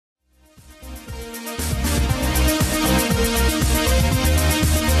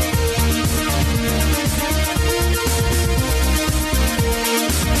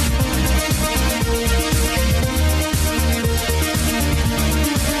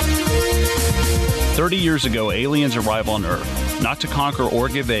30 years ago, aliens arrive on Earth, not to conquer or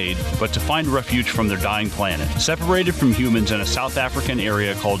give aid, but to find refuge from their dying planet. Separated from humans in a South African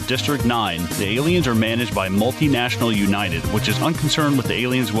area called District 9, the aliens are managed by Multinational United, which is unconcerned with the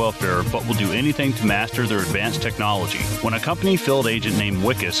aliens' welfare, but will do anything to master their advanced technology. When a company field agent named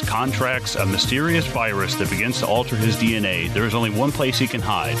Wickus contracts a mysterious virus that begins to alter his DNA, there is only one place he can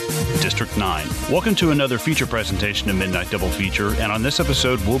hide: District 9. Welcome to another feature presentation of Midnight Double Feature, and on this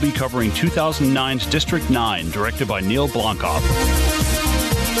episode we'll be covering 2009's District 9, directed by Neil Blomkamp.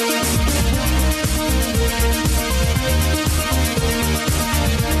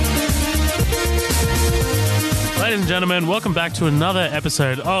 Ladies and gentlemen, welcome back to another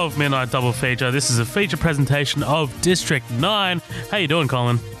episode of Midnight Double Feature. This is a feature presentation of District 9. How you doing,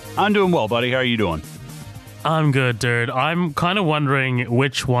 Colin? I'm doing well, buddy. How are you doing? I'm good, dude. I'm kind of wondering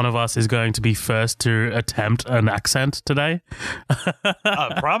which one of us is going to be first to attempt an accent today.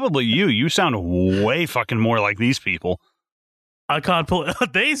 Probably you. You sound way fucking more like these people. I can't pull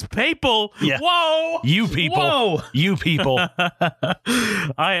these people. Yeah. Whoa. You people. Whoa. You people. Dude,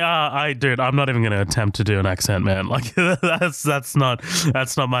 I'm not even going to attempt to do an accent, man. Like that's not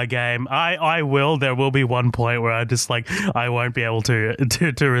my game. I will. There will be one point where I won't be able to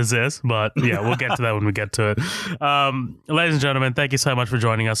resist. But yeah, we'll get to that when we get to it. Ladies and gentlemen, thank you so much for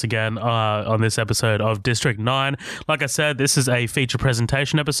joining us again on this episode of District 9. Like I said, this is a feature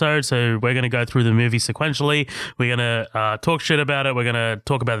presentation episode, so we're going to go through the movie sequentially. We're going to talk shit about it. We're going to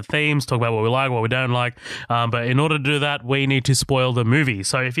talk about the themes, talk about what we like, what we don't like. But in order to do that, we need to spoil the movie.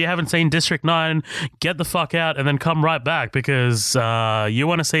 So if you haven't seen District 9, get the fuck out and then come right back, because you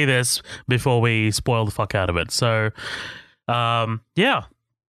want to see this before we spoil the fuck out of it. So, yeah.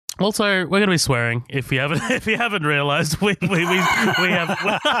 Also, we're going to be swearing. If you haven't realized, we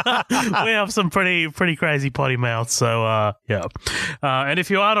have some pretty crazy potty mouths. So yeah. And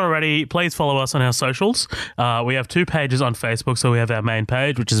if you aren't already, please follow us on our socials. We have 2 pages on Facebook. So we have our main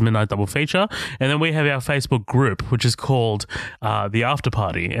page, which is Midnight Double Feature, and then we have our Facebook group, which is called the After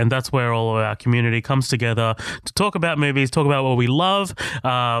Party, and that's where all of our community comes together to talk about movies, talk about what we love,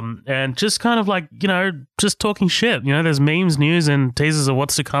 and just kind of like, just talking shit. There's memes, news, and teasers of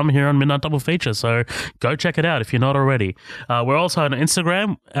what's to come here on Midnight Double Feature, so go check it out if you're not already. We're also on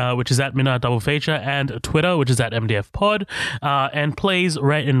Instagram, which is at Midnight Double Feature, and Twitter, which is at MDF Pod, and please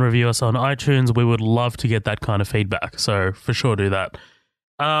rate and review us on iTunes. We would love to get that kind of feedback, so for sure do that.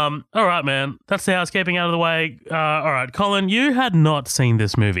 All right, man, that's the housekeeping out of the way. All right, Colin, you had not seen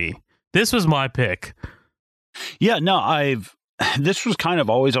this movie. This was my pick. Yeah, no, this was kind of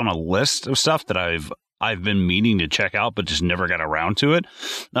always on a list of stuff that I've been meaning to check out, but just never got around to it.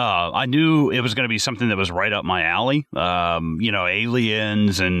 I knew it was going to be something that was right up my alley.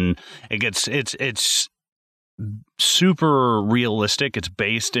 Aliens, and it's super realistic. It's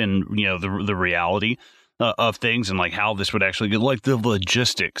based in, the reality of things, and like how this would actually get, like the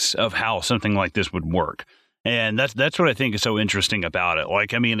logistics of how something like this would work. And that's what I think is so interesting about it.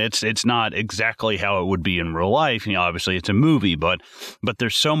 Like, I mean, it's not exactly how it would be in real life. Obviously it's a movie, but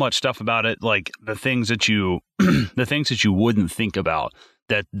there's so much stuff about it, like the things that you wouldn't think about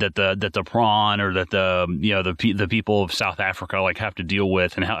that the prawn or that the people of South Africa like have to deal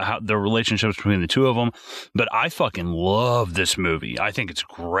with, and how the relationships between the two of them. But I fucking love this movie. I think it's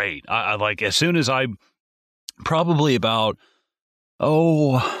great. I like, as soon as I probably about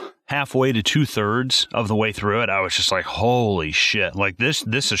halfway to 2/3 of the way through it, I was just like, holy shit. Like this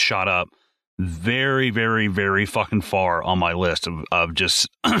is shot up very, very, very fucking far on my list of just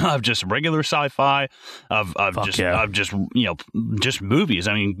of just regular sci-fi, of just movies.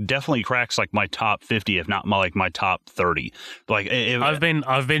 I mean, definitely cracks like my top 50, if not my top 30. Like I've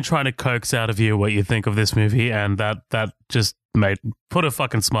been trying to coax out of you what you think of this movie, and that just put a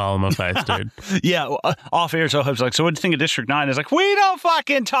fucking smile on my face, dude. Yeah, off air, so I was like, so what do you think of District 9? It's like, we don't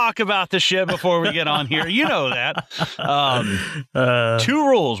fucking talk about the shit before we get on here. You know that. 2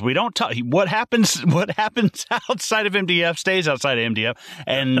 rules. We don't talk. What happens outside of MDF stays outside of MDF,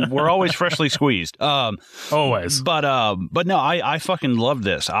 and we're always freshly squeezed. Always. But no, I fucking love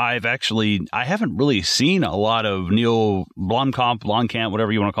this. I haven't really seen a lot of Neil Blomkamp,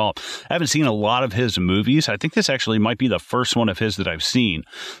 whatever you want to call it. I haven't seen a lot of his movies. I think this actually might be the first one of his that I've seen.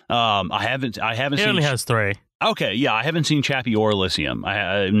 I haven't He seen. only has 3. Okay, yeah, I haven't seen Chappie or Elysium.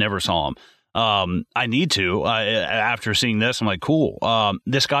 I never saw him. I need to. After seeing this, I'm like, cool.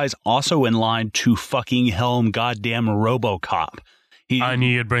 This guy's also in line to fucking helm goddamn RoboCop. I knew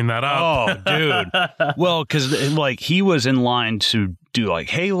you'd bring that up. Oh, dude. Well, because like he was in line to do like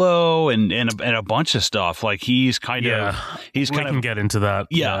Halo and a bunch of stuff. Like we can get into that.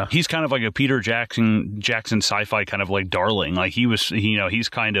 Yeah, he's kind of like a Peter Jackson sci-fi kind of like darling. Like he's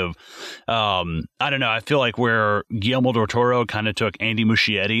kind of I don't know. I feel like where Guillermo del Toro kind of took Andy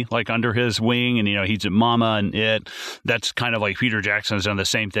Muschietti like under his wing, and he's at Mama and It. That's kind of like Peter Jackson has done the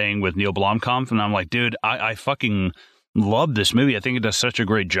same thing with Neil Blomkamp, and I'm like, dude, I fucking love this movie. I think it does such a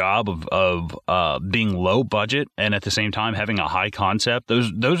great job of being low budget and at the same time having a high concept.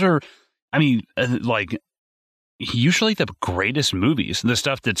 Those are, I mean, like usually the greatest movies, the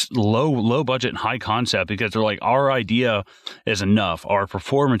stuff that's low budget and high concept, because they're like, our idea is enough, our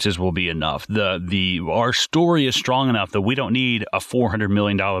performances will be enough, our story is strong enough that we don't need a $400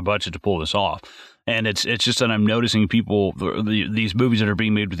 million budget to pull this off. And it's just that I'm noticing people, these movies that are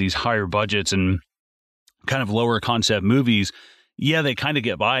being made with these higher budgets and kind of lower concept movies, yeah, they kind of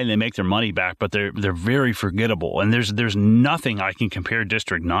get by and they make their money back, but they're very forgettable. And there's nothing I can compare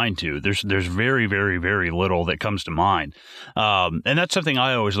District 9 to. There's very, very, very little that comes to mind. And that's something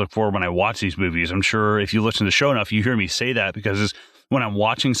I always look for when I watch these movies. I'm sure if you listen to the show enough, you hear me say that, because when I'm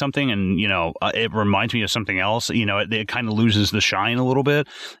watching something and, it reminds me of something else, it kind of loses the shine a little bit.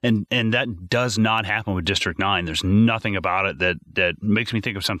 And that does not happen with District 9. There's nothing about it that makes me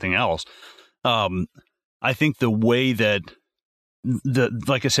think of something else. I think the way that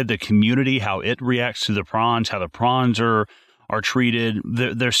like I said, the community, how it reacts to the prawns, how the prawns are treated.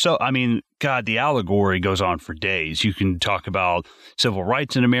 They're so, I mean, God, the allegory goes on for days. You can talk about civil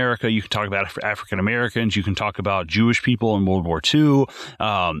rights in America. You can talk about African Americans. You can talk about Jewish people in World War II.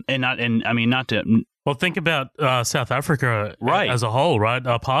 Well, think about South Africa right. as a whole, right?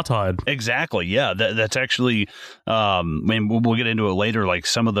 Apartheid. Exactly. Yeah. That's actually, we'll get into it later, like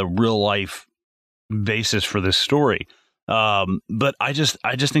some of the real life basis for this story. But I just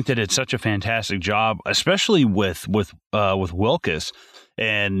think that it's such a fantastic job, especially with Wilkes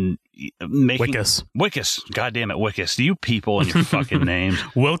and making Wickus. God damn it, Wickus! You people and your fucking names.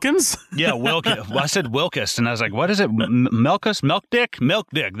 Wilkins? Yeah, Wilkins. Well, I said Wilkes, and I was like, what is it? Melkus? Milk Dick?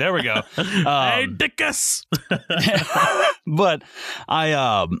 There we go. Hey, Dickus. But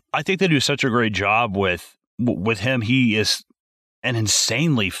I think they do such a great job with him. He is an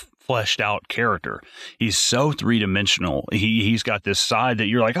insanely fleshed out character. He's so three-dimensional. He's got this side that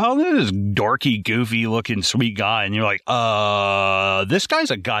you're like, oh, this is dorky, goofy looking sweet guy, and you're like, this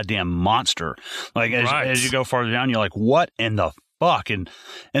guy's a goddamn monster. Like as you go farther down, you're like, what in the fuck? And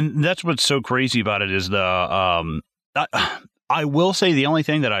that's what's so crazy about it is I will say the only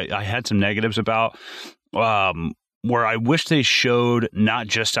thing that I had some negatives about, where I wish they showed not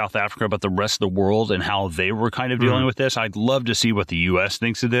just South Africa, but the rest of the world and how they were kind of dealing with this. I'd love to see what the U.S.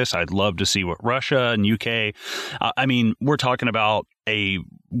 thinks of this. I'd love to see what Russia and UK. I mean, we're talking about a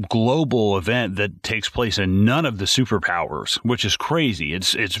global event that takes place in none of the superpowers, which is crazy.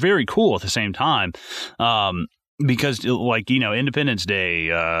 It's very cool at the same time. Because, like, Independence Day,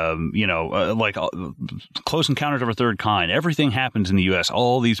 Close Encounters of a Third Kind, everything happens in the U.S.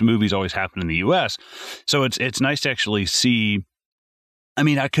 All these movies always happen in the U.S. So it's nice to actually see. I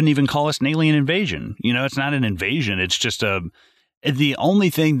mean, I couldn't even call this an alien invasion. It's not an invasion. It's just the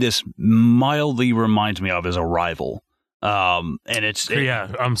only thing this mildly reminds me of is Arrival. And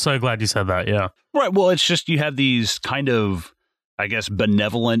I'm so glad you said that. Yeah. Right. Well, it's just you have these kind of, I guess,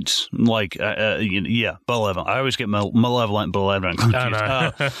 benevolent, like, malevolent. I always get malevolent, benevolent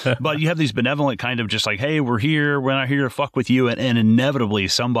confused. But you have these benevolent kind of just like, hey, we're not here to fuck with you. And inevitably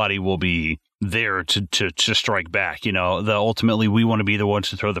somebody will be there to strike back. Ultimately we want to be the ones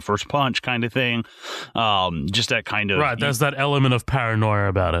to throw the first punch kind of thing. Just that kind of. Right. There's that element of paranoia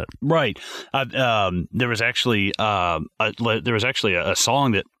about it. Right. There was actually a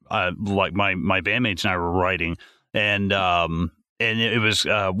song that like my bandmates and I were writing, and it was,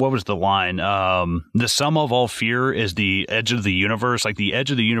 what was the line? The sum of all fear is the edge of the universe. Like the edge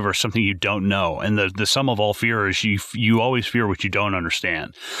of the universe, something you don't know. And the sum of all fear is you always fear what you don't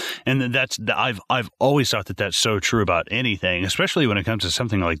understand. And I've always thought that that's so true about anything, especially when it comes to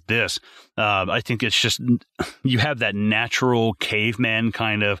something like this. I think it's just, you have that caveman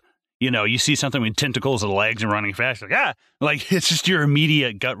kind of, you see something with tentacles and legs and running fast, like it's just your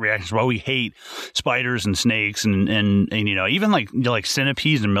immediate gut reaction. Why we hate spiders and snakes and even like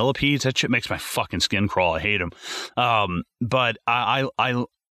centipedes and millipedes. That shit makes my fucking skin crawl. I hate them. But I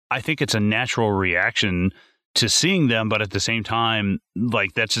think it's a natural reaction to seeing them, but at the same time,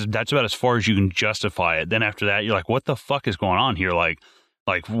 like that's about as far as you can justify it. Then after that, you're like, what the fuck is going on here? Like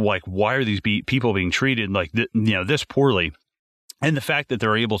why are these people being treated like this poorly? And the fact that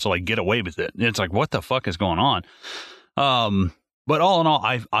they're able to like get away with it, it's like, what the fuck is going on? But all in all,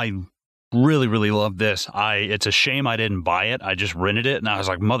 really, really love this. It's a shame I didn't buy it. I just rented it, and I was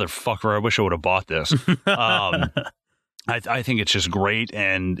like, motherfucker, I wish I would have bought this. I think it's just great.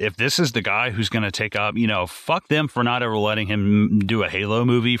 And if this is the guy who's going to take up, fuck them for not ever letting him do a Halo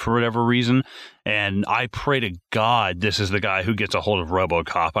movie for whatever reason. And I pray to God this is the guy who gets a hold of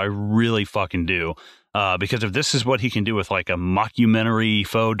RoboCop. I really fucking do. Because if this is what he can do with like a mockumentary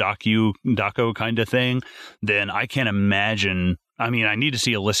faux doco kind of thing, then I can't imagine. I mean, I need to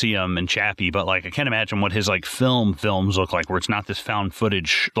see Elysium and Chappie, but like I can't imagine what his like films look like, where it's not this found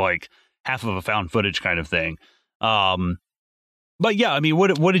footage, like half of a found footage kind of thing. But yeah, I mean,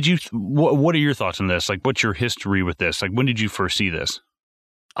 what are your thoughts on this? Like, what's your history with this? Like, when did you first see this?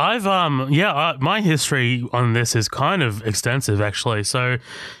 My history on this is kind of extensive, actually. So,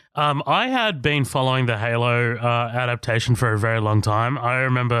 I had been following the Halo adaptation for a very long time. I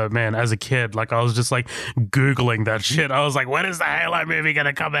remember, man, as a kid, like I was just like Googling that shit. I was like, when is the Halo movie going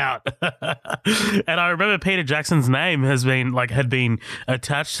to come out? And I remember Peter Jackson's name had been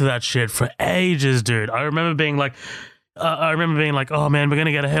attached to that shit for ages, dude. I remember being like, oh man, we're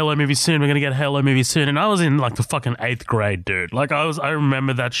gonna get a Halo movie soon. And I was in like the fucking 8th grade, dude. Like I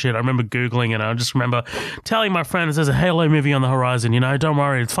remember that shit. I remember Googling it. I just remember telling my friends there's a Halo movie on the horizon. Don't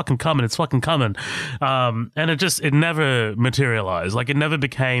worry, it's fucking coming. And it never materialized. Like it never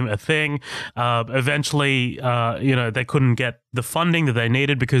became a thing. Eventually, they couldn't get the funding that they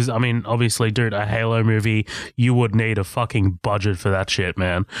needed because, I mean, obviously, dude, a Halo movie, you would need a fucking budget for that shit,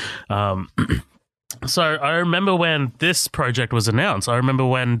 man. So I remember when this project was announced. I remember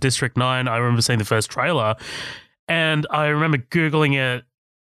when District 9, I remember seeing the first trailer, and I remember Googling it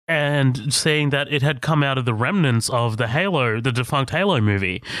and seeing that it had come out of the remnants of the defunct Halo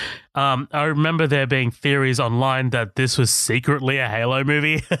movie. I remember there being theories online that this was secretly a Halo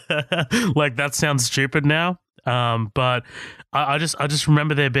movie. Like, that sounds stupid now. But I just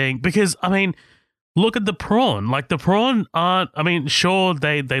remember there being, because, I mean, look at the prawn. Like, the prawn aren't, I mean, sure,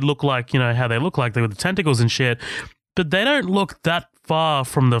 they look like, how they look like, they with the tentacles and shit, but they don't look that far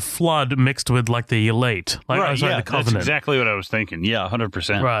from the Flood mixed with, like, the Elite. Like, right, the Covenant. That's exactly what I was thinking. Yeah,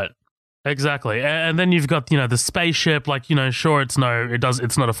 100%. Right. Exactly. And then you've got, the spaceship, like, sure, it's not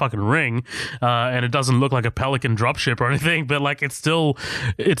a fucking ring, and it doesn't look like a Pelican dropship or anything, but like it's still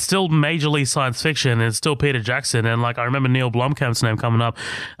majorly science fiction, and it's still Peter Jackson, and like I remember Neil Blomkamp's name coming up.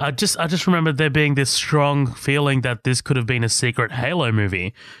 I just remember there being this strong feeling that this could have been a secret Halo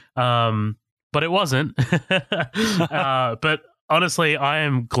movie. But it wasn't. But honestly, I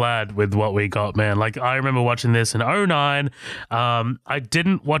am glad with what we got, man. Like, I remember watching this in 2009. I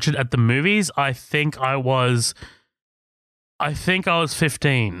didn't watch it at the movies. I think I was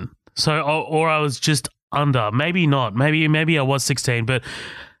 15. So, or I was just under. Maybe not. Maybe I was 16. But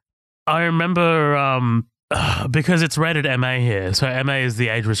I remember because it's rated MA here. So MA is the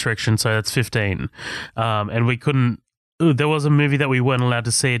age restriction. So it's 15. And we couldn't. There was a movie that we weren't allowed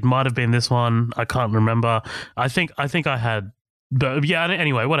to see. It might have been this one. I can't remember. I think I had. But yeah,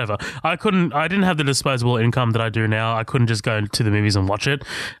 anyway, whatever. I didn't have the disposable income that I do now. I couldn't just go to the movies and watch it.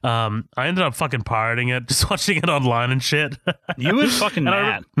 I ended up fucking pirating it, just watching it online and shit. You were fucking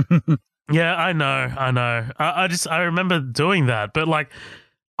mad. Yeah, I know. I remember doing that, but like,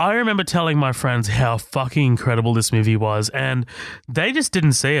 I remember telling my friends how fucking incredible this movie was, and they just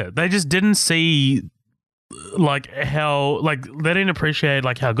didn't see it. They just didn't see like how, like, they didn't appreciate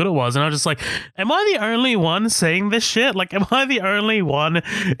like how good it was, and I was just like, am I the only one seeing this shit? Like, am I the only one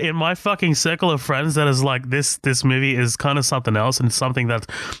in my fucking circle of friends that is like, this movie is kind of something else and something that's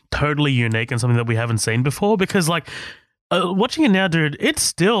totally unique and something that we haven't seen before? Because like, watching it now, dude, it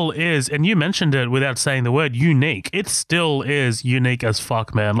still is, and you mentioned it without saying the word, unique. It still is unique as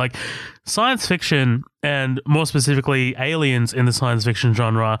fuck, man. Like, science fiction, and more specifically aliens in the science fiction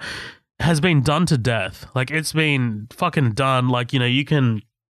genre, has been done to death. Like, it's been fucking done. Like, you can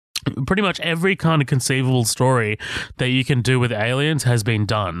pretty much every kind of conceivable story that you can do with aliens has been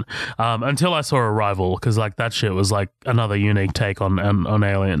done. Until I saw Arrival, because like that shit was like another unique take on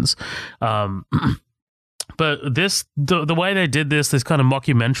aliens. But the way they did this kind of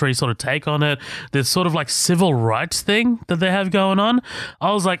mockumentary sort of take on it, this sort of like civil rights thing that they have going on,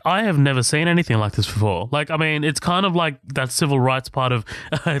 I was like, I have never seen anything like this before. Like, I mean, it's kind of like that civil rights part of,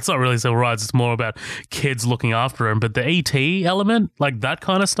 it's not really civil rights, it's more about kids looking after them, but the ET element, like that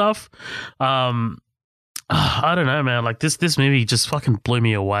kind of stuff, I don't know, man. Like, this movie just fucking blew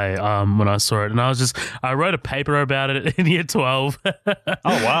me away when I saw it. And I wrote a paper about it in year 12. Oh,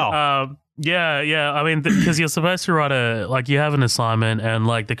 wow. Yeah. I mean, because you're supposed to write you have an assignment, and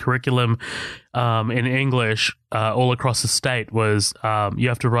like the curriculum in English all across the state was you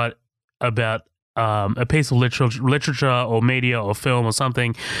have to write about a piece of literature or media or film or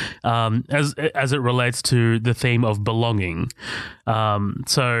something, as it relates to the theme of belonging.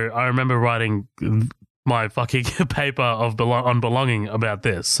 So I remember writing my fucking paper on belonging about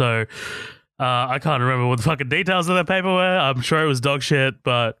this. So I can't remember what the fucking details of that paper were. I'm sure it was dog shit,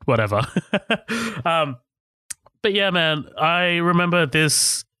 but whatever. But yeah, man, I remember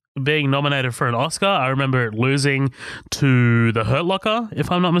this being nominated for an Oscar. I remember it losing to The Hurt Locker,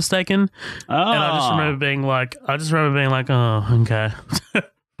 if I'm not mistaken. And I just remember being like, oh, okay,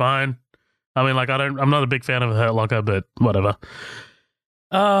 fine. I mean, like, I'm not a big fan of The Hurt Locker, but whatever.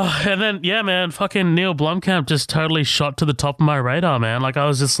 And then, yeah, man, fucking Neil Blomkamp just totally shot to the top of my radar, man. Like, I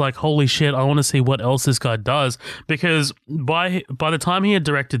was just like, holy shit, I want to see what else this guy does. Because by the time he had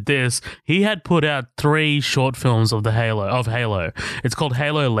directed this, he had put out 3 short films of Halo. It's called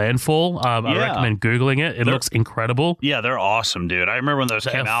Halo Landfall. I recommend Googling it. It looks incredible. Yeah, they're awesome, dude. I remember when those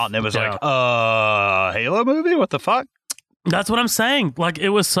came out and it was like, Halo movie? What the fuck? That's what I'm saying. Like, it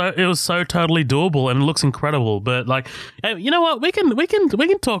was so totally doable and it looks incredible. But like, you know what? We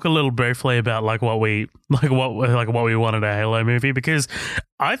can talk a little briefly about what we wanted a Halo movie, because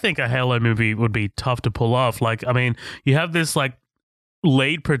I think a Halo movie would be tough to pull off. Like, I mean, you have this like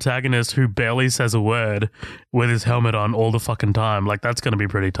lead protagonist who barely says a word with his helmet on all the fucking time. Like, that's going to be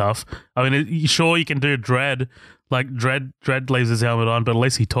pretty tough. I mean, sure, you can do Dredd. Like, Dredd leaves his helmet on, but at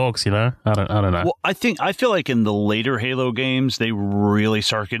least he talks, you know? I don't know. Well, I feel like in the later Halo games, they really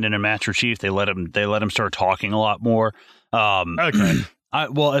start getting into Master Chief. They let him start talking a lot more. Okay.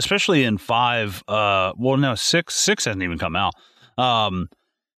 Well, especially in 5. Well, no, 6 hasn't even come out. Oh,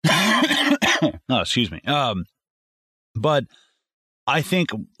 excuse me. But I think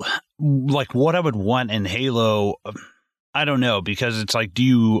like what I would want in Halo, I don't know, because it's like, do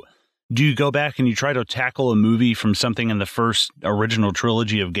you go back and you try to tackle a movie from something in the first original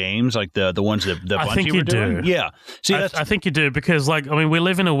trilogy of games, like the ones that Bungie were doing? Yeah. See, I think you do, because, like, I mean, we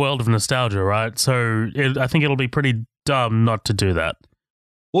live in a world of nostalgia, right? So I think it'll be pretty dumb not to do that.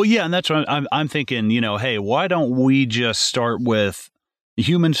 Well, yeah, and that's what I'm thinking, you know, hey, why don't we just start with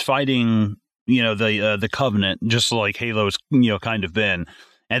humans fighting, you know, the Covenant, just like Halo's, you know, kind of been.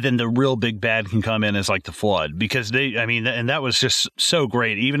 And then the real big bad can come in as like the Flood, because and that was just so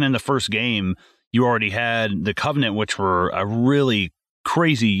great. Even in the first game, you already had the Covenant, which were a really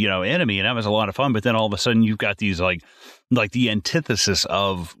crazy, you know, enemy, and that was a lot of fun. But then all of a sudden, you've got these like the antithesis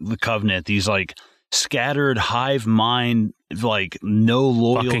of the Covenant, these like scattered hive mind, like no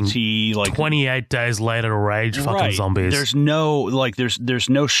loyalty, like 28 days later rage fucking zombies. There's no there's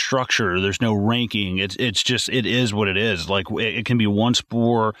no structure, there's no ranking. It's just, it is what it is. Like, it can be one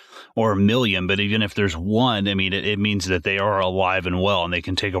spore or a million, but even if there's one, I mean, it means that they are alive and well and they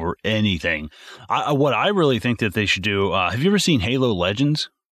can take over anything. What I really think that they should do, have you ever seen Halo Legends?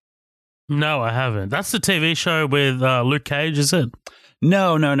 No, I haven't. That's the TV show with Luke Cage, is it?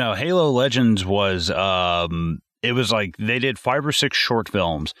 No. Halo Legends was, it was like they did 5 or 6 short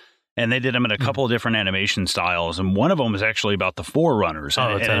films, and they did them in a couple of different animation styles. And one of them was actually about the Forerunners.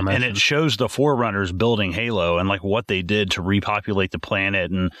 And it shows the Forerunners building Halo and like what they did to repopulate the planet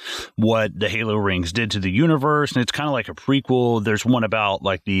and what the Halo rings did to the universe. And it's kind of like a prequel. There's one about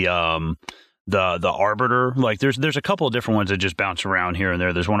like the Arbiter. Like there's a couple of different ones that just bounce around here and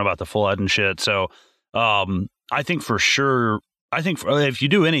there. There's one about the Flood and shit. So I think for sure, if you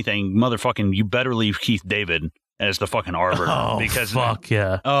do anything, motherfucking, you better leave Keith David as the fucking Arbiter. Oh, because, fuck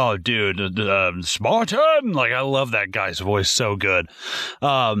yeah. Oh, dude, Spartan! Like, I love that guy's voice so good.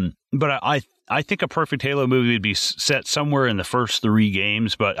 But I think a perfect Halo movie would be set somewhere in the first 3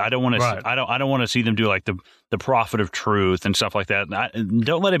 games, but I don't want to. I don't want to see them do like the Prophet of Truth and stuff like that.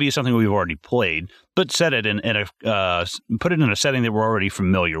 Don't let it be something we've already played, but set it in a put it in a setting that we're already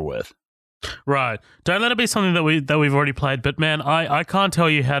familiar with. Right. Don't let it be something that we've already played. But man, I can't tell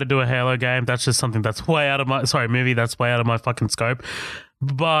you how to do a Halo game. That's just something that's way out of my movie that's way out of my fucking scope.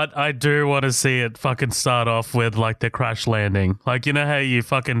 But I do want to see it fucking start off with like the crash landing. Like, you know how you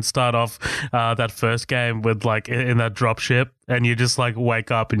fucking start off that first game with like in that dropship and you just like wake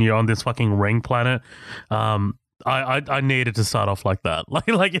up and you're on this fucking ring planet. I needed to start off like that. Like,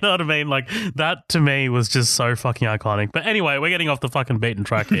 you know what I mean? Like, that to me was just so fucking iconic. But anyway, we're getting off the fucking beaten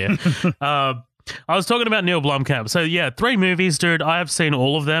track here. I was talking about Neil Blomkamp. So yeah, 3 movies, dude. I have seen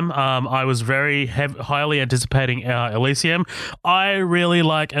all of them. I was very highly anticipating Elysium. I really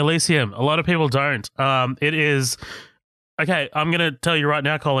like Elysium. A lot of people don't. It is... Okay, I'm going to tell you right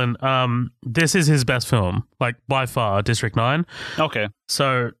now, Colin, this is his best film, like, by far, District 9. Okay.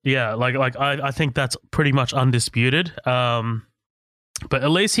 So, yeah, like I think that's pretty much undisputed. But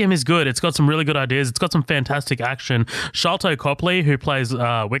Elysium is good. It's got some really good ideas. It's got some fantastic action. Sharlto Copley, who plays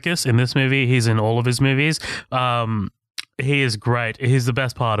Wickus in this movie, he's in all of his movies. He is great. He's the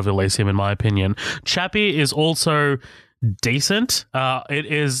best part of Elysium, in my opinion. Chappie is also decent. It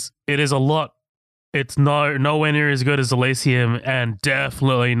is a lot. It's nowhere near as good as Elysium, and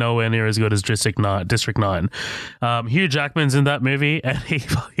definitely nowhere near as good as District 9. Hugh Jackman's in that movie, and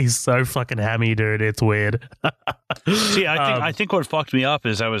he's so fucking hammy, dude. It's weird. See, I think what fucked me up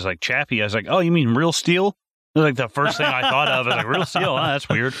is I was like, Chappie. I was like, oh, you mean Real Steel? Like the first thing I thought of, I was like, Real Steel? Oh, that's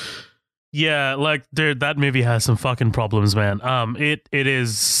weird. Yeah, like, dude, that movie has some fucking problems, man.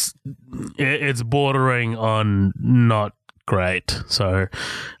 It's bordering on not great. So,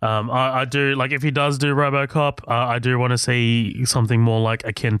 I do, like, if he does do RoboCop, I do want to see something more like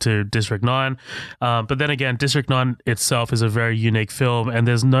akin to District 9. But then again, District 9 itself is a very unique film, and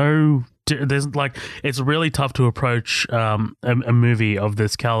there's like, it's really tough to approach a movie of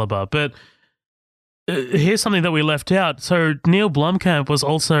this caliber. But here's something that we left out. So Neil Blomkamp was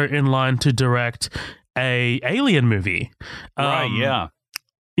also in line to direct a Alien movie. Right, yeah.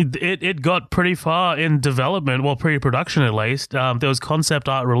 It got pretty far in development, well, pre-production at least. There was concept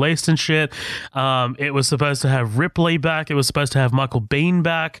art released and shit. It was supposed to have Ripley back. It was supposed to have Michael Biehn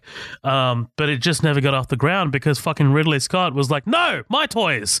back. But it just never got off the ground because fucking Ridley Scott was like, no, my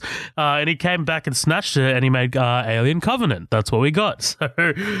toys. And he came back and snatched it, and he made Alien Covenant. That's what we got. So,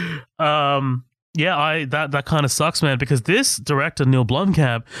 yeah, that kind of sucks, man, because this director, Neil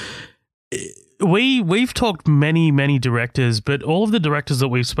Blomkamp, we've talked many directors, but all of the directors that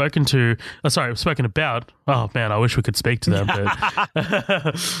we've spoken about, oh man, I wish we could speak to them,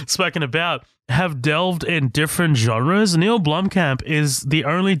 but spoken about, have delved in different genres. Neil Blomkamp is the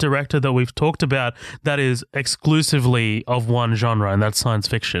only director that we've talked about that is exclusively of one genre, and that's science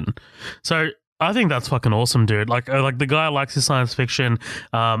fiction. So I think that's fucking awesome, dude. Like the guy likes his science fiction,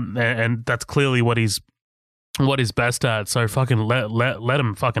 and that's clearly what he's best at. So fucking let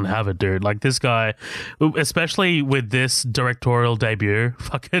him fucking have it, dude. Like, this guy, especially with this directorial debut,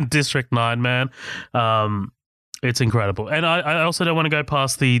 fucking District 9, man. It's incredible. And I also don't want to go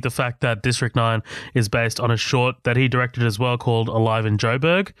past the fact that District 9 is based on a short that he directed as well called Alive in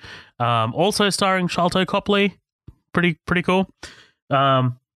Joburg. Also starring Sharlto Copley. Pretty cool.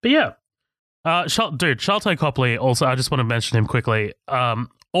 But yeah. Sharlto Copley, also, I just want to mention him quickly.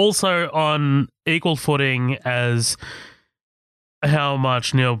 Also on equal footing as how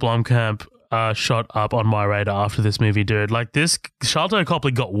much Neil Blomkamp shot up on my radar after this movie, dude. Like, this Sharlto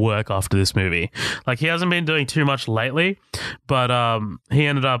Copley got work after this movie. Like, he hasn't been doing too much lately, but he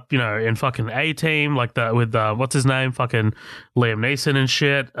ended up, in fucking A-Team, like that with what's his name, fucking Liam Neeson and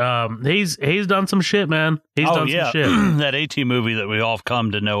shit. He's done some shit, man. He's done some shit. That A-Team movie that we all have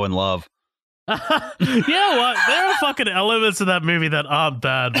come to know and love. Yeah, well, there are fucking elements of that movie that aren't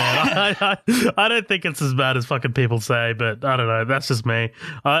bad, man. I don't think it's as bad as fucking people say, but I don't know. That's just me.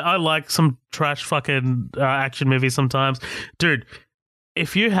 I like some trash fucking action movies sometimes. Dude,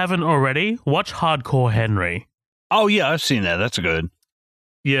 if you haven't already, watch Hardcore Henry. Oh, yeah, I've seen that. That's good.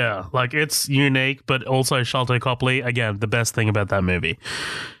 Yeah, like, it's unique, but also Sharlto Copley, again, the best thing about that movie.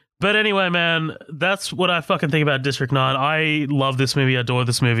 But anyway, man, that's what I fucking think about District 9. I love this movie. I adore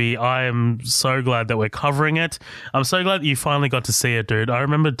this movie. I am so glad that we're covering it. I'm so glad that you finally got to see it, dude. I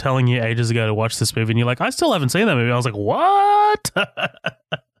remember telling you ages ago to watch this movie, and you're like, I still haven't seen that movie. I was like, what?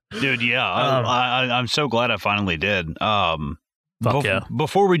 Dude, yeah. I'm so glad I finally did. Yeah.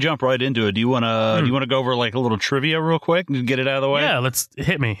 Before we jump right into it, do you want to go over like a little trivia real quick and get it out of the way? Yeah, let's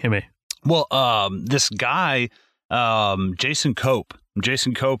hit me. Well, this guy, Jason Cope.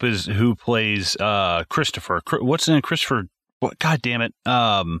 Jason Cope is who plays Christopher. What's his name? Christopher. What? God damn it.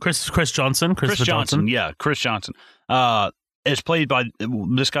 Chris Johnson. Chris Johnson. Yeah, Chris Johnson. Is played by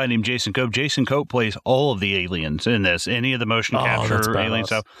this guy named Jason Cope. Jason Cope plays all of the aliens in this. Any of the motion capture alien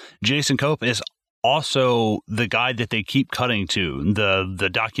stuff. Jason Cope is also the guy that they keep cutting to. The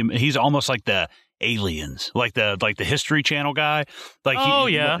document. He's almost like the Aliens, like the History Channel guy. Like,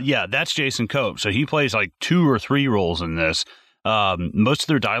 yeah, that's Jason Cope. So he plays like 2 or 3 roles in this. Most of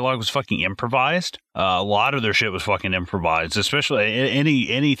their dialogue was fucking improvised. A lot of their shit was fucking improvised, especially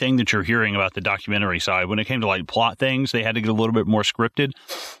anything that you're hearing about the documentary side. When it came to like plot things, they had to get a little bit more scripted,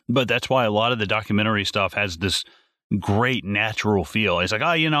 but that's why a lot of the documentary stuff has this great natural feel. It's like,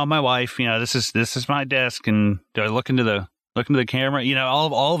 oh, my wife, this is my desk, and do I look into the camera?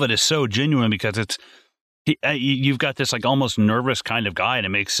 All of it is so genuine because you've got this like almost nervous kind of guy, and it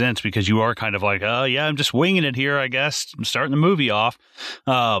makes sense because you are kind of like, oh yeah, I'm just winging it here, I guess. I'm starting the movie off.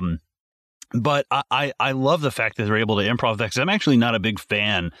 But I love the fact that they're able to improv that, because I'm actually not a big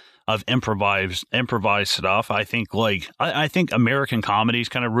fan of improvised stuff. I think I think American comedies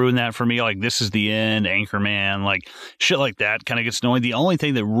kind of ruin that for me. Like This Is the End, Anchorman, like shit like that kind of gets annoying. The only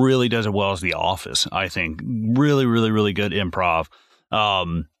thing that really does it well is The Office. I think really, really, really good improv.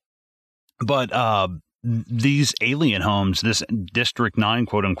 But these alien homes, this District 9,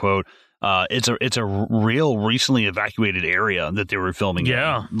 quote unquote, it's a real recently evacuated area that they were filming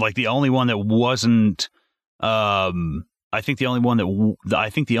in. Like the only one that wasn't, I think the only one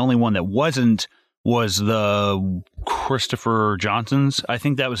that wasn't was the Christopher Johnson's. I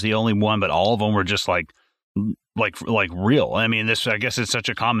think that was the only one, but all of them were just like real. I mean, I guess it's such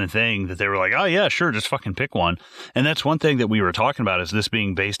a common thing that they were like, oh yeah, sure, just fucking pick one. And that's one thing that we were talking about, is this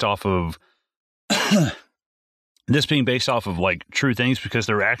being based off of like true things, because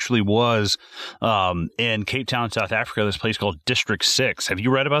there actually was in Cape Town, South Africa, this place called District 6. Have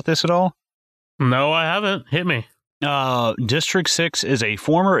you read about this at all? No, I haven't. Hit me. District 6 is a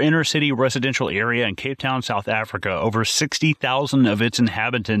former inner city residential area in Cape Town, South Africa. Over 60,000 of its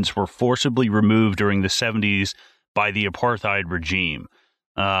inhabitants were forcibly removed during the 70s by the apartheid regime.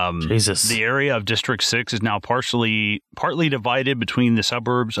 Jesus. The area of District 6 is now partly divided between the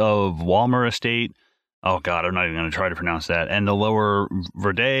suburbs of Walmer Estate. Oh God, I'm not even going to try to pronounce that. And the Lower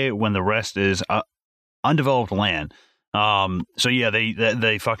Verde, when the rest is undeveloped land. So yeah,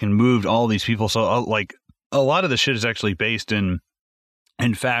 they fucking moved all these people. So like a lot of the shit is actually based in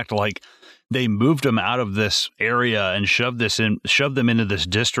fact, like they moved them out of this area and shoved them into this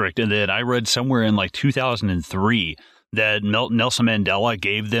district. And then I read somewhere in like 2003 that Nelson Mandela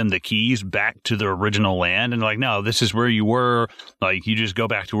gave them the keys back to the original land, and like, no, this is where you were. Like, you just go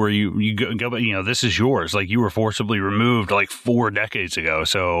back to where you go, but this is yours. Like, you were forcibly removed like 4 decades ago,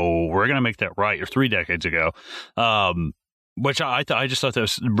 so we're gonna make that right, or 3 decades ago. Which I just thought that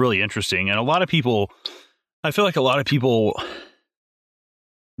was really interesting, and I feel like a lot of people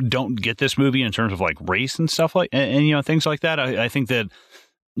don't get this movie in terms of like race and stuff like, and things like that. I think that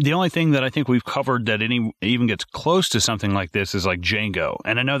the only thing that I think we've covered that even gets close to something like this is like Django.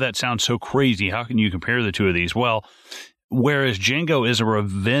 And I know that sounds so crazy. How can you compare the two of these? Well, whereas Django is a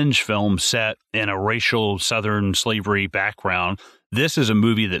revenge film set in a racial Southern slavery background, this is a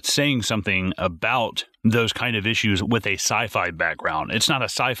movie that's saying something about those kind of issues with a sci-fi background. It's not a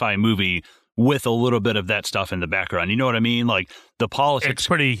sci-fi movie with a little bit of that stuff in the background. You know what I mean? Like the politics. It's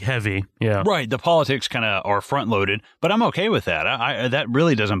pretty heavy. Yeah. Right. The politics kind of are front loaded, but I'm okay with that. That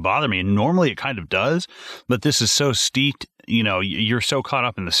really doesn't bother me. Normally it kind of does, but this is so steeped, you're so caught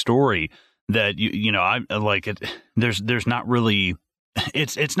up in the story that I like it. There's not really,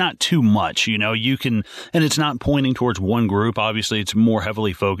 it's not too much, you can, and it's not pointing towards one group. Obviously it's more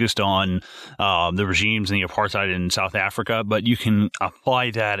heavily focused on the regimes and the apartheid in South Africa, but you can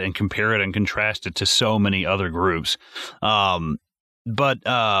apply that and compare it and contrast it to so many other groups.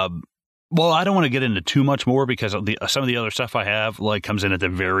 Well, I don't want to get into too much more, because some of the other stuff I have like comes in at the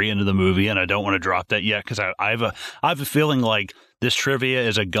very end of the movie, and I don't want to drop that yet, because I have a feeling like this trivia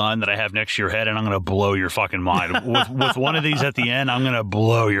is a gun that I have next to your head, and I'm going to blow your fucking mind with one of these at the end. I'm going to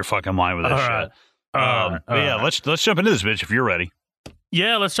blow your fucking mind with this shit. Yeah, let's jump into this bitch if you're ready.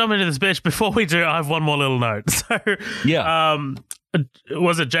 Yeah, let's jump into this bitch. Before we do, I have one more little note. So, yeah,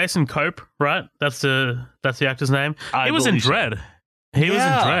 was it Jason Cope? Right, that's the actor's name. He was in Dredd. He was in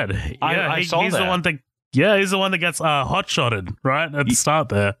Dredd. Yeah, I saw he's that. the one that. Yeah, he's the one that gets hot-shotted right at the start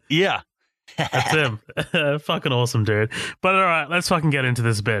there. Yeah. That's him. Fucking awesome, dude. But all right, let's fucking get into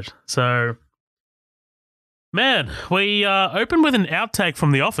this bit. So, man, we open with an outtake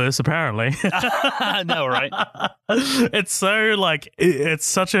from The Office, apparently. I know, right? It's so like, it's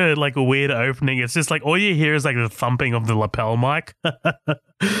such a like a weird opening. It's just like all you hear is like the thumping of the lapel mic.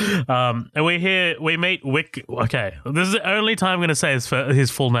 And we meet Wick. Okay, this is the only time I'm going to say his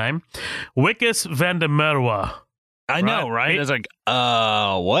full name, Wikus van der Merwe. I know, right? It's like,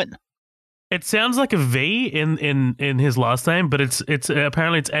 what? It sounds like a V in his last name, but it's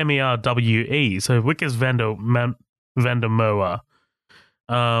apparently it's Merwe. So Wikus van der Merwe.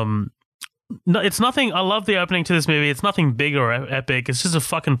 No, it's nothing. I love the opening to this movie. It's nothing big or epic. It's just a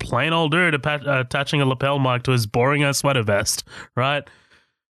fucking plain old dude attaching a lapel mic to his boring ass sweater vest, right?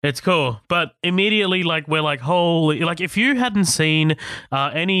 It's cool, but immediately, like, we're like, holy, like, if you hadn't seen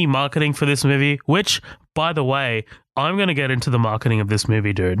any marketing for this movie, which, by the way, I'm going to get into the marketing of this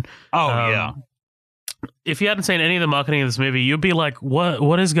movie, dude. Oh, yeah. If you hadn't seen any of the marketing of this movie, you'd be like,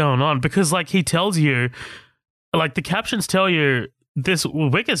 what is going on? Because, like, he tells you, like, the captions tell you, this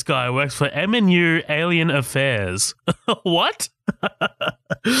Wikus guy works for MNU Alien Affairs. What?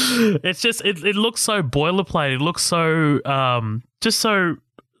 It's just, it looks so boilerplate. It looks so, just so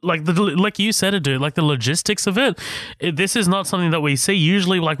like you said it, dude, like the logistics of it, this is not something that we see.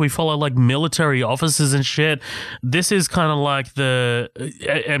 Usually, like, we follow like military officers and shit. This is kind of like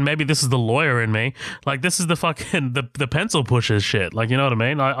and maybe this is the lawyer in me, like this is the fucking the pencil pushers shit, like, you know what I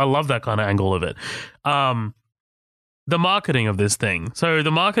mean? I love that kind of angle of it. The marketing of this thing. So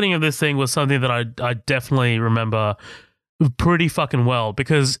the marketing of this thing was something that I definitely remember pretty fucking well,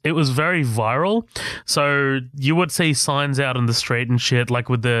 because it was very viral. So you would see signs out in the street and shit, like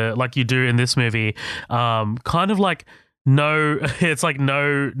like you do in this movie, kind of like it's like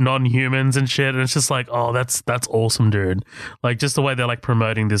no non-humans and shit, and it's just like, oh, that's awesome, dude. Like, just the way they're like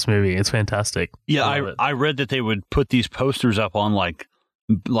promoting this movie, it's fantastic. Yeah, I read that they would put these posters up on like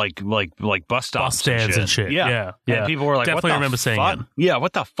bus stops, bus stands and shit. Yeah. And people were like, definitely what the remember seeing fuck? it. Yeah,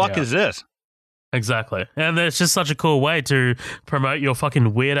 what the fuck is this? Exactly. And it's just such a cool way to promote your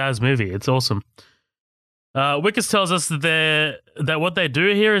fucking weird-ass movie. It's awesome. Wickes tells us that what they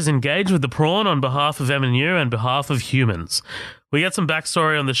do here is engage with the prawn on behalf of MNU and behalf of humans. We get some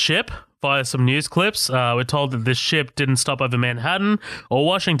backstory on the ship via some news clips. We're told that this ship didn't stop over Manhattan or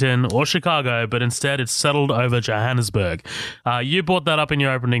Washington or Chicago, but instead it settled over Johannesburg. You brought that up in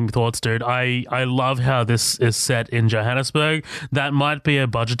your opening thoughts, dude. I love how this is set in Johannesburg. That might be a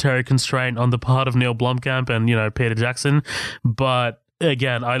budgetary constraint on the part of Neil Blomkamp and, you know, Peter Jackson. But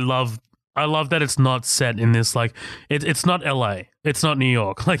again, I love that it's not set in this, like, it's not LA. It's not New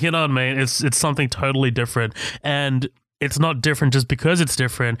York. Like, you know what I mean? It's something totally different. And it's not different just because it's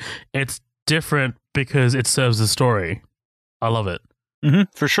different. It's different because it serves the story. I love it. Mm-hmm,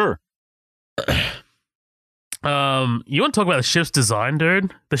 for sure. You want to talk about the ship's design,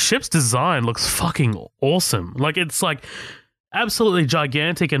 dude? The ship's design looks fucking awesome. Like, it's like absolutely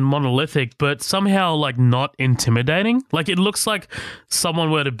gigantic and monolithic, but somehow like not intimidating. Like, it looks like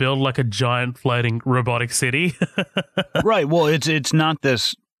someone were to build like a giant floating robotic city. Right. Well, it's not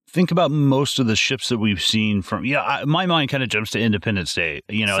this. Think about most of the ships that we've seen from, my mind kind of jumps to Independence Day.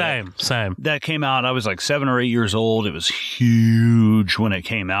 You know, same. That came out, I was like 7 or 8 years old. It was huge when it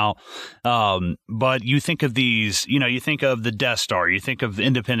came out. But you think of these, you think of the Death Star, you think of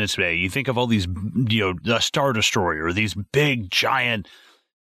Independence Day, you think of all these, the Star Destroyer, these big, giant,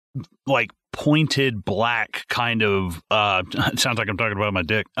 like pointed black kind of, it sounds like I'm talking about my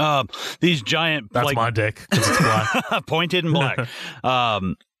dick. These giant, that's like, my dick, because it's black. Pointed and black.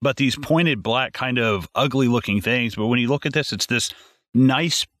 But these pointed black kind of ugly looking things. But when you look at this, it's this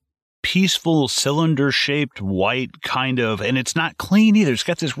nice, peaceful cylinder shaped white kind of, and it's not clean either. It's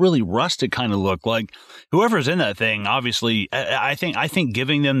got this really rustic kind of look. Like, whoever's in that thing, obviously, I think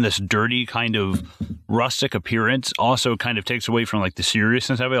giving them this dirty kind of rustic appearance also kind of takes away from like the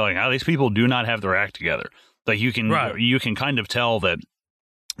seriousness of it. Like, these people do not have their act together. Like, you can kind of tell that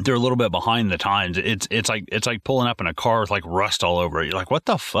they're a little bit behind the times. It's like pulling up in a car with like rust all over it. You're like, what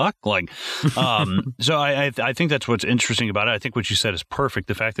the fuck? Like, so I think that's what's interesting about it. I think what you said is perfect.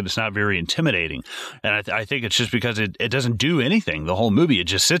 The fact that it's not very intimidating, and I think it's just because it doesn't do anything. The whole movie, it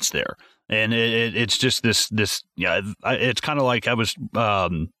just sits there, and it's just this. It's kind of like I was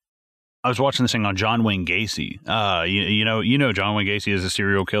watching this thing on John Wayne Gacy. You know John Wayne Gacy is a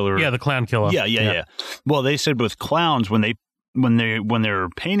serial killer. Yeah, the clown killer. Yeah. Well, they said with clowns, when they're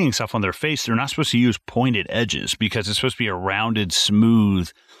painting stuff on their face, they're not supposed to use pointed edges because it's supposed to be a rounded, smooth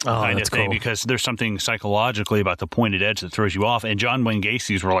kind of thing. Cool. Because there's something psychologically about the pointed edge that throws you off. And John Wayne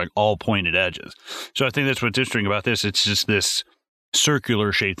Gacy's were like all pointed edges. So I think that's what's interesting about this. It's just this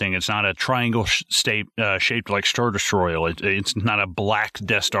circular shaped thing. It's not a triangle shaped like Star Destroyer. It's not a black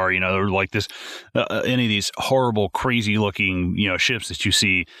Death Star, or like this any of these horrible, crazy looking ships that you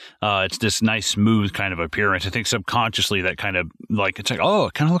see. It's this nice, smooth kind of appearance. I think subconsciously that kind of like, it's like, oh,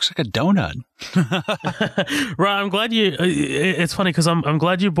 it kind of looks like a donut. Right. I'm glad it's funny because I'm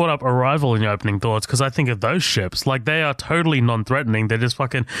glad you brought up Arrival in your opening thoughts, because I think of those ships, like, they are totally non-threatening. They're just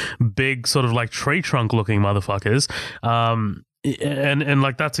fucking big, sort of like tree trunk looking motherfuckers. And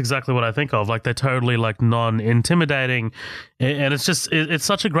like, that's exactly what I think of. Like, they're totally like non-intimidating, and it's just it's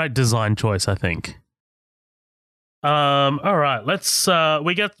such a great design choice, I think. All right, let's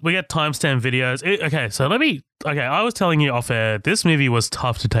we get timestamp videos. I was telling you off air, this movie was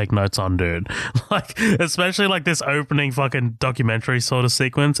tough to take notes on, dude. Like, especially like this opening fucking documentary sort of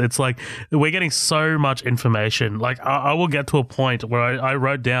sequence. It's like we're getting so much information. Like, I will get to a point where I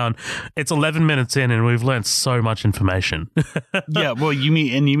wrote down, it's 11 minutes in and we've learned so much information. Yeah, well, you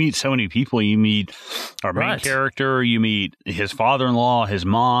meet so many people. You meet our main character, you meet his father-in-law, his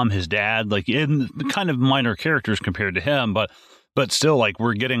mom, his dad, like, in kind of minor characters compared to him, but still, like,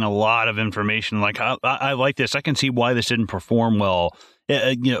 we're getting a lot of information. Like, I like this. I can see why this didn't perform well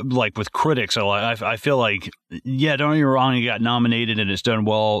like with critics, I feel like, yeah, don't get me wrong, it got nominated and it's done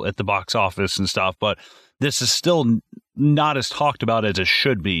well at the box office and stuff, but this is still not as talked about as it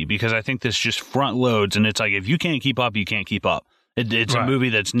should be, because I think this just front loads, and it's like, if you can't keep up, you can't keep up. It's a movie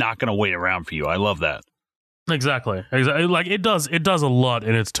that's not going to wait around for you. I love that. Exactly. Like it does a lot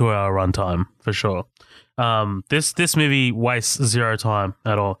in its 2-hour runtime for sure. This movie wastes zero time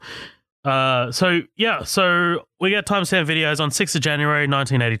at all. So we get timestamp videos on 6th of January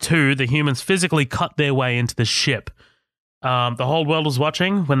 1982. The humans physically cut their way into the ship. The whole world was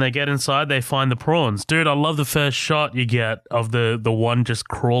watching. When they get inside, they find the prawns. Dude, I love the first shot you get of the one just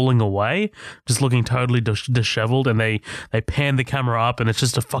crawling away, just looking totally disheveled, and they pan the camera up, and it's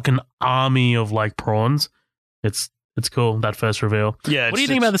just a fucking army of like prawns. It's cool, that first reveal. Yeah. What do you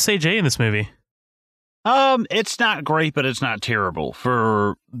think about the CG in this movie? It's not great, but it's not terrible.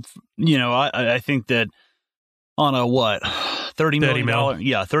 I think that on a $30 million,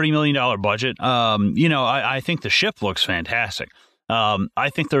 $30 million budget. I think the ship looks fantastic. I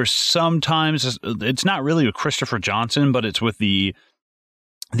think there's sometimes it's not really with Christopher Johnson, but it's with the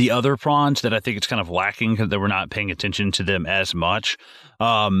other prawns that I think it's kind of lacking because they were not paying attention to them as much.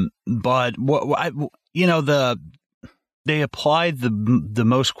 But they applied the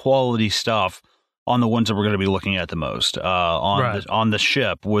most quality stuff on the ones that we're going to be looking at the most, on the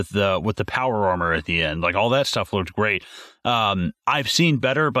ship with the power armor at the end. Like, all that stuff looked great. I've seen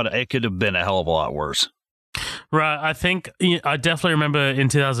better, but it could have been a hell of a lot worse. Right. I definitely remember in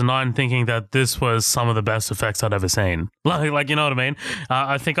 2009 thinking that this was some of the best effects I'd ever seen. Like, you know what I mean?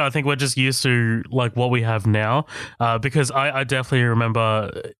 I think we're just used to like what we have now, because I definitely remember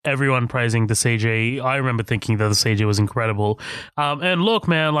everyone praising the CG. I remember thinking that the CG was incredible. And look,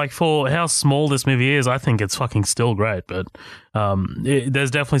 man, like for how small this movie is, I think it's fucking still great. But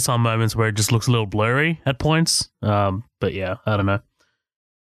there's definitely some moments where it just looks a little blurry at points. But yeah, I don't know.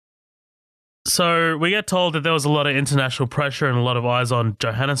 So we get told that there was a lot of international pressure and a lot of eyes on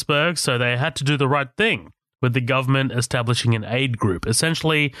Johannesburg, so they had to do the right thing, with the government establishing an aid group,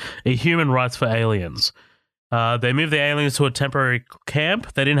 essentially a human rights for aliens. They moved the aliens to a temporary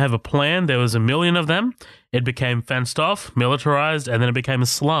camp. They didn't have a plan. There was 1 million of them. It became fenced off, militarized, and then it became a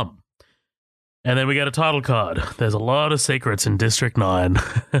slum. And then we get a title card. There's a lot of secrets in District 9.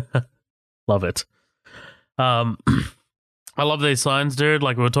 Love it. I love these signs, dude.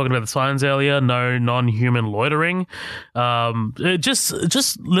 Like we were talking about the signs earlier. No non-human loitering.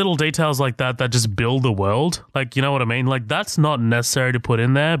 Just little details like that just build the world. Like, you know what I mean? Like, that's not necessary to put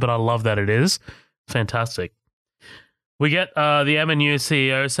in there, but I love that it is. Fantastic. We get the MNU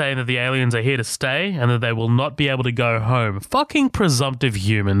CEO saying that the aliens are here to stay and that they will not be able to go home. Fucking presumptive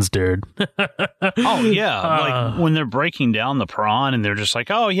humans, dude. Oh, yeah. Like when they're breaking down the prawn and they're just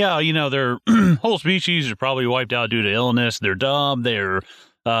like, oh, yeah, their whole species is probably wiped out due to illness. They're dumb. They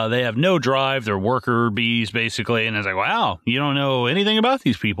have no drive. They're worker bees, basically. And it's like, wow, you don't know anything about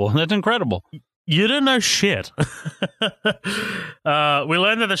these people. That's incredible. You don't know shit. We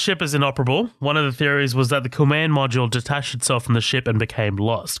learned that the ship is inoperable. One of the theories was that the command module detached itself from the ship and became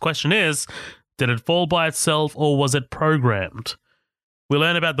lost. Question is, did it fall by itself or was it programmed? We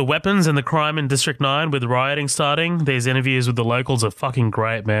learn about the weapons and the crime in District 9 with rioting starting. These interviews with the locals are fucking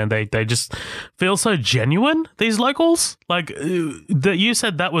great, man. They just feel so genuine, these locals. Like, you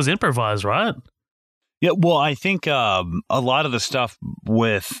said that was improvised, right? Yeah, well, I think a lot of the stuff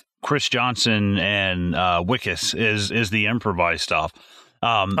with Chris Johnson and Wickus is the improvised stuff. Okay.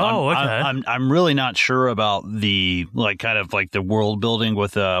 I'm really not sure about the kind of the world building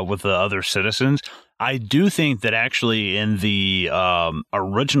with the other citizens. I do think that actually in the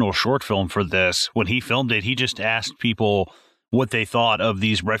original short film for this, when he filmed it, he just asked people what they thought of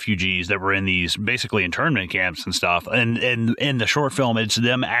these refugees that were in these basically internment camps and stuff. And in the short film, it's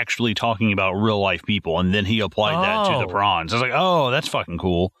them actually talking about real life people. And then he applied that to the prawns. I was like, oh, that's fucking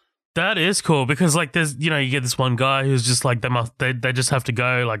cool. That is cool because there's you get this one guy who's just like they just have to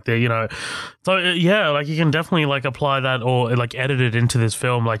go so yeah, you can definitely apply that or edit it into this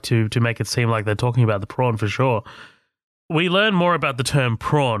film to make it seem like they're talking about the prawn for sure. We learn more about the term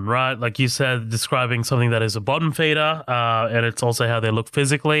prawn, right? Like you said, describing something that is a bottom feeder, and it's also how they look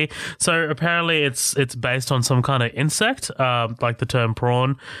physically. So apparently it's based on some kind of insect, like the term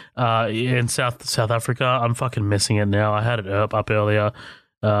prawn, in South Africa. I'm fucking missing it now. I had it up earlier.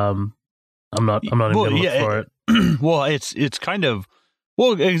 I'm not even gonna look for it. Well, it's kind of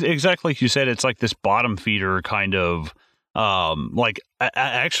exactly like you said. It's like this bottom feeder kind of.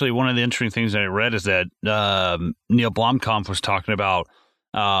 Actually, one of the interesting things that I read is that Neil Blomkamp was talking about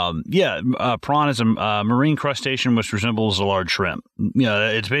Prawn is a marine crustacean which resembles a large shrimp. Yeah,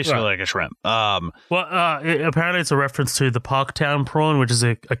 it's basically like a shrimp. Apparently it's a reference to the Parktown prawn, which is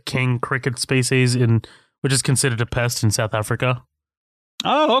a king cricket species which is considered a pest in South Africa.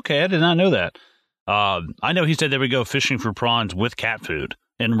 Oh, okay. I did not know that. I know he said they would go fishing for prawns with cat food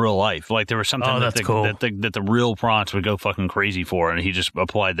in real life. Like there was something that the real prawns would go fucking crazy for, and he just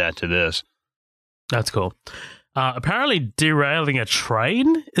applied that to this. That's cool. Apparently derailing a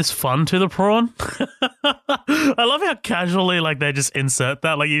train is fun to the prawn. I love how casually like they just insert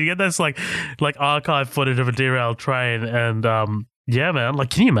that. Like you get this like archive footage of a derailed train, and yeah, man, like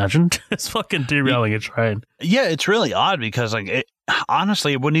can you imagine just fucking derailing a train? Yeah, it's really odd because like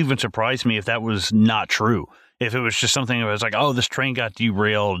honestly, it wouldn't even surprise me if that was not true. If it was just something that was like, oh, this train got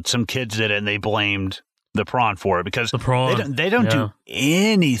derailed, some kids did it, and they blamed the prawn for it, because they don't do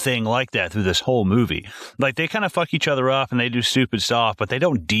anything like that through this whole movie. Like they kind of fuck each other up and they do stupid stuff, but they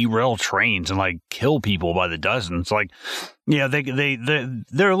don't derail trains and like kill people by the dozens. Like, yeah,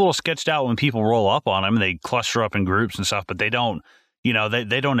 they're a little sketched out when people roll up on them and they cluster up in groups and stuff, but they don't.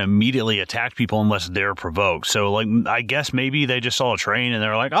 They don't immediately attack people unless they're provoked. So, like, I guess maybe they just saw a train and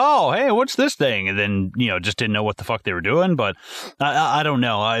they're like, oh, hey, what's this thing? And then, just didn't know what the fuck they were doing. But I don't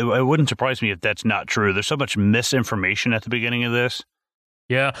know. It wouldn't surprise me if that's not true. There's so much misinformation at the beginning of this.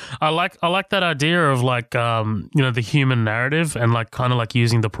 Yeah, I like that idea of like, the human narrative and like kind of like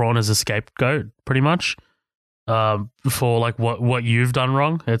using the prawn as a scapegoat pretty much for like what you've done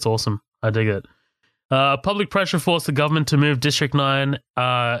wrong. It's awesome. I dig it. Public pressure forced the government to move District 9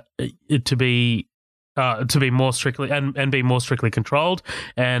 to be more strictly and be more strictly controlled.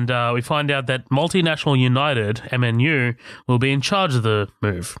 And we find out that Multinational United, MNU, will be in charge of the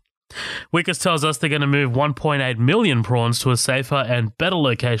move. Wickes tells us they're going to move 1.8 million prawns to a safer and better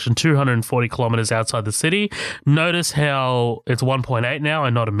location 240 kilometers outside the city. Notice how it's 1.8 now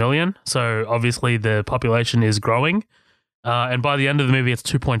and not a million. So obviously the population is growing. And by the end of the movie, it's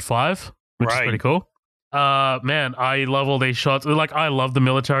 2.5, which is pretty cool. Man, I love all these shots. Like, I love the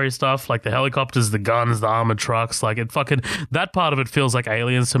military stuff, like the helicopters, the guns, the armored trucks. Like, that part of it feels like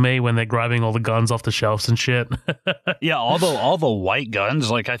Aliens to me when they're grabbing all the guns off the shelves and shit. Yeah, all the white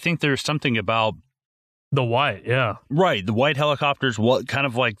guns. Like, I think there's something about the white, yeah, right. The white helicopters, what kind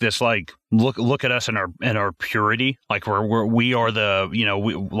of like this, like look at us in our purity, like we are the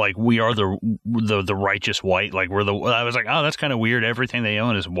we are the righteous white, like I was like, oh, that's kind of weird. Everything they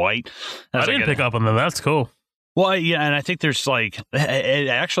own is white. I didn't pick up on that. That's cool. Well, yeah, and I think there's like, it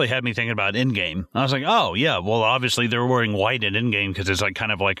actually had me thinking about Endgame. I was like, oh, yeah, well, obviously they're wearing white in Endgame because it's like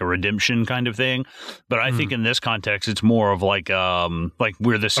kind of like a redemption kind of thing. But I think in this context, it's more of like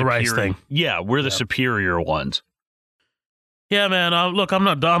we're the superior thing. Yeah, we're the superior ones. Yeah, man. Look, I'm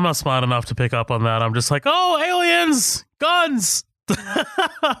not smart enough to pick up on that. I'm just like, oh, aliens, guns.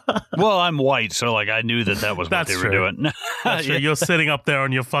 Well, I'm white, so like I knew that was what they were doing. That's true. You're sitting up there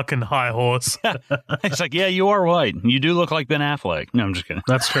on your fucking high horse. It's like, yeah, you are white. You do look like Ben Affleck. No, I'm just kidding.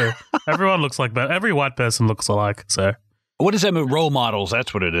 That's true. Everyone looks like Ben. Every white person looks alike. So, what is that movie? Role Models.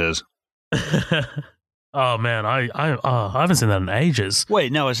 That's what it is. Oh man, I haven't seen that in ages.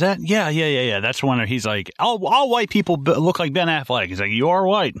 Wait, no, is that? Yeah. That's the one where he's like, all white people look like Ben Affleck. He's like, you are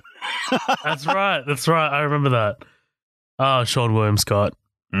white. That's right. I remember that. Oh, Sean William Scott.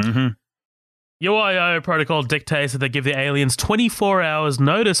 Mm-hmm. UIO protocol dictates that they give the aliens 24 hours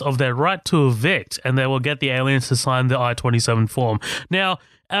notice of their right to evict, and they will get the aliens to sign the I-27 form. Now,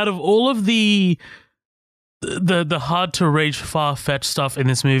 out of all of the hard-to-reach, far-fetched stuff in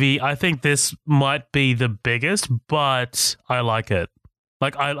this movie, I think this might be the biggest, but I like it.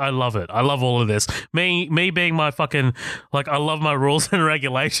 Like, I love it. I love all of this. Me being my fucking, like, I love my rules and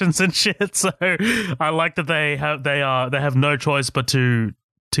regulations and shit, so I like that they have no choice but to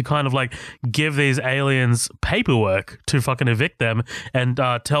kind of, like, give these aliens paperwork to fucking evict them and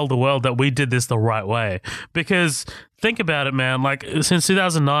tell the world that we did this the right way. Because, think about it, man, like, since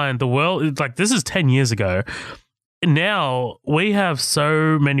 2009, the world, like, this is 10 years ago. Now, we have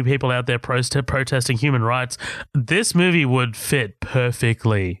so many people out there protesting human rights. This movie would fit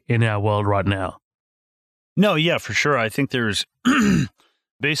perfectly in our world right now. No, yeah, for sure. I think there's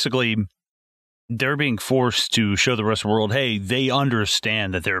basically they're being forced to show the rest of the world, hey, they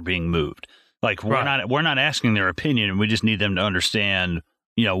understand that they're being moved. Like we're not asking their opinion. We just need them to understand,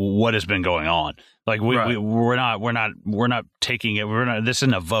 what has been going on. Like we're not taking it. This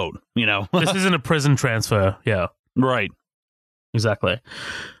isn't a vote. This isn't a prison transfer. Yeah. Right. Exactly.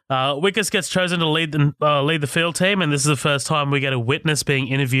 Wickes gets chosen to lead the field team, and this is the first time we get a witness being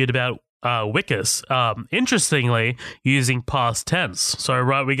interviewed about Wickus, interestingly, using past tense. So,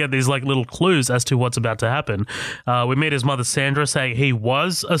 right, we get these like little clues as to what's about to happen. We meet his mother, Sandra, saying he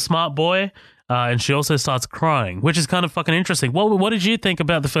was a smart boy. And she also starts crying, which is kind of fucking interesting. What did you think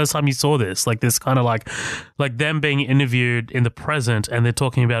about the first time you saw this? Like this kind of like them being interviewed in the present and they're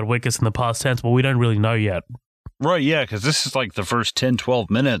talking about Wickus in the past tense, but we don't really know yet. Right, yeah, because this is like the first 10, 12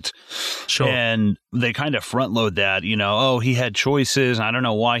 minutes. Sure. And they kind of front load that, he had choices. I don't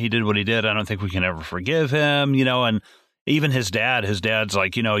know why he did what he did. I don't think we can ever forgive him, and even his dad's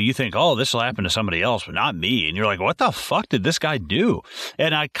like, you think, oh, this will happen to somebody else, but not me. And you're like, what the fuck did this guy do?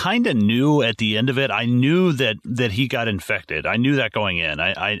 And I kind of knew at the end of it, I knew that he got infected. I knew that going in.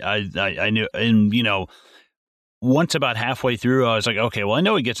 I knew, and, once about halfway through, I was like, okay, well, I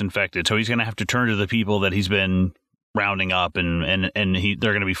know he gets infected, so he's going to have to turn to the people that he's been rounding up, and he's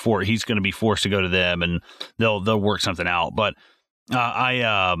going to be forced to go to them, and they'll work something out. But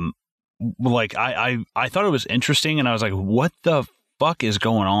I thought it was interesting, and I was like, what the fuck is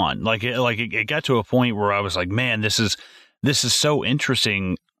going on? It got to a point where I was like, man, this is so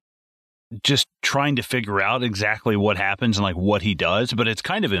interesting, just trying to figure out exactly what happens and like what he does, but it's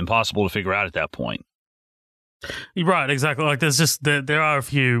kind of impossible to figure out at that point. Right, exactly. Like there's just there are a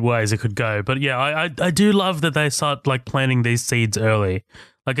few ways it could go, but yeah, I do love that they start like planting these seeds early.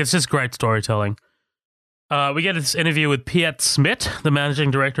 Like it's just great storytelling. We get this interview with Piet Smit, the managing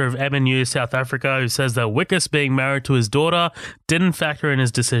director of MNU South Africa, who says that Wickus being married to his daughter didn't factor in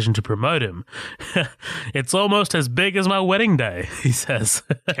his decision to promote him. It's almost as big as my wedding day, he says.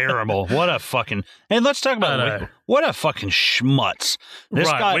 Terrible. What a fucking... And let's talk about Wickus. What a fucking schmutz.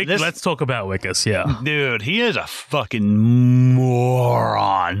 Let's talk about Wickus, yeah. Dude, he is a fucking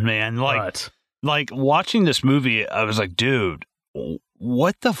moron, man. Like watching this movie, I was like, dude...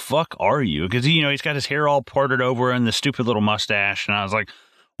 what the fuck are you? Because, he's got his hair all parted over and the stupid little mustache. And I was like,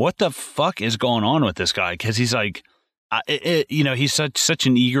 what the fuck is going on with this guy? Because he's like, he's such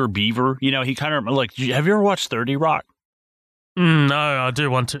an eager beaver. He kind of like, have you ever watched 30 Rock? No, I do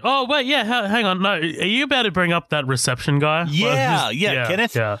want to. Oh, wait, yeah, hang on. No, are you about to bring up that reception guy? Yeah,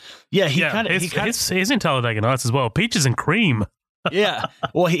 Kenneth. Yeah, he's in Talladega Nights as well. Peaches and Cream. Yeah.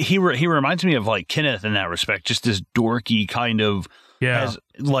 Well, he reminds me of like Kenneth in that respect, just this dorky kind of has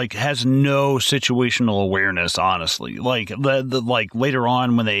no situational awareness, honestly. Like like later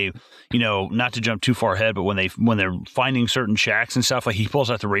on when they, not to jump too far ahead, but when they're finding certain shacks and stuff, like he pulls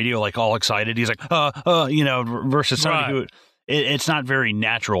out the radio like all excited. He's like, versus somebody who it's not very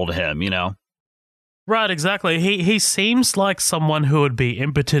natural to him, Right, exactly. He seems like someone who would be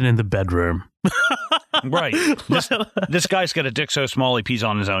impotent in the bedroom. Right. This guy's got a dick so small he pees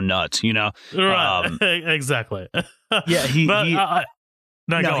on his own nuts, Right. Exactly. Yeah,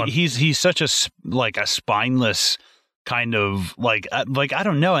 go on. He's such a spineless kind of like I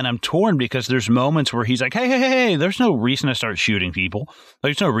don't know, and I'm torn because there's moments where he's like, hey, there's no reason to start shooting people.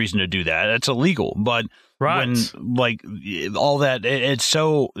 There's no reason to do that. It's illegal. But when like all that, it's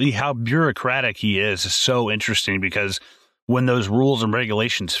so how bureaucratic he is so interesting because when those rules and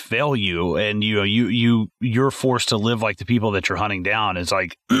regulations fail you and you're forced to live like the people that you're hunting down, it's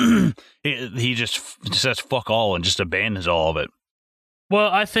like he just says fuck all and just abandons all of it. Well,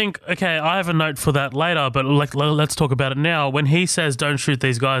 I think, okay, I have a note for that later, but let's talk about it now. When he says don't shoot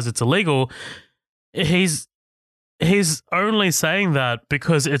these guys, it's illegal, he's only saying that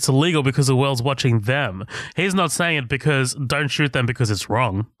because it's illegal because the world's watching them. He's not saying it because don't shoot them because it's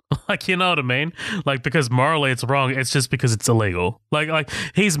wrong. Like, you know what I mean? Like, because morally it's wrong, it's just because it's illegal. Like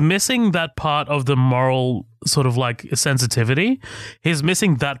he's missing that part of the moral sort of like sensitivity. He's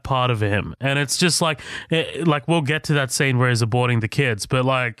missing that part of him. And it's just like we'll get to that scene where he's aborting the kids, but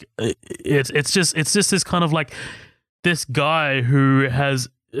like it's just this kind of like this guy who has,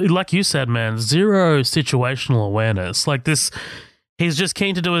 like you said, man, zero situational awareness. Like this, he's just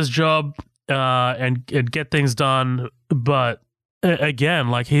keen to do his job and get things done, but again,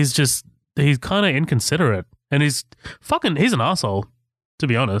 like he's kind of inconsiderate, and he's an asshole, to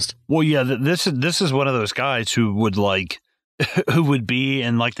be honest. Well, yeah, this is one of those guys who would who would be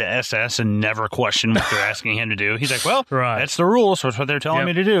in like the SS and never question what they're asking him to do. He's like, well, that's the rules, so it's what they're telling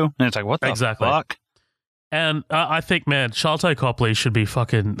me to do, and it's like, what the fuck? And I think, man, Sharlto Copley should be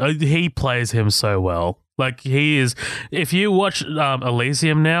fucking. He plays him so well. Like he is. If you watch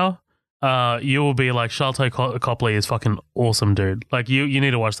Elysium now, you will be like, Sharlto Copley is fucking awesome, dude. Like you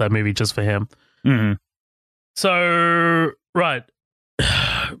need to watch that movie just for him. Mm-hmm. So right,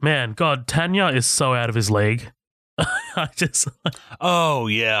 man, God, Tanya is so out of his league. Oh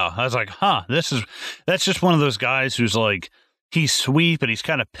yeah, I was like, that's just one of those guys who's like, he's sweet, but he's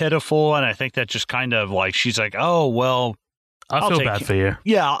kind of pitiful, and I think that just kind of like she's like, oh well, I feel bad for you.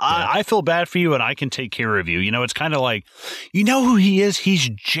 Yeah, I feel bad for you, and I can take care of you. You know, it's kind of like, you know who he is? He's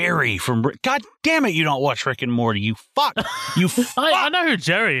Jerry from. God damn it! You don't watch Rick and Morty. You fuck. You. Fuck. I know who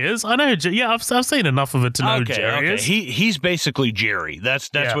Jerry is. I know. Yeah, I've seen enough of it to know who Jerry is. He's basically Jerry. That's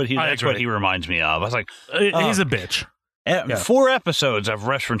what he reminds me of. I was like, he's a bitch. 4 episodes I've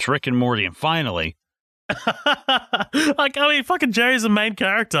referenced Rick and Morty, and finally. Like, I mean, fucking Jerry's the main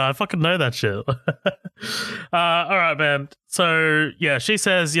character. I fucking know that shit. All right, man. So, yeah, she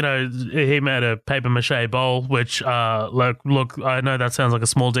says, you know, he made a paper mache bowl, which, look, I know that sounds like a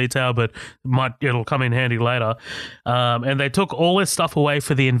small detail, but it'll come in handy later. And they took all this stuff away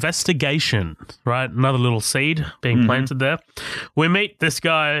for the investigation, right? Another little seed being planted there. We meet this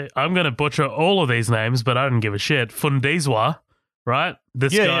guy. I'm going to butcher all of these names, but I don't give a shit. Fundizwa, right?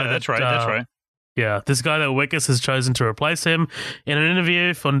 This guy. Yeah, that's right. Yeah, this guy that Wikus has chosen to replace him. In an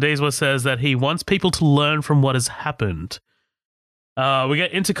interview, Fundizwa says that he wants people to learn from what has happened. We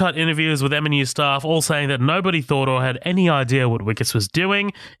get intercut interviews with MNU staff all saying that nobody thought or had any idea what Wikus was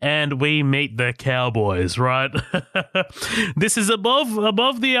doing, and we meet the cowboys, right? This is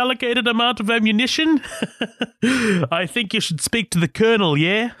above the allocated amount of ammunition. I think you should speak to the colonel,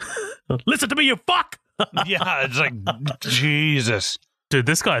 yeah? Listen to me, you fuck! Yeah, it's like, Jesus. Dude,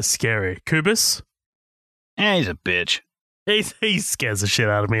 this guy's scary. Kubis? He's a bitch. He scares the shit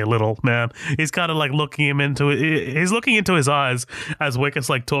out of me a little, man. He's kind of like he's looking into his eyes as Wikus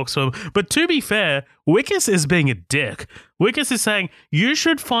like talks to him. But to be fair, Wikus is being a dick. Wikus is saying, you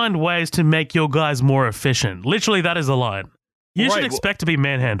should find ways to make your guys more efficient. Literally, that is the line. You should expect to be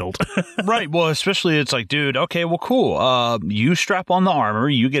manhandled. Right. Well, especially it's like, dude, okay, well, cool. You strap on the armor,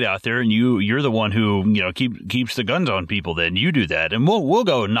 you get out there, and you're the one who, you know, keeps the guns on people. Then you do that, and we'll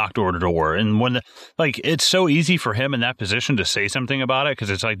go knock door to door. And when it's so easy for him in that position to say something about it, because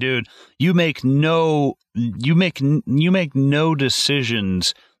it's like, dude, you make no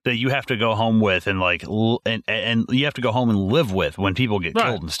decisions that you have to go home with and you have to go home and live with when people get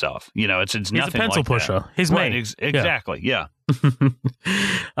killed and stuff. You know, it's nothing. He's a pencil pusher. That. He's right, me. Exactly. Yeah.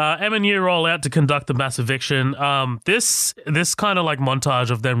 MNU roll out to conduct the mass eviction. This kind of like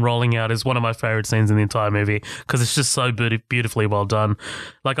montage of them rolling out is one of my favorite scenes in the entire movie because it's just so beautifully well done.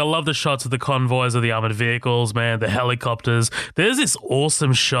 Like, I love the shots of the convoys of the armored vehicles, man, the helicopters. There's this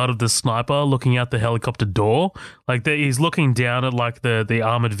awesome shot of the sniper looking out the helicopter door. Like, he's looking down at like the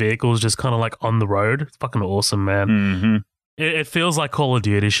armored vehicles just kind of like on the road. It's fucking awesome, man. Mm-hmm. It feels like Call of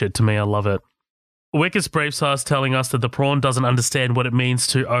Duty shit to me. I love it. Wikus briefs us telling us that the prawn doesn't understand what it means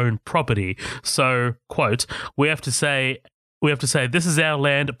to own property. So, quote, we have to say, this is our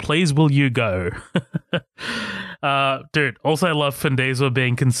land, please will you go? Dude, also love Fundizwa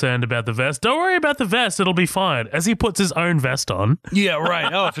being concerned about the vest. Don't worry about the vest, it'll be fine. As he puts his own vest on. Yeah,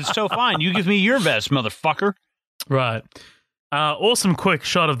 right. Oh, if it's so fine, you give me your vest, motherfucker. Right. Awesome quick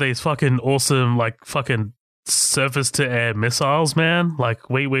shot of these fucking awesome, like, fucking surface-to-air missiles, man. Like,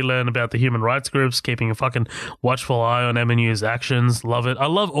 we learn about the human rights groups keeping a fucking watchful eye on MNU's actions. Love it. I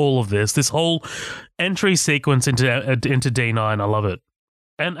love all of this. This whole entry sequence into D9, I love it.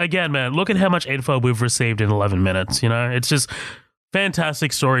 And again, man, look at how much info we've received in 11 minutes, you know? It's just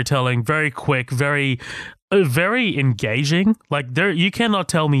fantastic storytelling, very quick, very engaging. Like, you cannot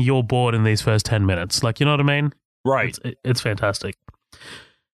tell me you're bored in these first 10 minutes. Like, you know what I mean? Right. It's fantastic.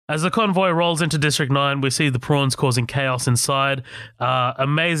 As the convoy rolls into District 9, we see the prawns causing chaos inside.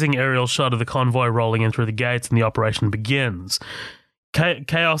 Amazing aerial shot of the convoy rolling in through the gates, and the operation begins.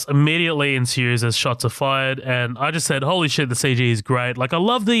 Chaos immediately ensues as shots are fired, and I just said, holy shit, the CG is great. Like, I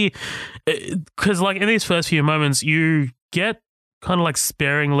love because like in these first few moments, you get kind of like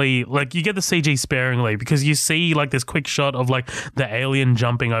sparingly, like you get the CG sparingly because you see like this quick shot of like the alien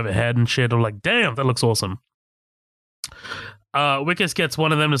jumping overhead and shit. I'm like, damn, that looks awesome. Wikus gets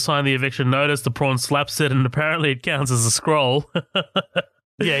one of them to sign the eviction notice. The prawn slaps it, and apparently it counts as a scroll.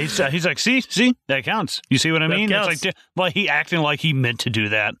 Yeah, he's like, see, that counts. You see what I mean? Counts. It's like he acting like he meant to do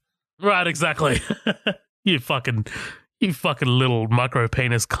that. Right, exactly. You fucking little micro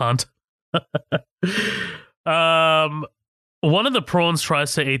penis cunt. One of the prawns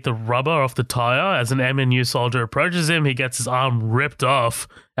tries to eat the rubber off the tire. As an MNU soldier approaches him, he gets his arm ripped off.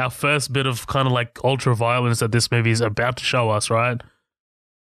 Our first bit of kind of like ultra violence that this movie is about to show us, right?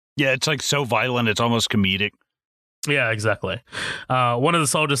 Yeah, it's like so violent, it's almost comedic. Yeah, exactly. One of the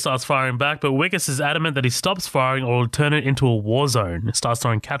soldiers starts firing back, but Wikus is adamant that he stops firing or will turn it into a war zone. It starts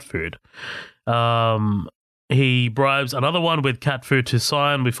throwing cat food. He bribes another one with cat food to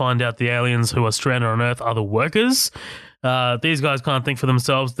sign. We find out the aliens who are stranded on Earth are the workers. These guys can't think for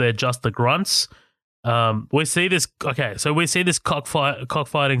themselves. They're just the grunts. We see this. Okay, so we see this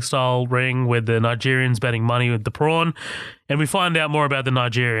cockfighting style ring with the Nigerians betting money with the prawn, and we find out more about the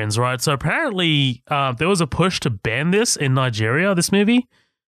Nigerians, right? So apparently, there was a push to ban this in Nigeria. This movie.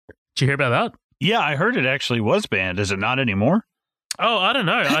 Did you hear about that? Yeah, I heard it actually was banned. Is it not anymore? Oh, I don't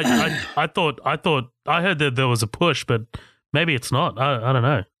know. I heard that there was a push, but maybe it's not. I don't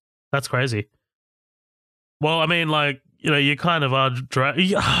know. That's crazy. Well, I mean, like, you know, you kind of are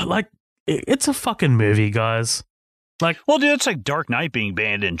like. It's a fucking movie, guys. Like, well, dude, it's like Dark Knight being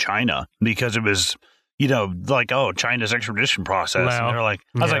banned in China because it was, you know, like, oh, China's extradition process. And they're like,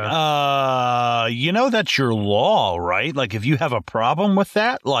 I was like, you know, that's your law, right? Like, if you have a problem with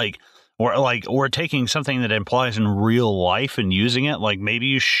that, or taking something that implies in real life and using it, like, maybe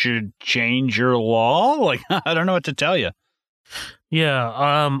you should change your law. Like, I don't know what to tell you. Yeah,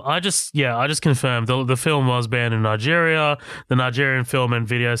 I just confirmed the film was banned in Nigeria. The Nigerian Film and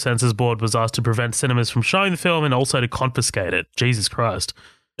Video Censors Board was asked to prevent cinemas from showing the film and also to confiscate it. Jesus Christ.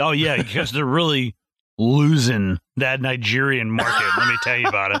 Oh yeah, because they're really losing that Nigerian market. Let me tell you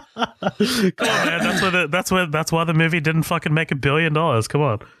about it. Come on, man. That's why the movie didn't fucking make $1 billion. Come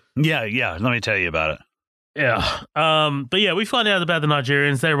on. Yeah. Let me tell you about it. Yeah. But yeah, we find out about the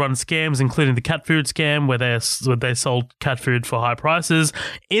Nigerians. They run scams, including the cat food scam, where they sold cat food for high prices,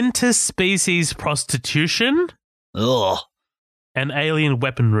 interspecies prostitution, and alien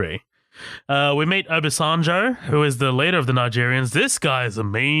weaponry. We meet Obasanjo, who is the leader of the Nigerians. This guy is a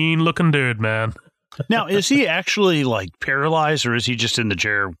mean-looking dude, man. Now, is he actually, like, paralyzed, or is he just in the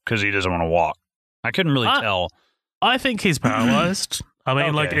chair because he doesn't want to walk? I couldn't really tell. I think he's paralyzed. I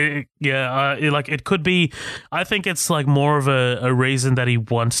mean, okay. it could be. I think it's like more of a reason that he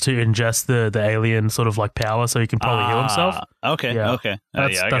wants to ingest the alien sort of like power, so he can probably heal himself. Okay, yeah. Okay.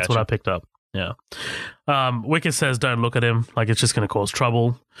 That's what I picked up. Yeah. Wicket says, "Don't look at him. Like it's just going to cause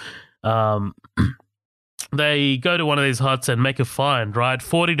trouble." They go to one of these huts and make a find. Right,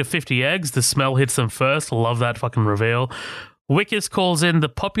 40 to 50 eggs. The smell hits them first. Love that fucking reveal. Wicket calls in the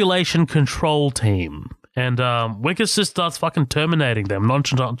population control team. And Winkus just starts fucking terminating them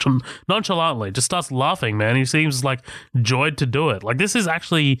nonchalantly. Just starts laughing, man. He seems like joyed to do it. Like this is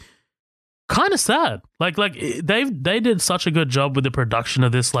actually kind of sad. Like they did such a good job with the production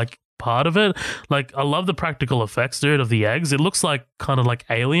of this like part of it. Like I love the practical effects, dude, of the eggs. It looks like kind of like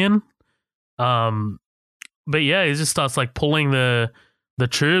Alien. But yeah, he just starts like pulling the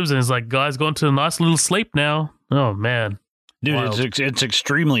tubes and is like, guys, going to a nice little sleep now. Oh man, dude, it's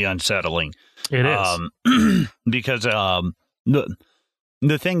extremely unsettling. It is because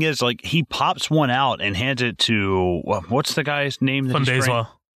the thing is, like, he pops one out and hands it to what's the guy's name? Fundeswa.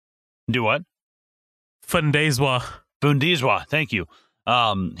 Do what? Fundeswa. Thank you.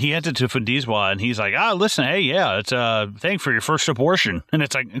 He hands it to Fundeswa, and he's like, listen, hey, yeah, it's a thing for your first abortion. And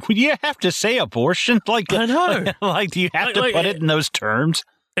it's like, you have to say abortion? Like, I know. Like, do you have to put it in those terms?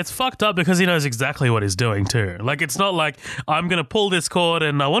 It's fucked up because he knows exactly what he's doing too. Like, it's not like I'm going to pull this cord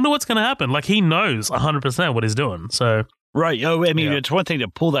and I wonder what's going to happen. Like, he knows 100% what he's doing. So, right. Oh, I mean, It's one thing to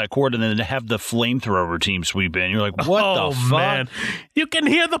pull that cord and then to have the flamethrower team sweep in. You're like, what the fuck? Man. You can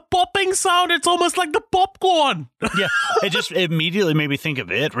hear the popping sound. It's almost like the popcorn. Yeah. It just immediately made me think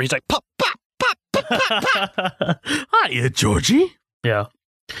of it, where he's like, pop, pop, pop, pop, pop, pop. Hiya, Georgie. Yeah.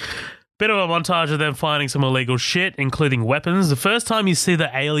 Bit of a montage of them finding some illegal shit, including weapons. The first time you see the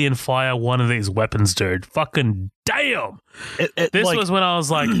alien fire one of these weapons, dude, fucking damn. This was when I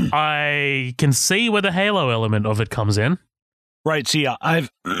was like, I can see where the Halo element of it comes in. Right. See, I've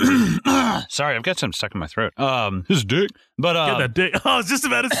sorry, I've got something stuck in my throat. His dick, but get that dick. I was just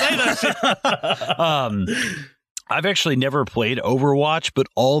about to say that shit. I've actually never played Overwatch, but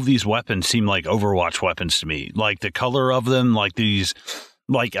all these weapons seem like Overwatch weapons to me. Like the color of them, like these.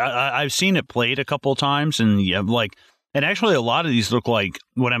 Like I've seen it played a couple times, and and actually a lot of these look like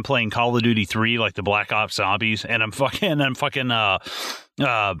when I'm playing Call of Duty 3, like the Black Ops Zombies, and I'm fucking like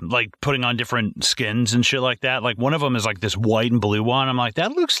putting on different skins and shit like that. Like one of them is like this white and blue one. I'm like,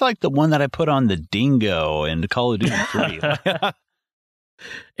 that looks like the one that I put on the Dingo in Call of Duty 3.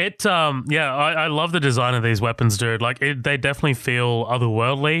 I love the design of these weapons, dude. Like they definitely feel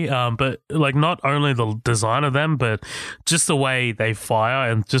otherworldly, but like not only the design of them, but just the way they fire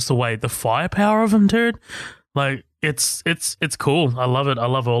and just the way the firepower of them, dude. Like it's cool. I love it. I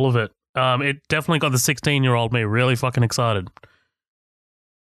love all of it. It definitely got the 16-year-old me really fucking excited.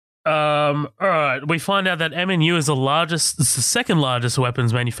 All right. We find out that MNU is the second largest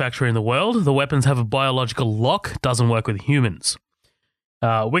weapons manufacturer in the world. The weapons have a biological lock, doesn't work with humans.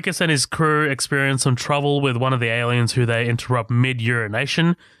 Wickes and his crew experience some trouble with one of the aliens who they interrupt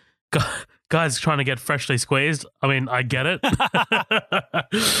mid-urination. Guys trying to get freshly squeezed. I mean, I get it.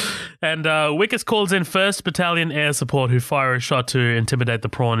 And Wickus calls in 1st Battalion Air Support, who fire a shot to intimidate the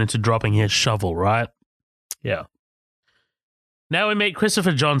prawn into dropping his shovel, right? Yeah. Now we meet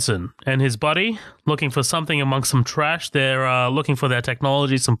Christopher Johnson and his buddy looking for something amongst some trash. They're looking for their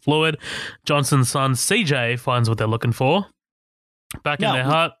technology, some fluid. Johnson's son, CJ, finds what they're looking for. Back in their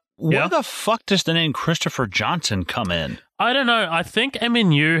hut. Where the fuck does the name Christopher Johnson come in? I don't know. I think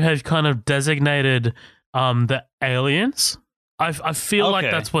MNU have kind of designated the aliens. I feel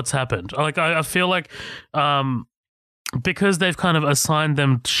like that's what's happened. Like I feel like because they've kind of assigned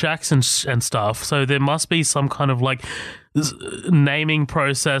them shacks and stuff, so there must be some kind of like naming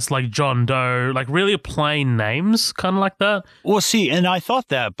process, like John Doe, like really plain names, kind of like that. Well, see, and I thought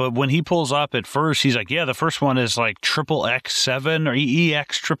that, but when he pulls up at first, he's like, yeah, the first one is like XXX7 or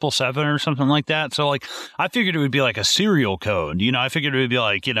EX777 or something like that. So like, I figured it would be like a serial code, I figured it would be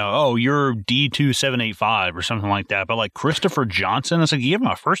like, oh, you're D2785 or something like that. But like Christopher Johnson, it's like, you have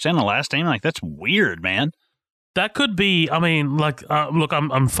my first and a last name. Like, that's weird, man. That could be, I mean, like, look,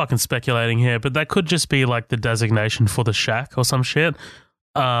 I'm fucking speculating here, but that could just be like the designation for the shack or some shit.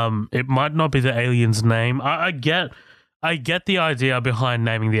 It might not be the alien's name. I get the idea behind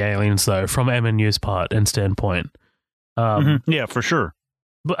naming the aliens though, from MNU's part and standpoint. Yeah, for sure.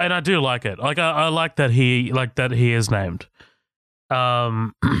 And I do like it. Like, I like that he is named.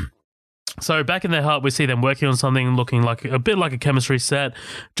 So back in their hut, we see them working on something looking like a bit like a chemistry set.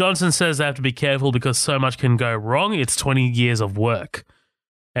 Johnson says they have to be careful because so much can go wrong. It's 20 years of work.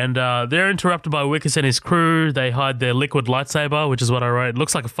 And they're interrupted by Wickus and his crew. They hide their liquid lightsaber, which is what I wrote. It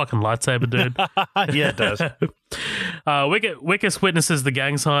looks like a fucking lightsaber, dude. Yeah, it does. Wickus witnesses the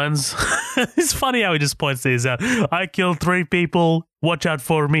gang signs. It's funny how he just points these out. I killed 3 people. Watch out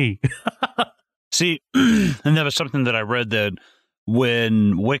for me. See, and that was something that I read that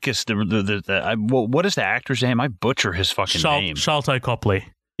when Wickus, what is the actor's name? I butcher his fucking name. Sharlto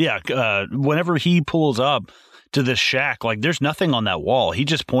Copley. Yeah, whenever he pulls up to this shack, like there's nothing on that wall. He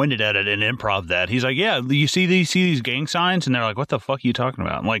just pointed at it and improv that. He's like, yeah, you see these gang signs? And they're like, what the fuck are you talking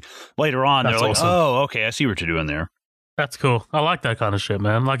about? And like later on, they're like, oh, okay, I see what you're doing there. That's cool. I like that kind of shit,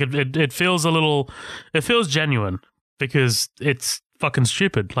 man. Like it feels it feels genuine because it's fucking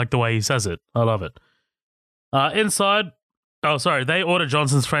stupid, like the way he says it. I love it. Inside, they order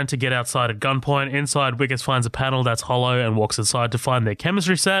Johnson's friend to get outside at gunpoint. Inside, Wickus finds a panel that's hollow and walks inside to find their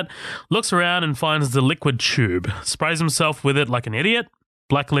chemistry set, looks around and finds the liquid tube, sprays himself with it like an idiot,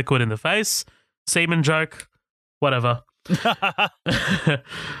 black liquid in the face, semen joke, whatever.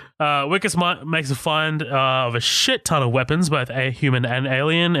 Wickus makes a find of a shit ton of weapons, both human and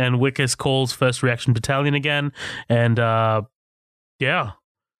alien, and Wickus calls First Reaction Battalion again, and yeah.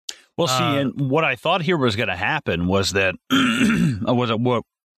 Well, see, and what I thought here was going to happen was that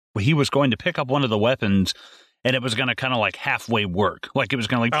he was going to pick up one of the weapons, and it was going to kind of like halfway work, like it was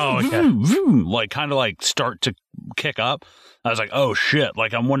going to like kind of like start to kick up. I was like, oh shit!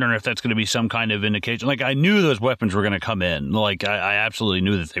 Like I'm wondering if that's going to be some kind of indication. Like I knew those weapons were going to come in. Like I absolutely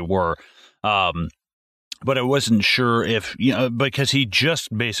knew that they were. But I wasn't sure if, because he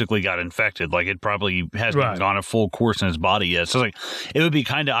just basically got infected. Like, it probably hasn't gone a full course in his body yet. So, like, it would be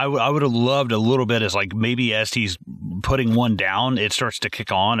kind of, I would have loved a little bit as, like, maybe as he's putting one down, it starts to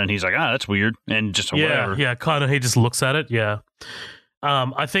kick on, and he's like, that's weird, and just whatever. Yeah, kind of, he just looks at it, yeah.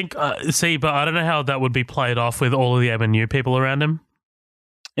 I think, but I don't know how that would be played off with all of the MNU people around him.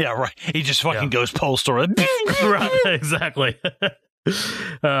 Yeah, right. He just fucking goes postal. Right, exactly.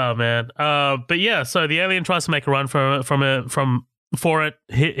 Oh man, but yeah. So the alien tries to make a run for it,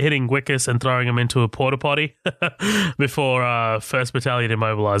 hitting Wickus and throwing him into a porta potty before First Battalion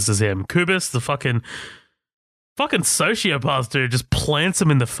immobilizes him. Kubis, the fucking sociopath dude, just plants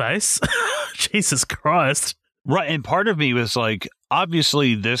him in the face. Jesus Christ! Right, and part of me was like,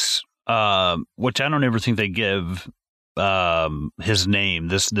 obviously this, which I don't ever think they give his name.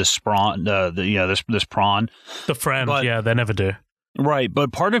 This prawn, this prawn, the friend. Yeah, they never do. Right,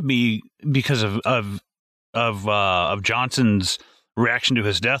 but part of me, because of Johnson's reaction to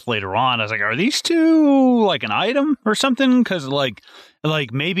his death later on, I was like, are these two like an item or something? Because like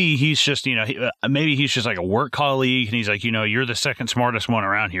maybe he's just maybe he's just like a work colleague, and he's like, you're the second smartest one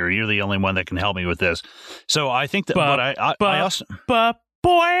around here. You're the only one that can help me with this. So I think that, I also.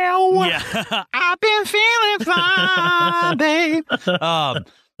 Boy, yeah, I've been feeling fine, babe.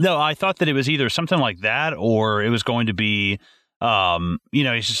 No, I thought that it was either something like that, or it was going to be.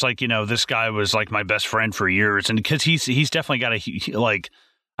 He's just like, this guy was like my best friend for years, and because he's definitely got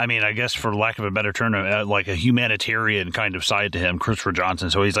I guess for lack of a better term, like a humanitarian kind of side to him, Christopher Johnson.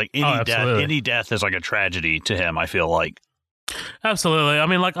 So he's like any death is like a tragedy to him, I feel like. Absolutely. I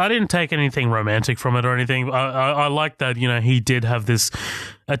mean, like, I didn't take anything romantic from it or anything. I like that, he did have this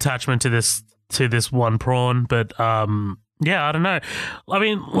attachment to this one prawn, but yeah, I don't know. I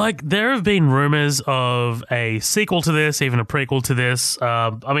mean, like, there have been rumors of a sequel to this, even a prequel to this.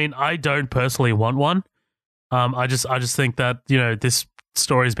 I mean, I don't personally want one. I just think that, you know, this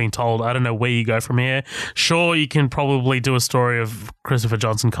story is being told. I don't know where you go from here. Sure, you can probably do a story of Christopher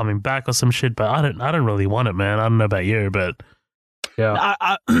Johnson coming back or some shit, but I don't really want it, man. I don't know about you, but yeah,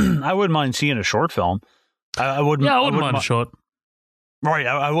 I wouldn't mind seeing a short film. I wouldn't mind a short. Right,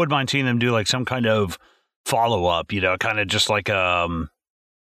 I wouldn't mind seeing them do like some kind of follow up, you know, kind of just like I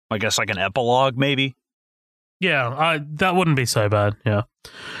guess like an epilogue, maybe. Yeah, that wouldn't be so bad. Yeah.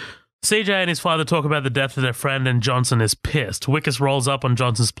 CJ and his father talk about the death of their friend, and Johnson is pissed. Wickus rolls up on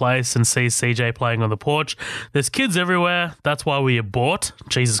Johnson's place and sees CJ playing on the porch. There's kids everywhere. That's why we abort.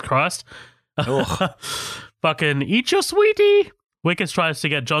 Jesus Christ. Fucking eat your sweetie. Wickus tries to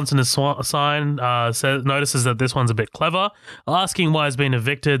get Johnson to sign, notices that this one's a bit clever, asking why he's been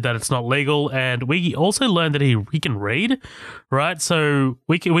evicted, that it's not legal, and we also learned that he can read, right? So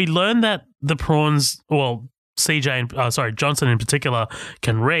we learned that the prawns, well, Johnson in particular,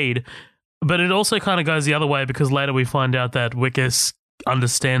 can read, but it also kind of goes the other way because later we find out that Wickus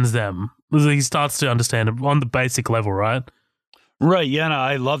understands them. He starts to understand them on the basic level, right? Right, yeah, and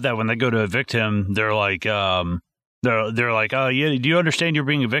I love that when they go to evict him, they're like, They're like, oh, yeah, do you understand you're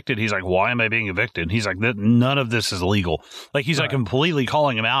being evicted? He's like, why am I being evicted? He's like, none of this is legal. Like, he's like completely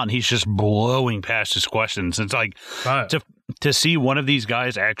calling him out, and he's just blowing past his questions. It's like, to see one of these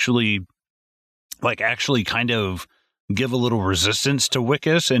guys actually kind of give a little resistance to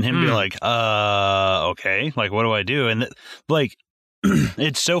Wickus and him be like, okay, like, what do I do? And like,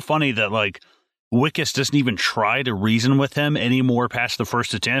 it's so funny that like, Wickus doesn't even try to reason with him anymore past the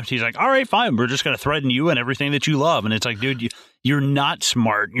first attempt. He's like, all right, fine. We're just going to threaten you and everything that you love. And it's like, dude, you're not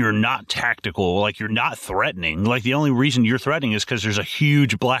smart. You're not tactical. Like, you're not threatening. Like, the only reason you're threatening is because there's a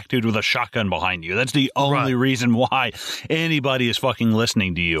huge black dude with a shotgun behind you. That's the only reason why anybody is fucking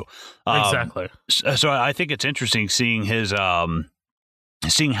listening to you. Exactly. So I think it's interesting seeing his,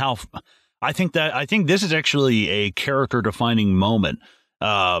 seeing how, I think this is actually a character defining moment.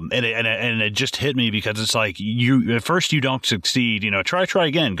 And it just hit me because it's like at first you don't succeed, you know, try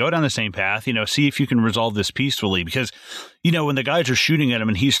again, go down the same path, you know, see if you can resolve this peacefully because, you know, when the guys are shooting at him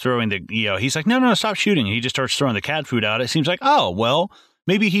and he's throwing he's like, no, stop shooting. He just starts throwing the cat food out. It seems like, oh, well,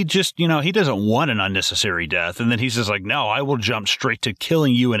 maybe he just, you know, he doesn't want an unnecessary death. And then he's just like, no, I will jump straight to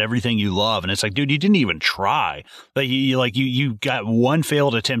killing you and everything you love. And it's like, dude, you didn't even try. Like, you got one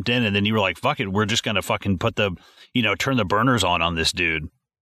failed attempt in and then you were like, fuck it, we're just going to fucking turn the burners on this dude.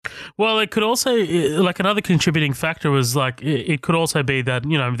 Well, it could also, like, another contributing factor was, like, it could also be that,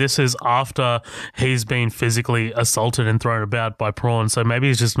 you know, this is after he's been physically assaulted and thrown about by prawns, so maybe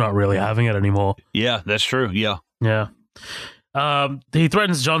he's just not really having it anymore. Yeah, that's true, yeah. Yeah. He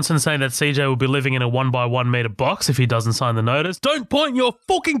threatens Johnson, saying that CJ will be living in a 1 by 1 meter box if he doesn't sign the notice. Don't point your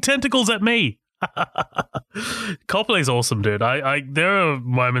fucking tentacles at me! Copley's awesome, dude. There are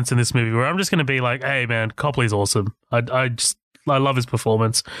moments in this movie where I'm just going to be like, hey, man, Copley's awesome. I love his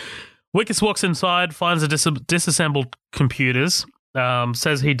performance. Wickus walks inside, finds the disassembled computers,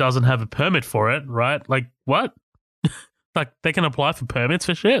 says he doesn't have a permit for it, right? Like, what? Like, they can apply for permits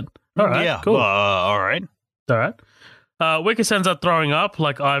for shit? All right, yeah, cool. All right. Wickus ends up throwing up,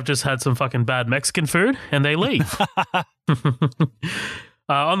 like, I've just had some fucking bad Mexican food, and they leave.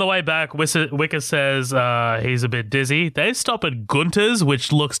 On the way back, Wickus says he's a bit dizzy. They stop at Gunter's,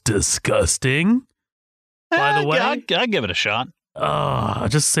 which looks disgusting. By the way, I give it a shot.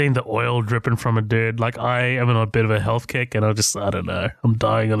 Just seeing the oil dripping from it, dude. Like, I am on a bit of a health kick, and I don't know. I'm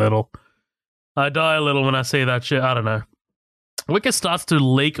dying a little. I die a little when I see that shit. I don't know. Wickus starts to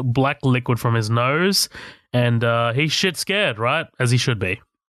leak black liquid from his nose, and he's shit scared, right? As he should be.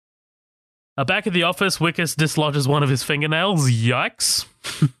 Back at the office, Wickus dislodges one of his fingernails. Yikes.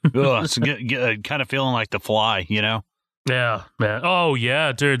 It's kind of feeling like The Fly, you know? Yeah, man. Oh,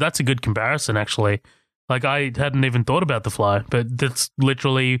 yeah, dude. That's a good comparison, actually. Like, I hadn't even thought about The Fly, but that's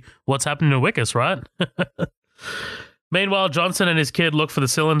literally what's happening to Wickus, right? Meanwhile, Johnson and his kid look for the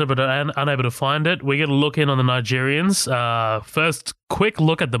cylinder but are unable to find it. We get a look in on the Nigerians. First, quick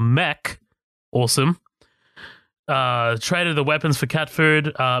look at the mech. Awesome. Traded the weapons for cat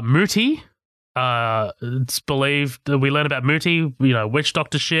food. Muti. It's believed that we learn about Muti, you know, witch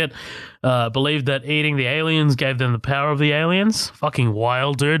doctor shit. Believed that eating the aliens gave them the power of the aliens. Fucking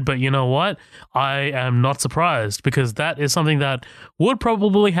wild, dude. But you know what? I am not surprised because that is something that would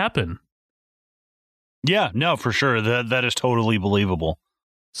probably happen. Yeah, no, for sure. That is totally believable.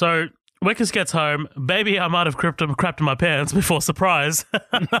 So Wickes gets home. Baby, I might have crapped in my pants before surprise.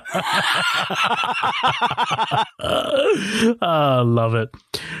 Love it.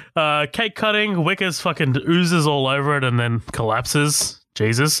 Cake cutting. Wickes fucking oozes all over it and then collapses.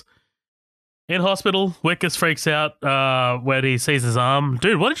 Jesus. In hospital, Wickes freaks out when he sees his arm.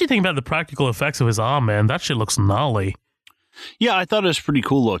 Dude, what did you think about the practical effects of his arm, man? That shit looks gnarly. Yeah, I thought it was pretty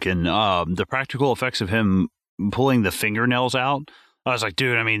cool looking. The practical effects of him pulling the fingernails out. I was like,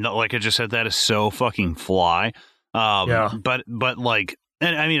 dude, I mean, like I just said, that is so fucking fly. Yeah. But like,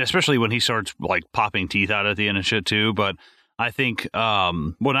 and I mean, especially when he starts like popping teeth out at the end and shit too. But I think, well,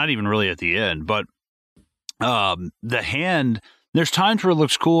 not even really at the end, but the hand, there's times where it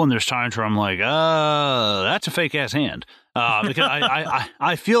looks cool and there's times where I'm like, that's a fake ass hand. Because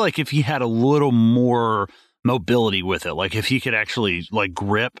I feel like if he had a little more mobility with it, like if he could actually like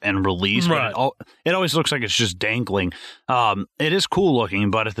grip and release, right. It always looks like it's just dangling. It is cool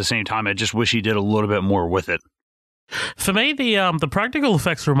looking, but at the same time I just wish he did a little bit more with it. For me, the practical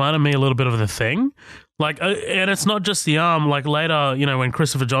effects reminded me a little bit of The Thing, like, and it's not just the arm. Like later, you know, when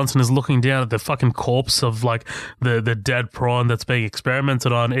Christopher Johnson is looking down at the fucking corpse of like the dead prawn that's being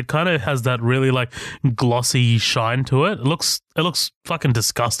experimented on, it kind of has that really like glossy shine to it. It looks fucking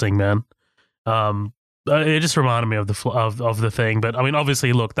disgusting, man. It just reminded me of the Thing, but I mean,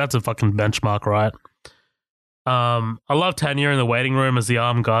 obviously, look, that's a fucking benchmark, right? I love Tanya in the waiting room as the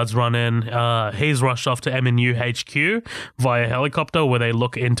armed guards run in. He's rushed off to MNU HQ via helicopter, where they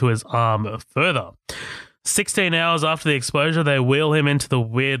look into his arm further. 16 hours after the exposure, they wheel him into the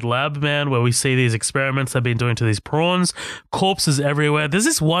weird lab, man, where we see these experiments they've been doing to these prawns. Corpses everywhere. There's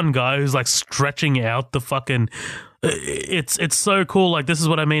this one guy who's like stretching out the fucking... It's so cool. Like, this is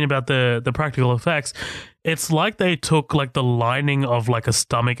what I mean about the practical effects. It's like they took like the lining of like a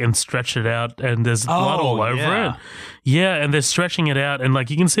stomach and stretched it out, and there's blood all over it. Yeah, and they're stretching it out, and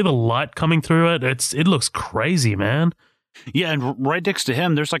like you can see the light coming through it. It looks crazy, man. Yeah, and right next to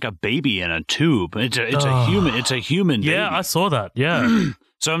him, there's like a baby in a tube. It's a human. It's a human baby. Yeah, I saw that. Yeah.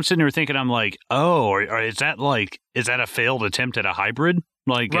 So I'm sitting there thinking, I'm like, oh, or is that a failed attempt at a hybrid?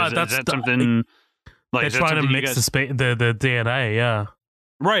 Like, right, is that something? Like, they're trying to mix the DNA, yeah.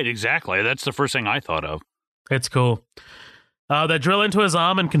 Right, exactly. That's the first thing I thought of. It's cool. They drill into his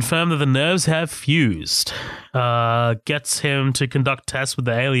arm and confirm that the nerves have fused. Gets him to conduct tests with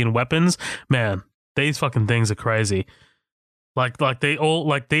the alien weapons. Man, these fucking things are crazy. Like they all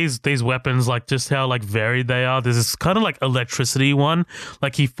like these weapons, like just how like varied they are. There's this kind of like electricity one.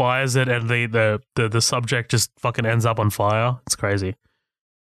 Like he fires it and the subject just fucking ends up on fire. It's crazy.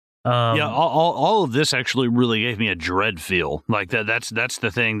 Yeah, all of this actually really gave me a Dread feel. Like that's the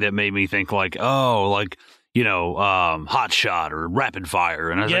thing that made me think like, oh, like, you know, Hot Shot or Rapid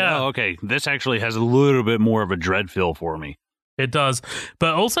Fire. And I was like, oh, okay, this actually has a little bit more of a Dread feel for me. It does.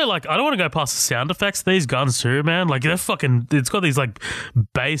 But also, like, I don't want to go past the sound effects of these guns too, man. Like, they're fucking, it's got these like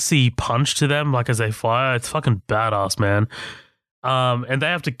bassy punch to them, like as they fire. It's fucking badass, man. And they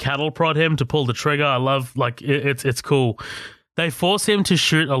have to cattle prod him to pull the trigger. I love, like, it's cool. They force him to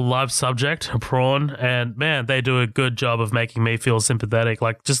shoot a live subject, a prawn, and man, they do a good job of making me feel sympathetic.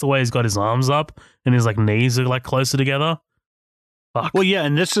 Like, just the way he's got his arms up and his like knees are like closer together. Fuck. Well, yeah,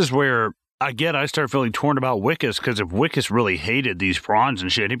 and this is where I start feeling torn about Wickes, because if Wickes really hated these prawns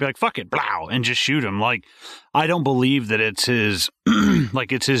and shit, he'd be like, fuck it, blow, and just shoot him. Like, I don't believe that it's his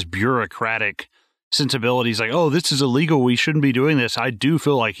like it's his bureaucratic sensibilities. Like, oh, this is illegal, we shouldn't be doing this. I do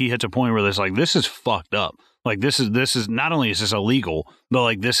feel like he hits a point where it's like, this is fucked up. Like, this is not only is this illegal, but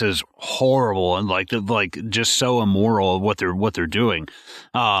like this is horrible and like just so immoral of what they're doing.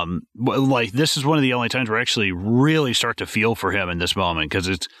 Like, this is one of the only times where I actually really start to feel for him in this moment, because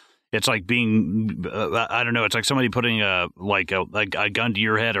it's like being I don't know, it's like somebody putting a gun to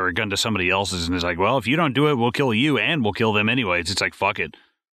your head or a gun to somebody else's, and it's like, well, if you don't do it, we'll kill you and we'll kill them anyways. It's like, fuck it.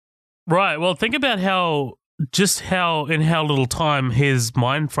 Right. Well, think about how little time his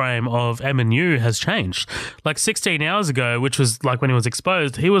mind frame of MNU has changed. Like 16 hours ago, which was like when he was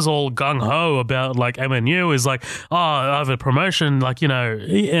exposed, he was all gung-ho about like MNU is like, oh, I have a promotion, like, you know,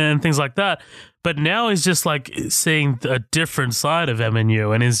 and things like that. But now he's just like seeing a different side of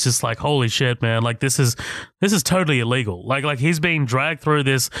MNU, and he's just like, holy shit, man, like this is totally illegal. Like he's being dragged through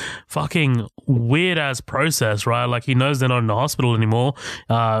this fucking weird ass process, right? Like, he knows they're not in the hospital anymore.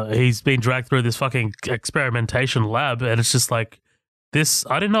 He's been dragged through this fucking experimentation lab, and it's just like, this,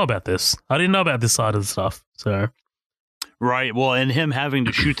 I didn't know about this. I didn't know about this side of the stuff. So, right. Well, and him having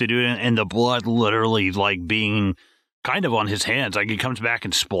to shoot the dude and the blood literally like being kind of on his hands, like he comes back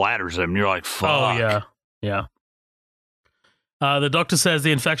and splatters him, and you're like, fuck. Oh, yeah. Yeah. The doctor says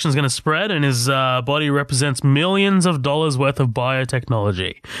the infection is going to spread and his body represents millions of dollars worth of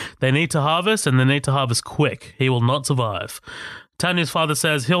biotechnology. They need to harvest and they need to harvest quick. He will not survive. Tanya's father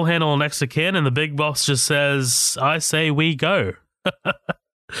says he'll handle next of kin and the big boss just says, I say we go.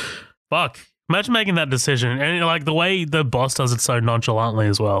 Fuck. Imagine making that decision. And like the way the boss does it so nonchalantly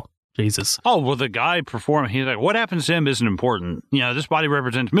as well. Jesus. Oh, well, the guy performing, he's like, what happens to him isn't important. You know, this body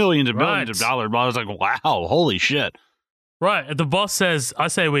represents millions and millions of dollars. But I was like, wow, holy shit. Right. The boss says, I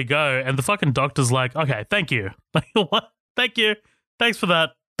say we go. And the fucking doctor's like, okay, thank you. Like, what? Thank you. Thanks for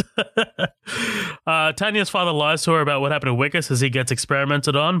that. Tanya's father lies to her about what happened to Wickus as he gets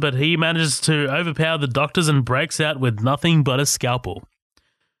experimented on, but he manages to overpower the doctors and breaks out with nothing but a scalpel.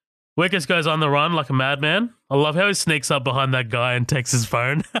 Wickus goes on the run like a madman. I love how he sneaks up behind that guy and takes his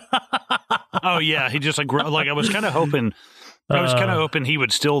phone. Oh, yeah. He just like I was kind of hoping... he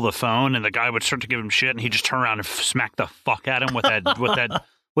would steal the phone and the guy would start to give him shit and he'd just turn around and smack the fuck at him with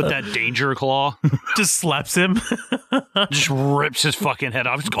that danger claw. Just slaps him. Just rips his fucking head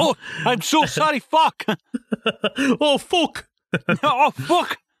off. Oh, I'm so sorry, fuck. Oh, fuck. Oh,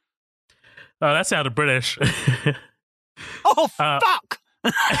 fuck. Oh, that sounded British. Oh, fuck.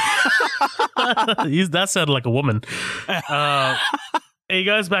 That sounded like a woman. He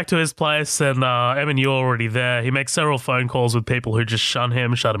goes back to his place, and you're already there. He makes several phone calls with people who just shut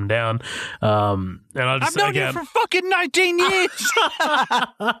him down. And I've known you for fucking 19 years.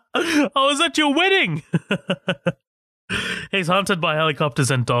 I was at your wedding. He's hunted by helicopters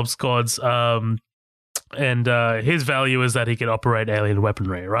and dog squads. And his value is that he can operate alien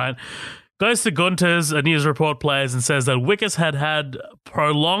weaponry, right? Goes to Gunter's, a news report plays, and says that Wickus had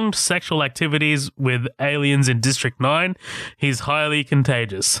prolonged sexual activities with aliens in District 9. He's highly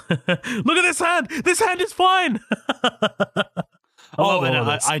contagious. Look at this hand! This hand is fine!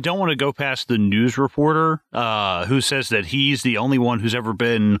 I don't want to go past the news reporter who says that he's the only one who's ever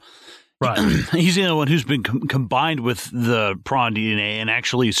been... Right. He's the only one who's been combined with the prawn DNA and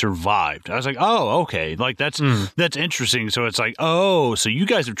actually survived. I was like, oh, okay. Like, that's interesting. So it's like, oh, so you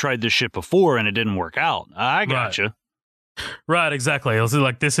guys have tried this shit before and it didn't work out. I gotcha. Right, exactly. It was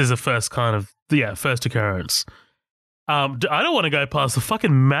like, this is a first occurrence. I don't want to go past the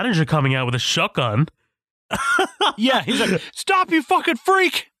fucking manager coming out with a shotgun. Yeah, he's like, stop, you fucking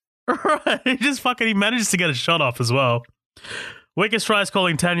freak. Right. He manages to get a shot off as well. Wickus tries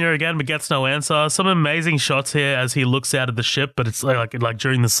calling Tanya again, but gets no answer. Some amazing shots here as he looks out of the ship, but it's like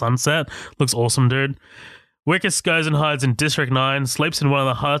during the sunset. Looks awesome, dude. Wickus goes and hides in District 9, sleeps in one of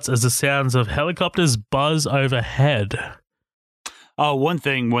the huts as the sounds of helicopters buzz overhead. Oh, one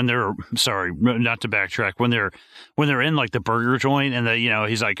thing when they're not to backtrack, when they're in like the burger joint and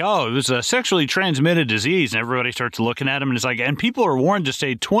he's like, oh, it was a sexually transmitted disease, and everybody starts looking at him and it's like, and people are warned to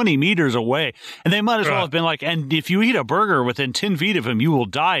stay 20 meters away, and they might as well have been like, and if you eat a burger within 10 feet of him, you will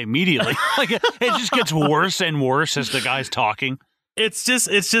die immediately. Like it just gets worse and worse as the guy's talking. It's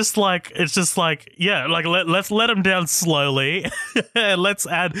just like let's let him down slowly and let's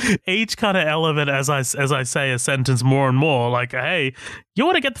add each kind of element as I say a sentence more and more, like, hey, you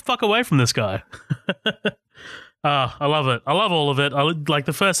want to get the fuck away from this guy. I love it. I love all of it. Like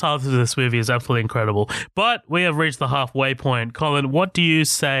the first half of this movie is absolutely incredible, but we have reached the halfway point. Colin, what do you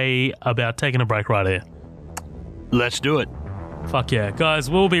say about taking a break right here? Let's do it. Fuck yeah. Guys,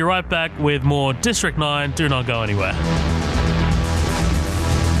 we'll be right back with more District 9. Do not go anywhere.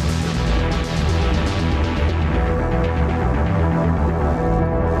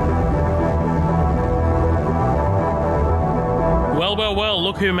 Well,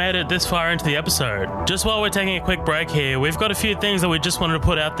 look who made it this far into the episode. Just while we're taking a quick break here, we've got a few things that we just wanted to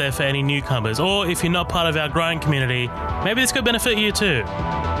put out there for any newcomers, or if you're not part of our growing community, maybe this could benefit you too.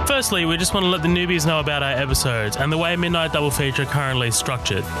 Firstly, we just want to let the newbies know about our episodes and the way Midnight Double Feature currently is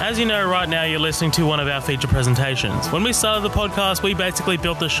structured. As you know, right now you're listening to one of our feature presentations. When we started the podcast, we basically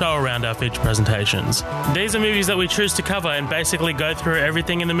built the show around our feature presentations. These are movies that we choose to cover and basically go through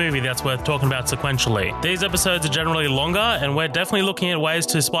everything in the movie that's worth talking about sequentially. These episodes are generally longer, and we're definitely looking at ways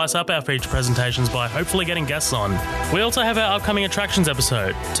to spice up our feature presentations by hopefully getting guests on. We also have our upcoming attractions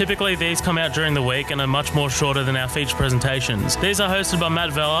episode. Typically, these come out during the week and are much more shorter than our feature presentations. These are hosted by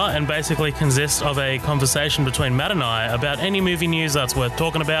Matt Vella and basically consist of a conversation between Matt and I about any movie news that's worth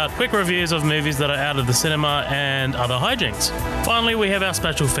talking about, quick reviews of movies that are out of the cinema, and other hijinks. Finally, we have our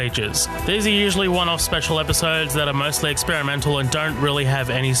special features. These are usually one-off special episodes that are mostly experimental and don't really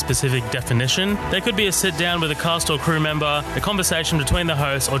have any specific definition. They could be a sit-down with a cast or crew member, a conversation between the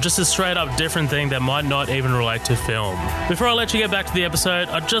hosts, or just a straight-up different thing that might not even relate to film. Before I let you get back to the episode,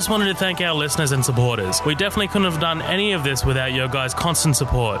 I just wanted to thank our listeners and supporters. We definitely couldn't have done any of this without your guys' constant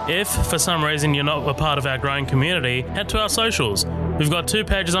support support. If, for some reason, you're not a part of our growing community, head to our socials. We've got 2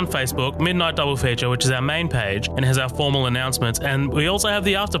 pages on Facebook, Midnight Double Feature, which is our main page and has our formal announcements, and we also have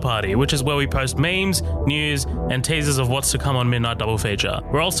the After Party, which is where we post memes, news, and teasers of what's to come on Midnight Double Feature.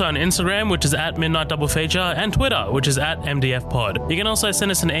 We're also on Instagram, which is at Midnight Double Feature, and Twitter, which is at MDF Pod. You can also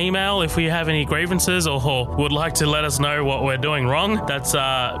send us an email if you have any grievances or would like to let us know what we're doing wrong. That's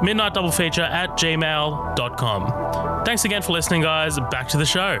midnightdoublefeature@gmail.com. Thanks again for listening, guys. Back to the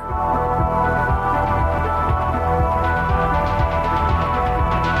show.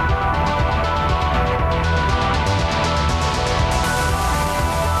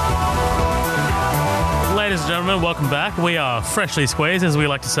 Ladies and gentlemen, welcome back. We are freshly squeezed, as we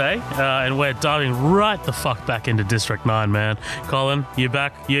like to say, and we're diving right the fuck back into District 9, man. Colin, you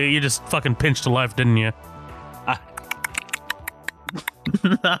back? You just fucking pinched a loaf, didn't you?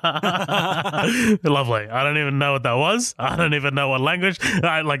 Lovely. I don't even know what that was. I don't even know what language.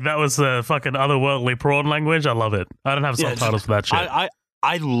 That was the fucking otherworldly prawn language. I love it. I don't have subtitles for that shit.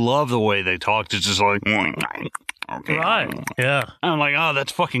 I love the way they talked. It's just like... Right, yeah. I'm like, oh,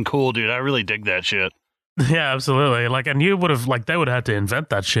 that's fucking cool, dude. I really dig that shit. Yeah, absolutely. And you would have, they would have had to invent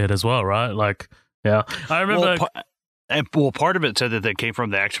that shit as well, right? Yeah. I remember... part of it said that came from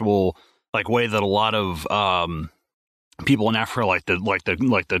the actual, way that a lot of people in Africa,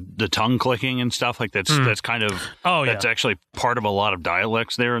 the tongue clicking and stuff, that's kind of... Oh, yeah. That's actually part of a lot of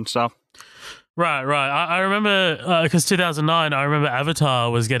dialects there and stuff. Right. I remember, because 2009, I remember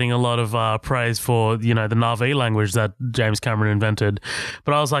Avatar was getting a lot of praise for, the Na'vi language that James Cameron invented.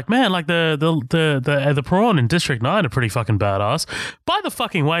 But I was like, man, the prawn in District 9 are pretty fucking badass. By the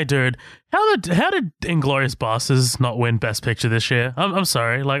fucking way, dude, how did Inglourious Basterds not win Best Picture this year? I'm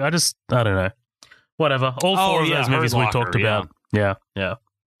sorry. I don't know. Whatever. All 4 of those movies we talked about. Yeah.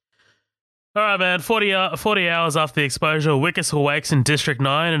 All right, man. 40 hours after the exposure, Wickus awakes in District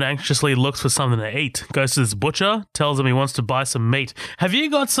 9 and anxiously looks for something to eat. Goes to this butcher, tells him he wants to buy some meat. Have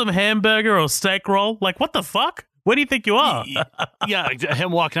you got some hamburger or steak roll? What the fuck? Where do you think you are? Yeah,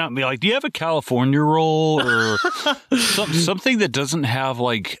 him walking out and be like, do you have a California roll or something that doesn't have,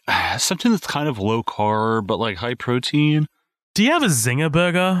 something that's kind of low carb but, high protein? Do you have a Zinger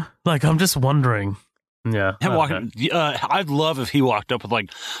burger? I'm just wondering. Yeah. I'd love if he walked up with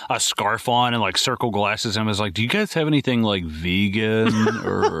a scarf on and circle glasses and was like, do you guys have anything vegan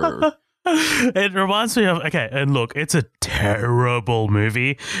or... It reminds me of, okay, and look, it's a terrible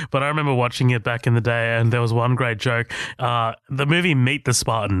movie, but I remember watching it back in the day, and there was one great joke. The movie Meet the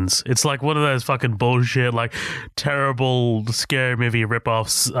Spartans. It's one of those fucking bullshit, terrible scary movie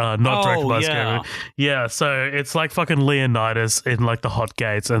ripoffs, not directed by a scary movie. Yeah, so it's fucking Leonidas in the hot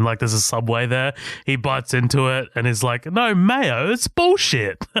gates, and there's a subway there. He bites into it and is like, no, mayo, it's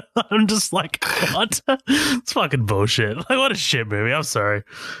bullshit. I'm just like, what? It's fucking bullshit. What a shit movie. I'm sorry.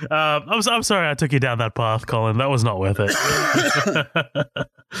 I'm sorry I took you down that path, Colin. That was not worth it.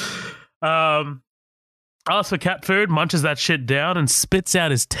 Asks for cat food, munches that shit down, and spits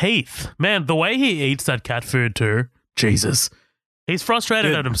out his teeth. Man, the way he eats that cat food too, Jesus. He's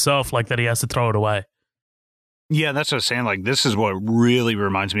frustrated at himself, that he has to throw it away. Yeah, that's what I was saying. This is what really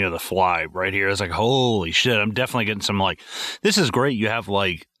reminds me of The Fly right here. It's holy shit, I'm definitely getting some, this is great. You have,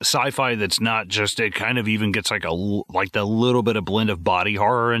 sci-fi that's not just, it kind of even gets, the little bit of blend of body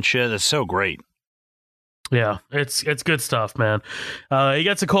horror and shit. That's so great. Yeah, it's good stuff, man. He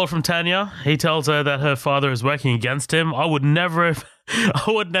gets a call from Tanya. He tells her that her father is working against him. I would never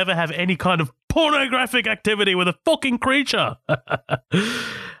have any kind of pornographic activity with a fucking creature.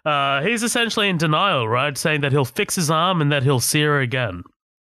 He's essentially in denial, right? Saying that he'll fix his arm and that he'll see her again.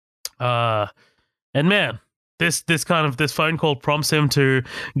 And man, this phone call prompts him to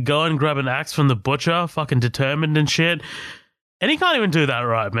go and grab an axe from the butcher, fucking determined and shit. And he can't even do that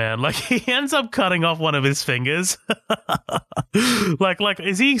right, man. He ends up cutting off one of his fingers.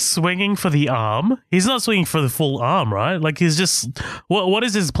 Is he swinging for the arm? He's not swinging for the full arm, right? He's just... What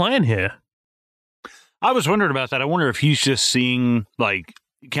is his plan here? I was wondering about that. I wonder if he's just seeing,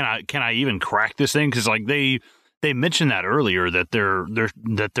 can I even crack this thing? Because, they mentioned that earlier, that they're,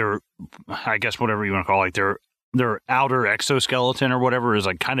 I guess whatever you want to call it, their outer exoskeleton or whatever is,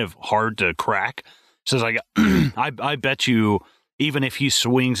 kind of hard to crack. So it's I bet you, even if he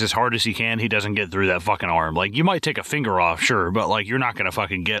swings as hard as he can, he doesn't get through that fucking arm. You might take a finger off, sure, but you're not going to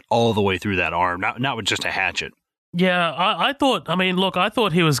fucking get all the way through that arm. Not with just a hatchet. Yeah, I thought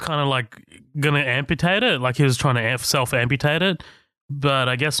he was kind of going to amputate it. He was trying to self-amputate it, but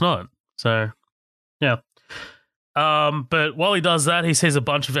I guess not. So, yeah. But while he does that, he sees a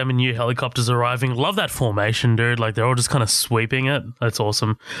bunch of MNU helicopters arriving. Love that formation, dude. They're all just kind of sweeping it. That's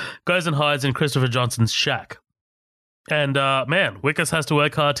awesome. Goes and hides in Christopher Johnson's shack. And man, Wickes has to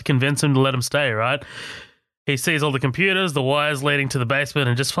work hard to convince him to let him stay, right? He sees all the computers, the wires leading to the basement,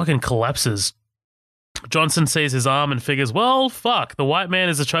 and just fucking collapses. Johnson sees his arm and figures, well, fuck, the white man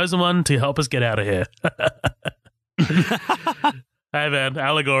is the chosen one to help us get out of here. Hey, man,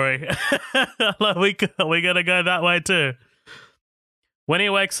 allegory. we gotta go that way, too. When he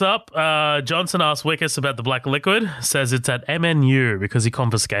wakes up, Johnson asks Wickes about the black liquid, says it's at MNU because he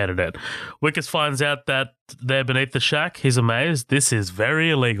confiscated it. Wickes finds out that they're beneath the shack. He's amazed. This is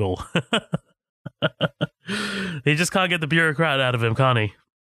very illegal. He just can't get the bureaucrat out of him, can't he?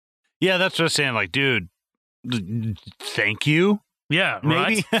 Yeah, that's just saying, like, dude, thank you. Yeah,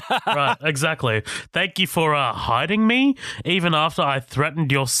 maybe. Right? Right, exactly. Thank you for hiding me, even after I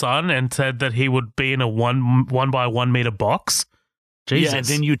threatened your son and said that he would be in a one by 1 meter box. Jesus. Yeah, and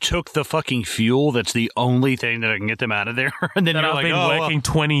then you took the fucking fuel that's the only thing that I can get them out of there. And then that you're I've like, been working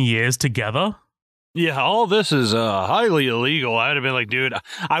 20 years together. Yeah, all this is highly illegal. I'd have been like, dude,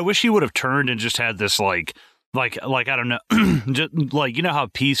 I wish he would have turned and just had this like I don't know, just like, you know how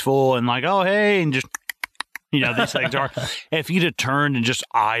peaceful and like, oh, hey, and just, you know, these things are. If he'd have turned and just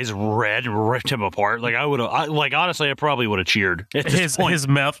eyes red and ripped him apart, like I would have, like, honestly, I probably would have cheered. His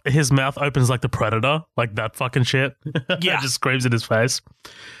mouth opens like the Predator, like that fucking shit. Yeah. Just screams in his face.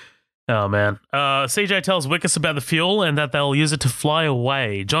 Oh, man. CJ tells Wickes about the fuel and that they'll use it to fly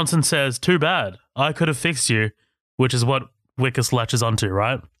away. Johnson says, too bad. I could have fixed you, which is what Wickes latches onto,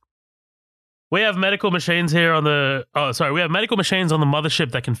 right? We have medical machines here on the... Oh, sorry. We have medical machines on the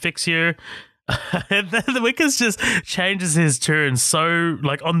mothership that can fix you. And then the Wickes just changes his tune so,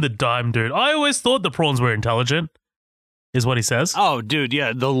 like, on the dime, dude. I always thought the prawns were intelligent, is what he says. Oh, dude,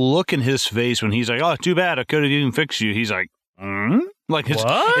 yeah. The look in his face when he's like, oh, too bad. I could have even fixed you. He's like, Like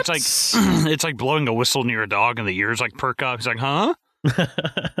it's like blowing a whistle near a dog and the ears like perk up. He's like, huh?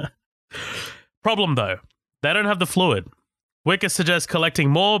 Problem though, they don't have the fluid. Wickes suggests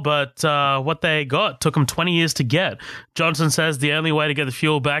collecting more, but what they got took them 20 years to get. Johnson says the only way to get the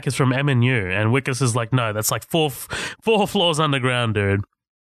fuel back is from MNU, and Wickes is like, no, that's like four floors underground, dude.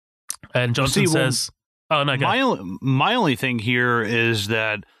 And Johnson says, oh no, my only thing here is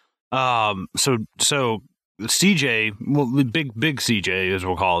that so CJ, well, big CJ as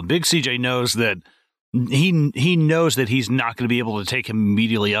we'll call it, big CJ knows that he knows that he's not going to be able to take him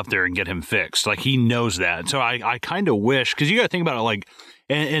immediately up there and get him fixed. Like, he knows that. So I kind of wish, because you got to think about it, like,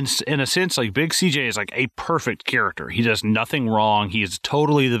 in a sense, like, big CJ is like a perfect character. He does nothing wrong. He is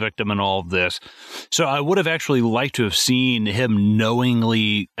totally the victim in all of this. So I would have actually liked to have seen him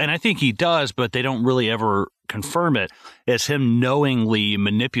knowingly, and I think he does, but they don't really ever confirm it, as him knowingly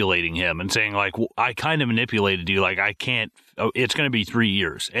manipulating him and saying, like, well, I kind of manipulated you, like, I can't, it's going to be 3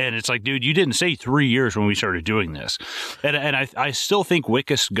 years. And it's like, dude, you didn't say 3 years when we started doing this. And I still think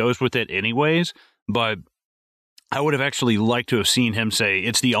Wickes goes with it anyways, but I would have actually liked to have seen him say,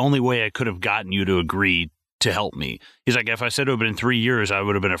 it's the only way I could have gotten you to agree to help me. He's like, if I said it would have been 3 years, I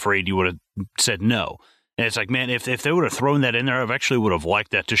would have been afraid you would have said no. And it's like, man, if they would have thrown that in there, I actually would have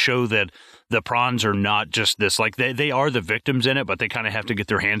liked that, to show that the prawns are not just this, like, they are the victims in it, but they kind of have to get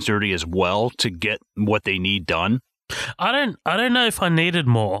their hands dirty as well to get what they need done. I don't know if I needed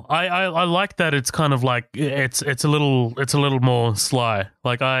more. I like that it's kind of like it's a little more sly.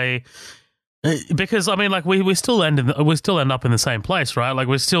 Like, because I mean, like, we still end up in the same place, right? Like,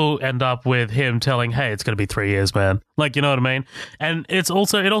 we still end up with him telling, "Hey, it's going to be 3 years, man." Like, you know what I mean? And it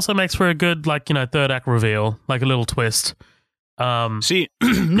also makes for a good, like, you know, third act reveal, like a little twist. See,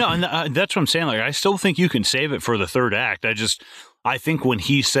 no, and that's what I'm saying. Like, I still think you can save it for the third act. I think when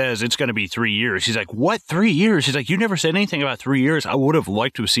he says it's going to be 3 years, he's like, what, 3 years? He's like, you never said anything about 3 years. I would have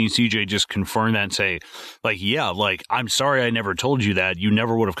liked to have seen CJ just confirm that and say, like, yeah, like, I'm sorry I never told you that. You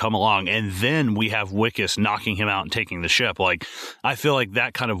never would have come along. And then we have Wickes knocking him out and taking the ship. Like, I feel like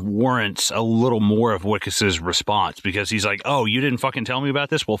that kind of warrants a little more of Wickes's response, because he's like, oh, you didn't fucking tell me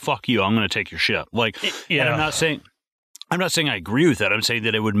about this? Well, fuck you. I'm going to take your ship. Like, yeah. And I'm not saying I agree with that. I'm saying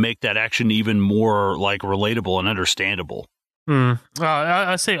that it would make that action even more, like, relatable and understandable.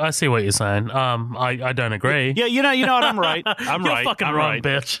 I see what you're saying. I don't agree. Yeah, you know what? I'm right. I'm you're right. Fucking I'm wrong, right,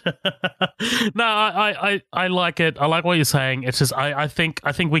 bitch. No, I like it. I like what you're saying. It's just I think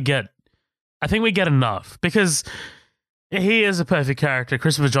we get enough, because he is a perfect character.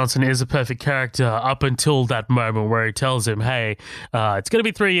 Christopher Johnson is a perfect character up until that moment where he tells him, hey, it's going to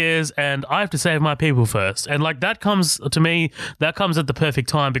be 3 years and I have to save my people first. And, like, that comes at the perfect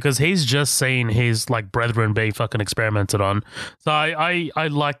time, because he's just seen his, like, brethren being fucking experimented on. So I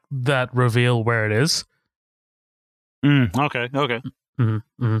like that reveal where it is. Okay. Where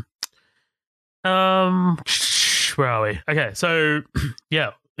are we? Okay, so, yeah.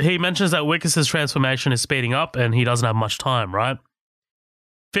 he mentions that Wickus's transformation is speeding up and he doesn't have much time, right?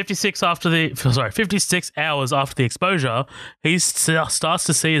 56 hours after the exposure, he starts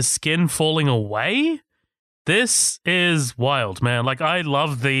to see his skin falling away. This is wild, man. Like, I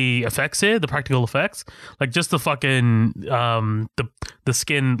love the effects here, the practical effects. Like, just the fucking, the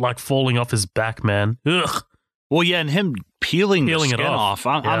skin, like, falling off his back, man. Ugh. Well, yeah, and him peeling the skin it off.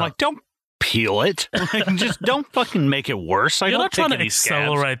 I'm like, don't peel it. Like, just don't fucking make it worse. You're not trying to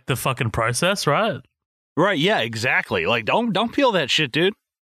accelerate the fucking process, right? Right, yeah, exactly. Like, don't peel that shit, dude.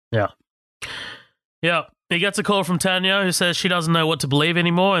 Yeah. Yeah. He gets a call from Tanya, who says she doesn't know what to believe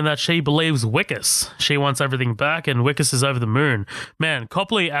anymore and that she believes Wickus. She wants everything back and Wickus is over the moon. Man,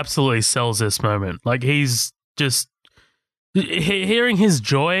 Copley absolutely sells this moment. Like, he's just... hearing his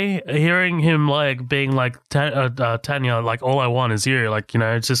joy, hearing him, like, being like, Tanya, like, all I want is you. Like, you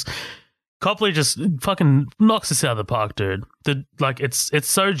know, it's just... Copley just fucking knocks this out of the park, dude. It's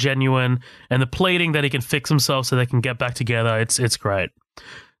so genuine, and the pleading that he can fix himself so they can get back together, it's great.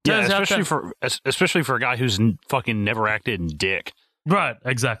 Yeah, especially for a guy who's fucking never acted in dick. Right,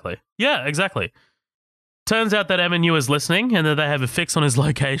 exactly. Yeah, exactly. Turns out that MNU is listening and that they have a fix on his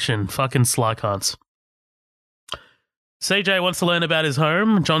location. Fucking sly cunts. CJ wants to learn about his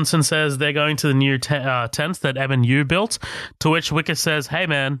home. Johnson says they're going to the new tents that MNU built, to which Wickus says, hey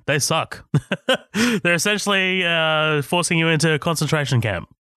man, they suck. They're essentially forcing you into a concentration camp.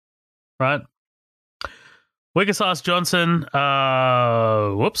 Right? Wickus asks Johnson,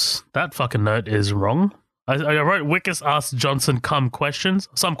 whoops, that fucking note is wrong. I wrote Wickus asks Johnson some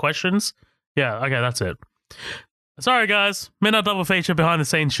questions. Yeah, okay, that's it. Sorry, guys. Midnight double feature behind the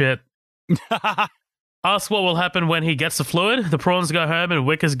scenes shit. Asks what will happen when he gets the fluid. The prawns go home and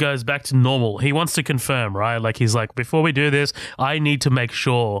Wickus goes back to normal. He wants to confirm, right? Like, he's like, before we do this, I need to make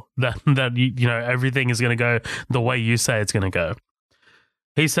sure that you know, everything is going to go the way you say it's going to go.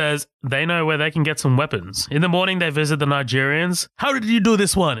 He says they know where they can get some weapons. In the morning, they visit the Nigerians. How did you do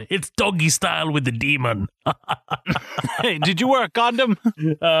this one? It's doggy style with the demon. Hey, did you wear a condom?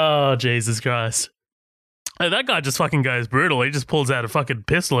 Oh, Jesus Christ. Hey, that guy just fucking goes brutal. He just pulls out a fucking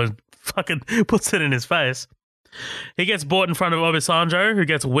pistol and fucking puts it in his face. He gets brought in front of Obasanjo, who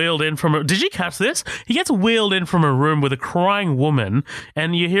gets wheeled in from a... Did you catch this? He gets wheeled in from a room with a crying woman,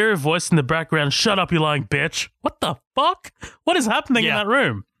 and you hear a voice in the background, shut up, you lying bitch. What the fuck? What is happening in that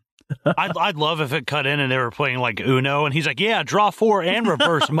room? I'd love if it cut in and they were playing like Uno, and he's like, yeah, draw 4 and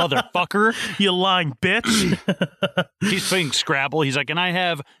reverse, motherfucker. You lying bitch. He's playing Scrabble. He's like, and I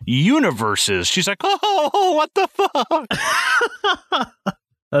have universes. She's like, oh, what the fuck?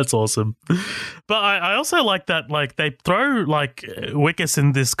 That's awesome. But I also like that, like, they throw, like, Wickus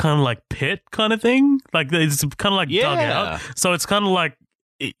in this kind of, like, pit kind of thing. Like, it's kind of, like, dug out. So it's kind of like,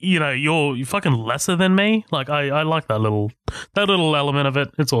 you know, you're fucking lesser than me. Like, I like that little element of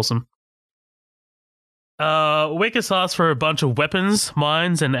it. It's awesome. Wickus asks for a bunch of weapons,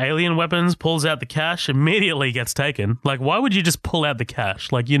 mines, and alien weapons, pulls out the cash, immediately gets taken. Like, why would you just pull out the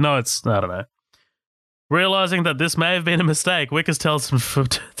cash? Like, you know, it's, I don't know. Realizing that this may have been a mistake, Wickus tells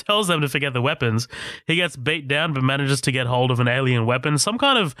them to forget the weapons. He gets beat down but manages to get hold of an alien weapon, some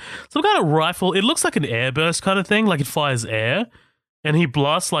kind of rifle. It looks like an airburst kind of thing, like it fires air. And he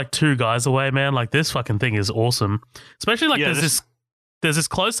blasts like 2 guys away, man. Like, this fucking thing is awesome. Especially like there's this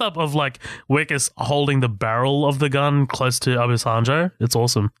close up of like Wickus holding the barrel of the gun close to Obasanjo. It's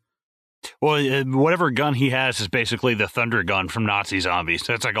awesome. Well, whatever gun he has is basically the thunder gun from Nazi zombies.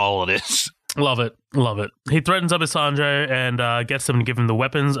 That's like all it is. Love it. Love it. He threatens Obasanjo and gets them to give him the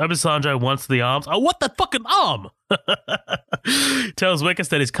weapons. Obasanjo wants the arms. Oh, what the fucking arm? Tells Wickus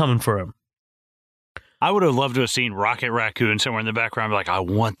that he's coming for him. I would have loved to have seen Rocket Raccoon somewhere in the background, be like, I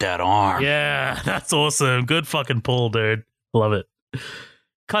want that arm. Yeah, that's awesome. Good fucking pull, dude. Love it.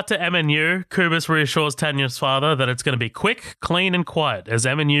 Cut to MNU. Kubis reassures Tanya's father that it's going to be quick, clean, and quiet as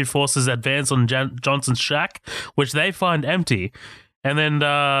MNU forces advance on Johnson's shack, which they find empty. And then,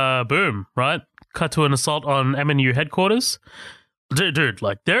 boom, right? Cut to an assault on MNU headquarters. Dude,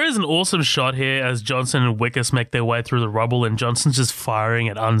 like, there is an awesome shot here as Johnson and Wickus make their way through the rubble and Johnson's just firing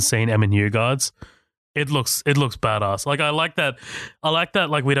at unseen MNU guards. It looks badass. Like, I like that,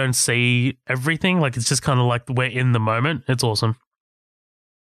 like, we don't see everything. Like, it's just kind of like we're in the moment. It's awesome.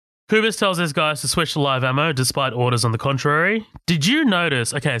 Kubis tells his guys to switch to live ammo despite orders on the contrary. Did you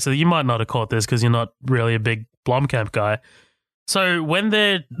notice? Okay, so you might not have caught this because you're not really a big Blomkamp guy. So when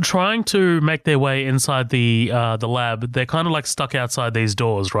they're trying to make their way inside the lab, they're kind of like stuck outside these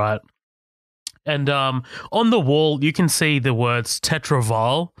doors, right? And on the wall, you can see the words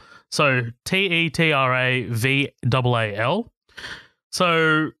Tetraval. So Tetraval.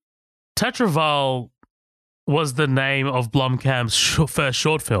 So Tetraval was the name of Blomkamp's first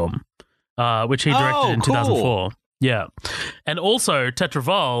short film, which he directed in 2004. Yeah. And also,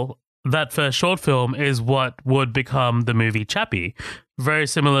 Tetraval, that first short film, is what would become the movie Chappie. Very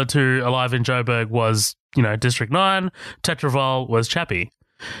similar to Alive in Joburg was, District 9. Tetraval was Chappie.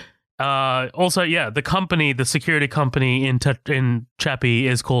 Also, the security company in Chappie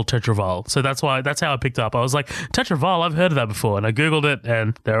is called Tetraval. So that's how I picked up. I was like, Tetraval, I've heard of that before. And I Googled it,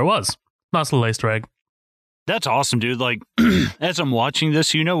 and there it was. Nice little Easter egg. That's awesome, dude. Like, as I'm watching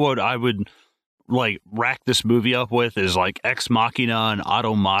this, you know what I would rack this movie up with is Ex Machina and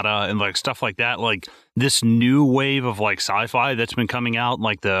Automata and stuff like that. Like this new wave of sci-fi that's been coming out,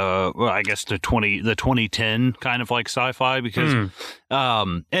 the 2010 kind of sci-fi because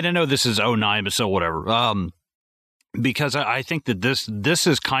and I know this is 2009, but so whatever. Because I think that this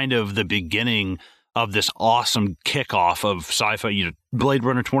is kind of the beginning of this awesome kickoff of sci-fi, Blade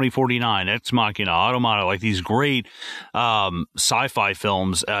Runner 2049, Ex Machina, Automata, these great sci-fi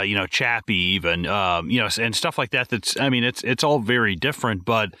films, Chappie even, and stuff like that. It's all very different,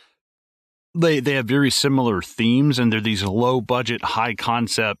 but they have very similar themes, and they're these low budget, high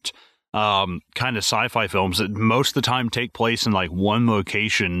concept kind of sci-fi films that most of the time take place in one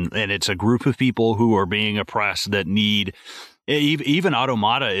location, and it's a group of people who are being oppressed that need. Even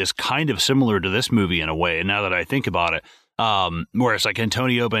Automata is kind of similar to this movie in a way, now that I think about it. Whereas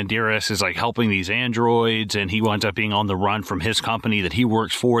Antonio Banderas is helping these androids, and he winds up being on the run from his company that he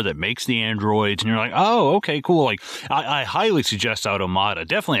works for that makes the androids, and you're like, oh, okay, cool. I highly suggest Automata,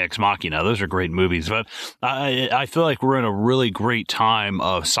 definitely Ex Machina. Those are great movies, but I feel like we're in a really great time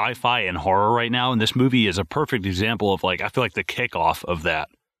of sci-fi and horror right now, and this movie is a perfect example of I feel like the kickoff of that.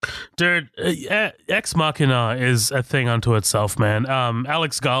 Dude, Ex Machina is a thing unto itself, man.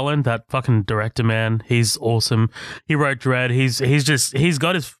 Alex Garland, that fucking director, man, he's awesome. He wrote Dredd. He's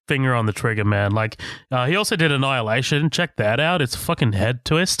got his finger on the trigger, man. He also did Annihilation. Check that out. It's a fucking head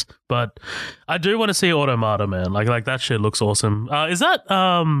twist. But I do want to see Automata, man. Like that shit looks awesome. Is that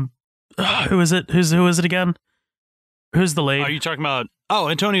who is it? Who is it again? Who's the lead? Are you talking about? Oh,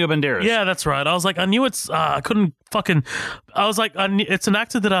 Antonio Banderas. Yeah, that's right. I was like, I knew it's. I couldn't fucking. I was like, it's an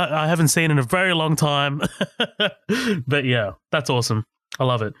actor that I haven't seen in a very long time. But yeah, that's awesome. I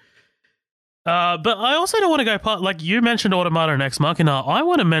love it. But I also don't want to go part. You mentioned Automata and Ex Machina. I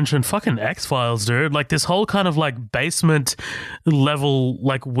want to mention fucking X-Files, dude. This whole kind of basement level.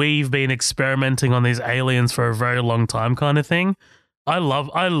 We've been experimenting on these aliens for a very long time, kind of thing. I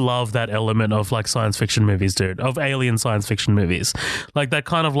love that element of science fiction movies, dude, of alien science fiction movies. That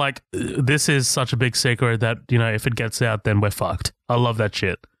kind of this is such a big secret that, if it gets out, then we're fucked. I love that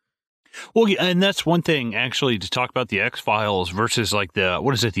shit. Well, yeah, and that's one thing actually to talk about the X-Files versus the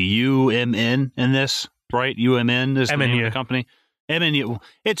UMN in this, right? UMN is the name of the company. MNU.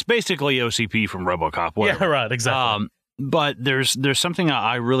 It's basically OCP from RoboCop. Whatever. Yeah, right, exactly. But there's something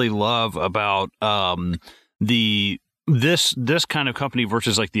I really love about this kind of company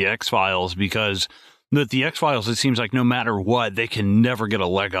versus the X-Files, because the X-Files, it seems no matter what, they can never get a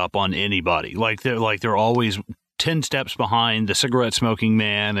leg up on anybody. They're always 10 steps behind the cigarette smoking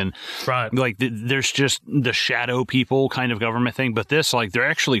man, and right. There's just the shadow people kind of government thing. But this, they're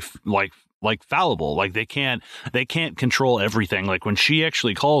actually fallible. They can't control everything. When she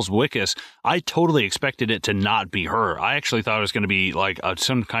actually calls Wickus, I totally expected it to not be her. I actually thought it was going to be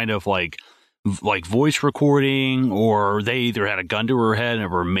some kind of voice recording, or they either had a gun to her head and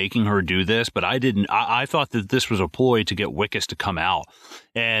were making her do this, but I didn't. I thought that this was a ploy to get Wickus to come out.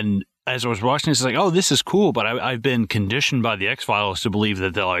 And as I was watching this, it's oh, this is cool, but I've been conditioned by the X-Files to believe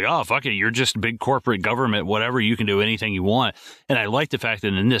that they're oh, fuck it, you're just big corporate government, whatever, you can do anything you want. And I like the fact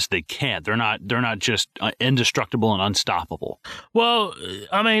that in this, they can't. They're not just indestructible and unstoppable. Well,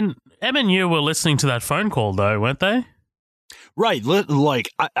 MNU were listening to that phone call, though, weren't they? Right.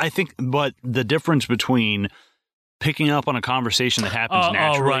 I think, but the difference between picking up on a conversation that happens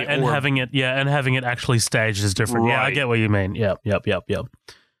naturally, right, and having it actually staged is different. Right. Yeah, I get what you mean. Yep.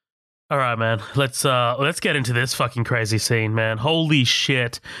 All right, man. Let's get into this fucking crazy scene, man. Holy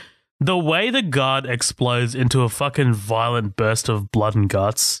shit. The way the guard explodes into a fucking violent burst of blood and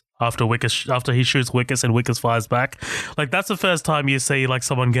guts after he shoots Wickus and Wickus fires back. That's the first time you see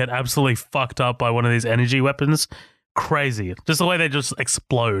someone get absolutely fucked up by one of these energy weapons. Crazy. Just the way they just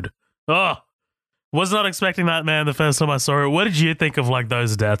explode. Oh, was not expecting that, man, the first time I saw it. What did you think of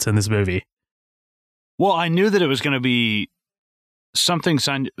those deaths in this movie? Well, I knew that it was going to be something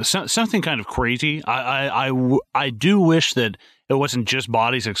kind of crazy. I do wish that it wasn't just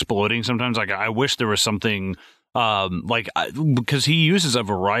bodies exploding. Sometimes I wish there was something Because he uses a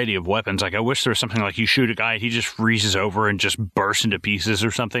variety of weapons. Like, I wish there was something like you shoot a guy, he just freezes over and just bursts into pieces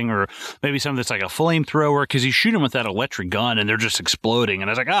or something, or maybe something that's like a flamethrower, because you shoot him with that electric gun and they're just exploding. And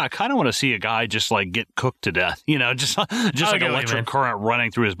I was like, I kind of want to see a guy just like get cooked to death, just like electric current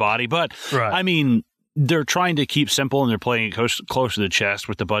running through his body. But right. I mean, they're trying to keep simple, and they're playing it close to the chest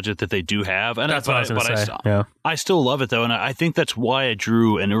with the budget that they do have. And that's what I was going to say. I still love it, though, and I think that's why I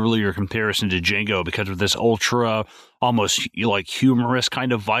drew an earlier comparison to Django, because of this ultra, almost like humorous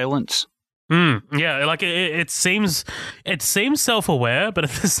kind of violence. Yeah, like it seems self-aware, but at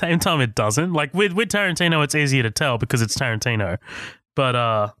the same time it doesn't. Like with Tarantino, it's easier to tell because it's Tarantino.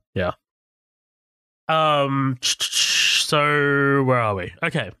 But yeah. So where are we?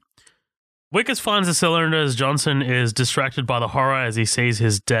 Okay. Wickes finds the cylinder as Johnson is distracted by the horror as he sees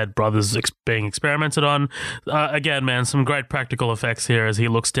his dead brothers being experimented on. Again, man, some great practical effects here as he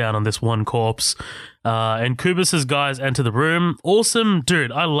looks down on this one corpse. And Kubis's guys enter the room. Awesome.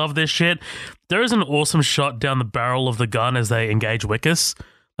 Dude, I love this shit. There is an awesome shot down the barrel of the gun as they engage Wickes.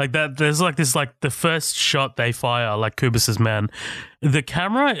 Like that, there's like this, like the first shot they fire, like Kubis's men. The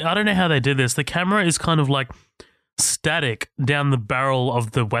camera, I don't know how they did this. The camera is kind of like static down the barrel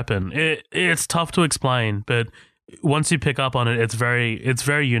of the weapon. It's tough to explain, but once you pick up on it, it's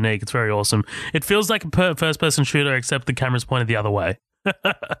very unique. It's very awesome. It feels like a first-person shooter, except the camera's pointed the other way.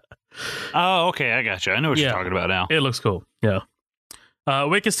 Oh, okay, I gotcha. I know what you're talking about now. It looks cool. Yeah.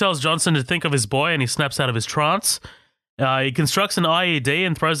 Wickes tells Johnson to think of his boy, and he snaps out of his trance. He constructs an IED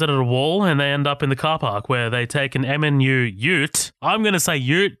and throws it at a wall, and they end up in the car park where they take an MNU Ute. I'm going to say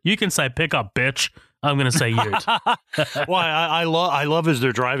Ute. You can say pickup, bitch. I'm going to say Ute. Well, I love as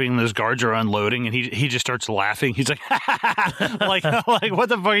they're driving, those guards are unloading, and he just starts laughing. He's like, like what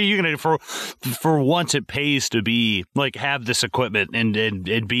the fuck are you going to do? For once, it pays to be, like, have this equipment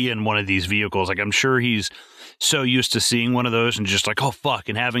and be in one of these vehicles. Like, I'm sure he's so used to seeing one of those and just like, oh, fuck,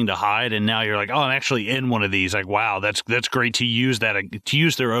 and having to hide. And now you're like, oh, I'm actually in one of these. Like, wow, that's great to use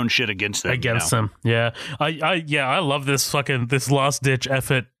their own shit against them. Them. Yeah. I love this last ditch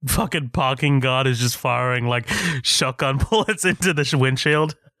effort. Fucking parking guard is just firing like shotgun bullets into the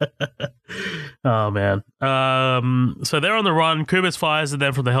windshield. Oh, man. So they're on the run. Kubis fires at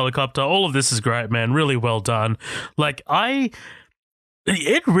them from the helicopter. All of this is great, man. Really well done. Like,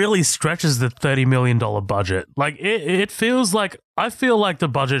 it really stretches the $30 million budget. Like, it feels like, I feel like the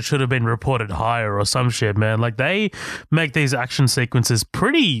budget should have been reported higher or some shit, man. Like, they make these action sequences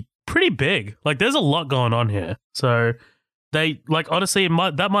pretty big. Like, there's a lot going on here. So they, like, honestly,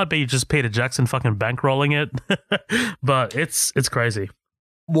 that might be just Peter Jackson fucking bankrolling it. But it's crazy.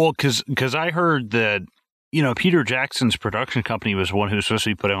 Well, because I heard that, Peter Jackson's production company was the one who was supposed to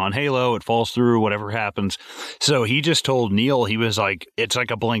be putting on Halo. It falls through, whatever happens. So he just told Neil, he was like, it's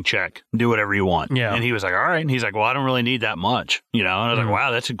like a blank check. Do whatever you want. Yeah. And he was like, all right. And he's like, well, I don't really need that much. And I was like,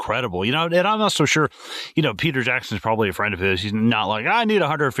 wow, that's incredible. And I'm not so sure, Peter Jackson's probably a friend of his. He's not like, I need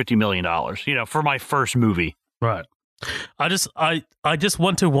 $150 million, for my first movie. Right. I just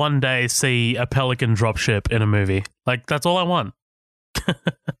want to one day see a Pelican dropship in a movie. Like, that's all I want.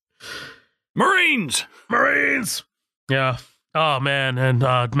 Marines. Yeah. Oh, man. And,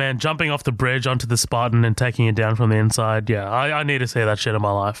 jumping off the bridge onto the Spartan and taking it down from the inside. Yeah, I need to see that shit in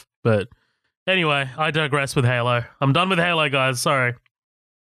my life. But anyway, I digress with Halo. I'm done with Halo, guys. Sorry.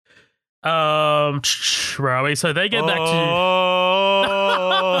 Where are we? So they get back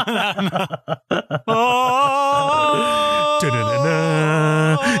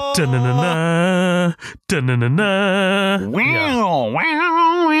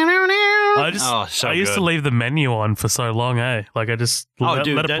I used to leave the menu on for so long, Like, I just let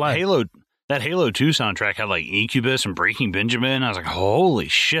it play. That Halo 2 soundtrack had like Incubus and Breaking Benjamin. I was like, holy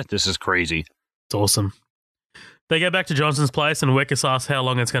shit, this is crazy. It's awesome. They get back to Johnson's place and Wickes asks how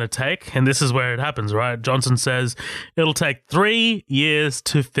long it's going to take. And this is where it happens, right? Johnson says it'll take 3 years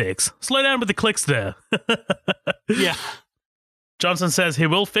to fix. Slow down with the clicks there. Yeah. Johnson says he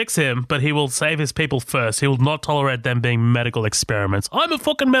will fix him, but he will save his people first. He will not tolerate them being medical experiments. I'm a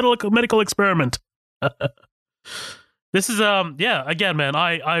fucking medical experiment. This is, again, man,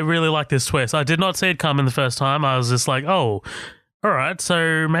 I really like this twist. I did not see it coming the first time. I was just like, oh, all right,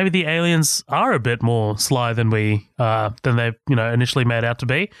 so maybe the aliens are a bit more sly than they initially made out to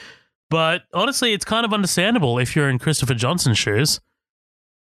be. But honestly, it's kind of understandable if you're in Christopher Johnson's shoes.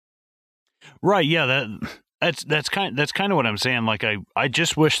 Right, yeah, that's kind of what I'm saying. Like, I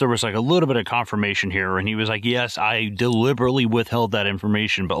just wish there was like a little bit of confirmation here, and he was like, yes, I deliberately withheld that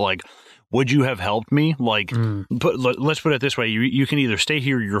information, but like, would you have helped me? Like, let's put it this way. You can either stay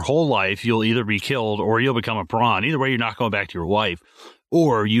here your whole life, you'll either be killed, or you'll become a prawn. Either way, you're not going back to your wife.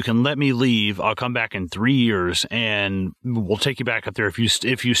 or you can let me leave. I'll come back in 3 years, and we'll take you back up there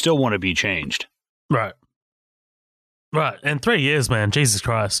if you still want to be changed. Right. Right. And 3 years, man. Jesus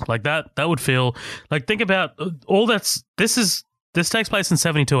Christ. Like that would feel like, think about all this takes place in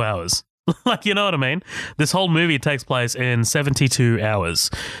 72 hours. Like, you know what I mean? This whole movie takes place in 72 hours.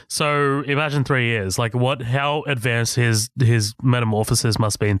 So imagine 3 years. Like how advanced his metamorphosis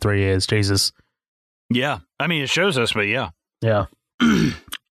must be in 3 years. Jesus. Yeah. I mean, it shows us, but yeah. Yeah.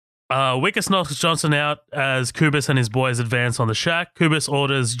 Wickus knocks Johnson out as Kubus and his boys advance on the shack. Kubus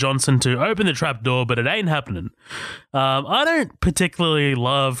orders Johnson to open the trap door, but it ain't happening. I don't particularly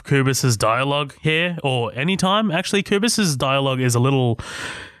love Kubus's dialogue here, or any time. Actually, Kubus's dialogue is a little...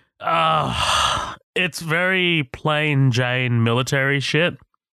 it's very plain Jane military shit.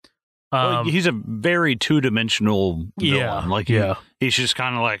 Well, he's a very two-dimensional villain. Like, he's just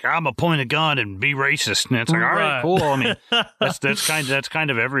kind of like, I'm a point a gun and be racist, and it's like, all right, cool. I mean, that's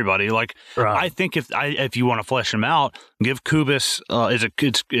kind of everybody. Like, I think if you want to flesh him out, give Kubus,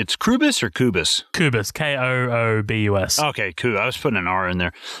 it's Krubus or Kubus? Kubus, Koobus. Okay, cool. I was putting an R in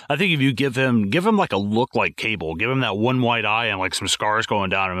there. I think if you give him like a look like Cable, give him that one white eye and like some scars going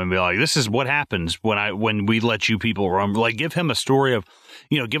down him, and be like, this is what happens when we let you people roam. Like, give him a story of,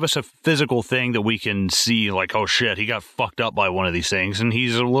 give us a physical thing that we can see, like, oh shit, he got fucked up by one of these things, and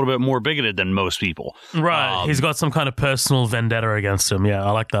he's a little bit more bigoted than most people. Right. He's got some kind of personal vendetta against him. Yeah, I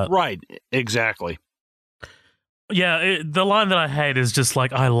like that. Right. Exactly. Yeah, the line that I hate is just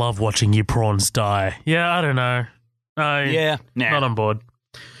like, I love watching you prawns die. Yeah, I don't know. Not on board.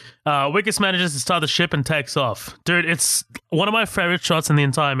 Wickus manages to start the ship and takes off. Dude, it's one of my favorite shots in the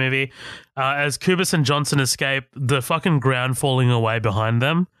entire movie. As Kubus and Johnson escape, the fucking ground falling away behind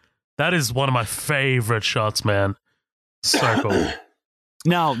them. That is one of my favorite shots, man. So cool.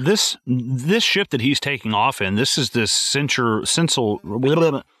 Now, this ship that he's taking off in, this is this sensor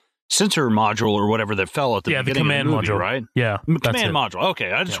module or whatever that fell at the beginning the command of the movie, module, right? Yeah, command module.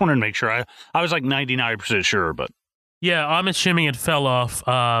 Okay, I just wanted to make sure. I was like 99% sure, but... Yeah, I'm assuming it fell off.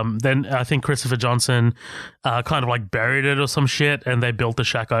 Then I think Christopher Johnson kind of like buried it or some shit, and they built the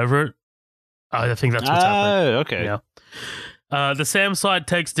shack over it. I think that's what's happening. Okay. Yeah. The SAM side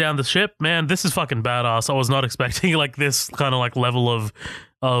takes down the ship. Man, this is fucking badass. I was not expecting like this kind of like level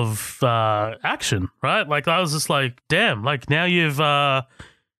of action, right? Like I was just like, damn, like now you've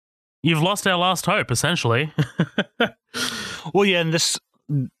lost our last hope, essentially. Well, yeah, and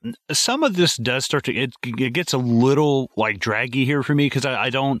some of this does start to it gets a little like draggy here for me because I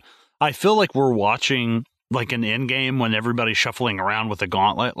feel like we're watching like an end game when everybody's shuffling around with a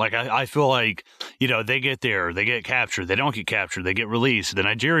gauntlet. Like I feel like, they get there, they get captured, they don't get captured, they get released. The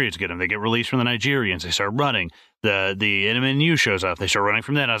Nigerians get them, they get released from the Nigerians, they start running. The NMNU shows up, they start running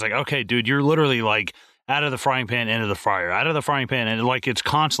from that. I was like, okay, dude, you're literally like out of the frying pan into the fryer, out of the frying pan, and like it's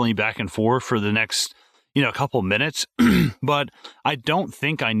constantly back and forth for the next a couple minutes, but I don't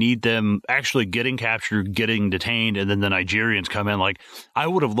think I need them actually getting captured, getting detained, and then the Nigerians come in. Like I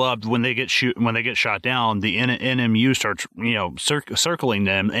would have loved when they get shot down, the NMU starts circling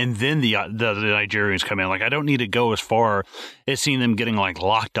them, and then the Nigerians come in. Like I don't need to go as far as seeing them getting like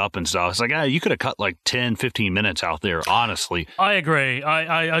locked up and stuff. It's like you could have cut like 10, 15 minutes out there. Honestly, I agree.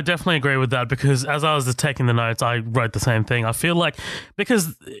 I definitely agree with that because as I was taking the notes, I wrote the same thing. I feel like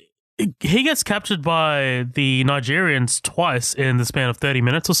because he gets captured by the Nigerians twice in the span of 30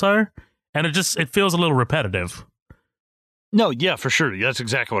 minutes or so, and it feels a little repetitive. No, yeah, for sure. That's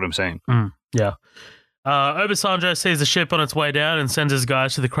exactly what I'm saying. Yeah. Obasanjo sees the ship on its way down and sends his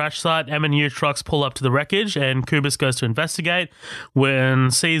guys to the crash site. MNU trucks pull up to the wreckage, and Kubus goes to investigate when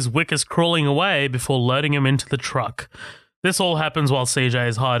sees Wickus crawling away before loading him into the truck. This all happens while CJ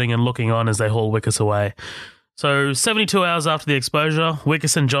is hiding and looking on as they haul Wickus away. So 72 hours after the exposure,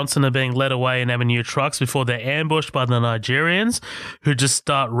 Wickus and Johnson are being led away in MNU trucks before they're ambushed by the Nigerians, who just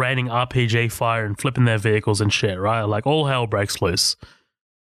start raining RPG fire and flipping their vehicles and shit, right? Like all hell breaks loose.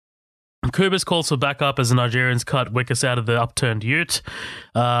 Kubus calls for backup as the Nigerians cut Wickus out of the upturned ute,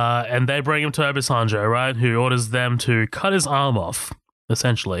 and they bring him to Obasanjo, right, who orders them to cut his arm off,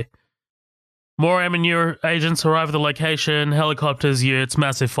 essentially. More MNU agents arrive at the location, helicopters, utes,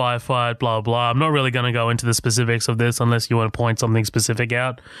 massive firefight, blah, blah. I'm not really going to go into the specifics of this unless you want to point something specific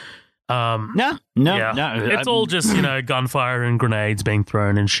out. No. It's all just, gunfire and grenades being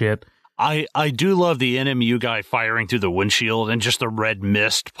thrown and shit. I do love the NMU guy firing through the windshield and just the red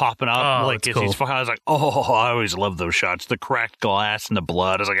mist popping up. Like as he's firing. I was like, I always love those shots. The cracked glass and the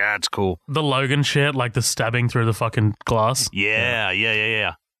blood. I was like, it's cool. The Logan shit, like the stabbing through the fucking glass.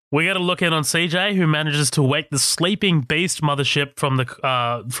 Yeah. We get a look in on CJ, who manages to wake the sleeping beast mothership from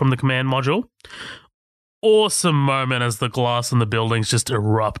the command module. awesome moment as the glass in the buildings just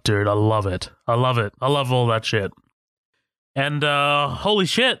erupt, dude. I love it. I love it. I love all that shit. And holy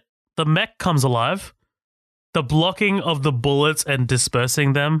shit, the mech comes alive. The blocking of the bullets and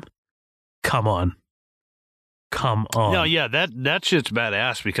dispersing them. Come on. Come on. No, yeah, that shit's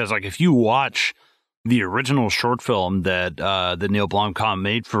badass because like if you watch the original short film that Neil Blomkamp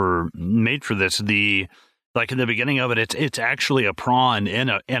made for this, like in the beginning of it, it's actually a prawn in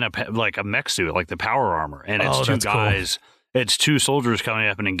a like a mech suit, like the power armor, and it's two guys, cool. It's two soldiers coming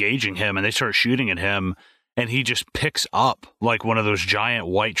up and engaging him, and they start shooting at him, and he just picks up like one of those giant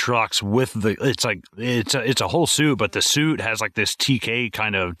white trucks with it's a whole suit, but the suit has like this TK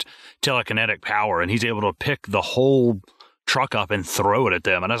kind of telekinetic power, and he's able to pick the whole truck up and throw it at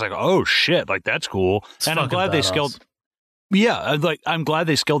them. And I was like, oh shit, like that's cool. And I'm glad they scaled. Yeah, I'm glad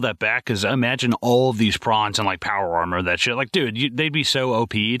they scaled that back because imagine all of these prawns and like power armor, that shit. Like, dude, they'd be so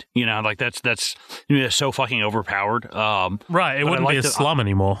OP'd, you know, like that's so fucking overpowered. Right, it wouldn't be a slum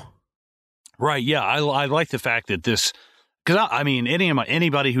anymore. Right, yeah, I like the fact that this, because I mean,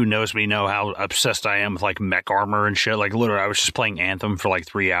 anybody who knows me know how obsessed I am with like mech armor and shit. Like, literally, I was just playing Anthem for like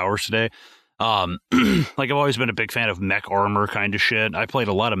 3 hours today. Like I've always been a big fan of mech armor kind of shit. I played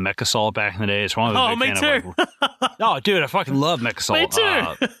a lot of Mech Assault back in the day. It's one of the big fan too. Of like, oh, dude, I fucking love Mech Assault. Me too.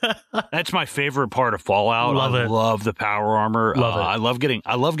 That's my favorite part of Fallout. Love the power armor. Love it.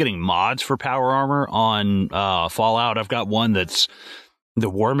 I love getting mods for power armor on Fallout. I've got one that's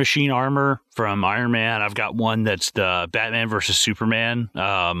the War Machine armor from Iron Man. I've got one that's the Batman versus Superman,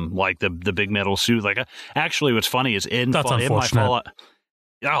 like the big metal suit. Like, actually, what's funny is in my Fallout.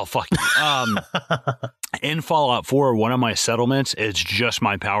 Oh, fuck you. In Fallout 4, one of my settlements is just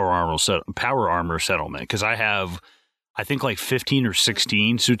my power armor settlement because I have, I think, like 15 or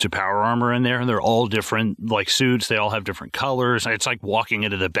 16 suits of power armor in there, and they're all different, like, suits. They all have different colors. It's like walking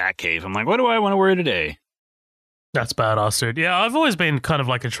into the Batcave. I'm like, what do I want to wear today? That's badass, dude. Yeah, I've always been kind of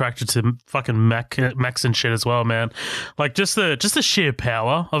like attracted to fucking mechs and shit as well, man. Like just the sheer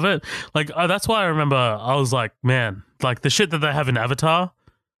power of it. Like that's why I remember I was like, man, like the shit that they have in Avatar.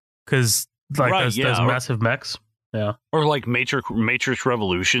 Because like those massive mechs, yeah, or like Matrix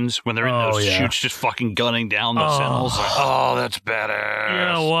Revolutions when they're in those shoots, just fucking gunning down the Sentinels. Like, oh, that's badass.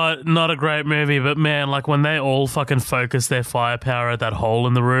 You know what? Not a great movie, but man, like when they all fucking focus their firepower at that hole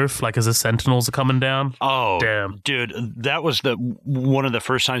in the roof, like as the Sentinels are coming down. Oh, damn, dude, that was one of the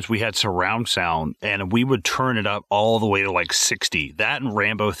first times we had surround sound, and we would turn it up all the way to like 60. That and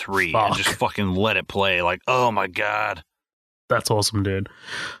Rambo 3, and just fucking let it play. Like, oh my god. That's awesome, dude.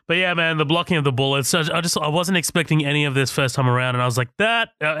 But yeah, man, the blocking of the bullets. I wasn't expecting any of this first time around, and I was like, that.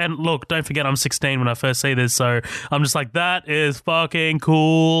 And look, don't forget, I'm 16 when I first see this, so I'm just like, that is fucking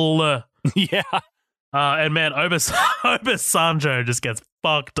cool. Yeah. And man, Obasanjo just gets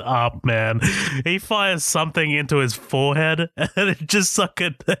fucked up, man. He fires something into his forehead, and it just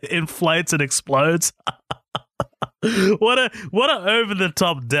fucking inflates and explodes. What a over the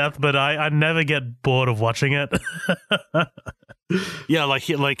top death, but I never get bored of watching it. Yeah, like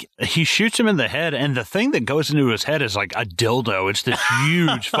he shoots him in the head, and the thing that goes into his head is like a dildo. It's this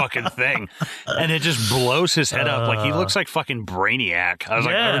huge fucking thing, and it just blows his head up. Like he looks like fucking Brainiac. I was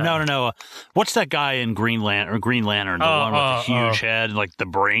like, oh, no. What's that guy in Green Lantern? The one with the huge head, like the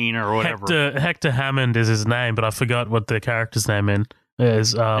brain or whatever. Hector Hammond is his name, but I forgot what the character's name is.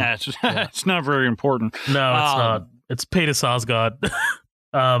 It's not very important. No, it's not. It's Peter Sarsgaard.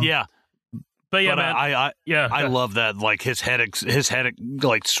 Yeah. But yeah, man, I love that. Like his head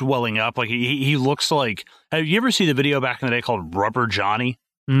like swelling up. Like he looks like. Have you ever seen the video back in the day called Rubber Johnny?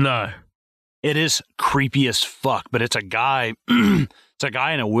 No. It is creepy as fuck. But it's a guy. It's a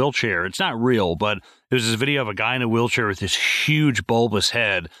guy in a wheelchair. It's not real, but there's this video of a guy in a wheelchair with this huge bulbous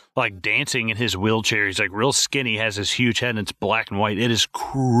head, like dancing in his wheelchair. He's like real skinny, has this huge head, and it's black and white. It is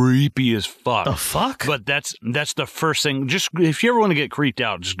creepy as fuck. The fuck? But that's the first thing. Just if you ever want to get creeped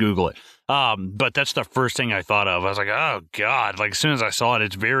out, just Google it. But that's the first thing I thought of. I was like, oh god! Like as soon as I saw it,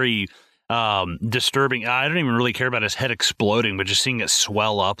 it's very disturbing. I don't even really care about his head exploding, but just seeing it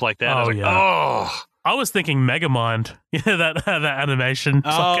swell up like that. I was like, oh. I was thinking Megamind. Yeah, that animation.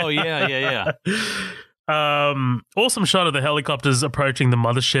 Oh, yeah. Awesome shot of the helicopters approaching the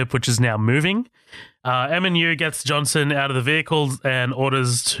mothership, which is now moving. MNU gets Johnson out of the vehicle and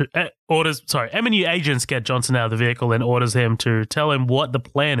MNU agents get Johnson out of the vehicle and orders him to tell him what the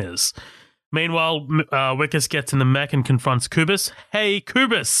plan is. Meanwhile, Wickes gets in the mech and confronts Kubus. Hey,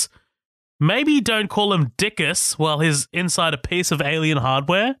 Kubus, maybe don't call him Dickus while he's inside a piece of alien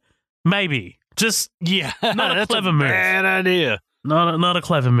hardware. Maybe. Just not a clever move. Bad idea. Not a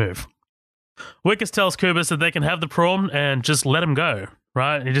clever move. Wickes tells Kubus that they can have the prawn and just let him go,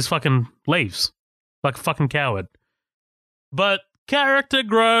 right? He just fucking leaves. like a fucking coward. But character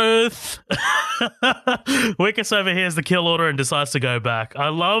growth. Wickus overhears the kill order and decides to go back. I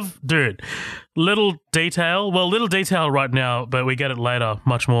love, dude, little detail right now, but we get it later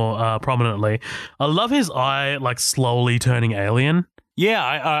much more prominently. I love his eye like slowly turning alien. Yeah,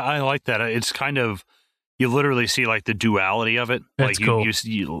 I like that. It's kind of, you literally see like the duality of it. It's like cool.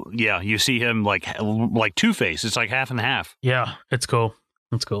 You see him like Two-Face. It's like half and half. Yeah, it's cool.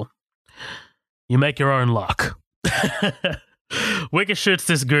 It's cool. You make your own luck. Wickus shoots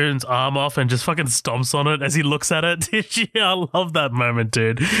this goon's arm off and just fucking stomps on it as he looks at it. Yeah, I love that moment,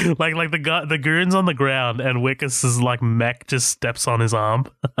 dude. Like the goon's on the ground and Wickus's like mech just steps on his arm.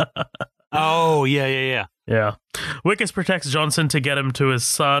 Oh, yeah. Yeah. Wickus protects Johnson to get him to his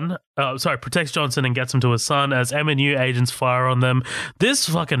son. Protects Johnson and gets him to his son as MNU agents fire on them. This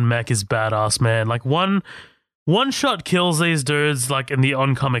fucking mech is badass, man. Like one shot kills these dudes like in the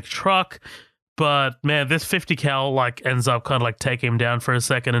oncoming truck. But man, this 50 cal like ends up kind of like taking him down for a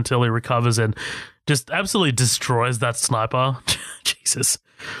second until he recovers and just absolutely destroys that sniper. Jesus.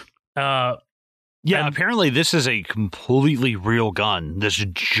 Yeah, apparently this is a completely real gun. This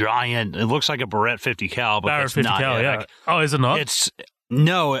giant, it looks like a Barrett 50 cal, but Barrett it's 50 not. cal, yeah. Oh, is it not? It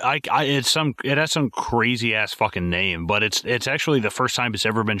has some crazy ass fucking name, but it's actually the first time it's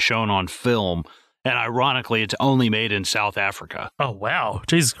ever been shown on film. And ironically, it's only made in South Africa. Oh, wow.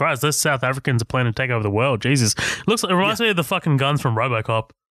 Jesus Christ, those South Africans are planning to take over the world. Jesus. It reminds me of the fucking guns from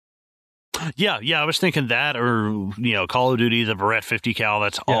RoboCop. Yeah, I was thinking that, or, Call of Duty, the Barrett 50 cal,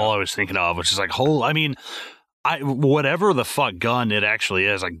 that's all I was thinking of, which is like, whatever the fuck gun it actually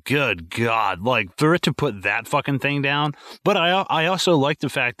is, like, good God, like, for it to put that fucking thing down. But I also like the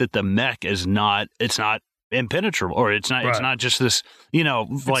fact that the mech is not, it's not impenetrable, or it's not, It's not just this, like,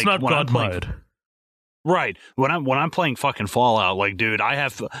 it's not God mode. Right. When I'm playing fucking Fallout, like, dude, I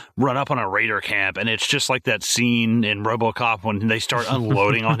have run up on a raider camp, and it's just like that scene in RoboCop when they start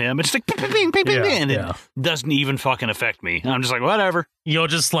unloading on him. It's like, ping, and it doesn't even fucking affect me. I'm just like, whatever. You're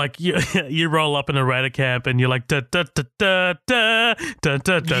just like, you roll up in a raider camp, and you're like, da da da da da da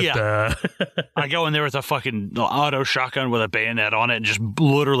da da. I go in there with a fucking auto shotgun with a bayonet on it, and just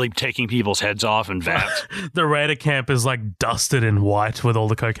literally taking people's heads off and vats. The raider camp is like dusted in white with all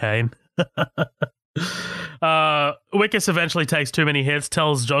the cocaine. Wickus eventually takes too many hits,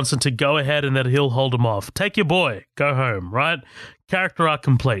 tells Johnson to go ahead and that he'll hold him off. Take your boy, go home, right? Character arc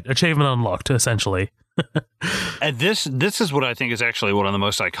complete, achievement unlocked, essentially. And this is what I think is actually one of the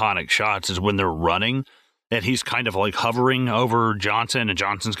most iconic shots, is when they're running and he's kind of like hovering over Johnson, and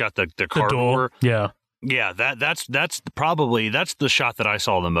Johnson's got the car door. Yeah. Yeah, that's the shot that I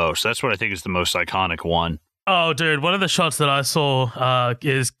saw the most. That's what I think is the most iconic one. Oh, dude, one of the shots that I saw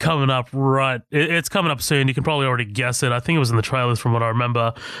is coming up right. It's coming up soon. You can probably already guess it. I think it was in the trailers from what I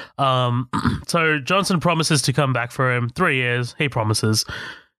remember. So Johnson promises to come back for him. 3 years. He promises.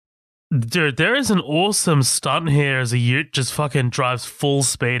 Dude, there is an awesome stunt here as a ute just fucking drives full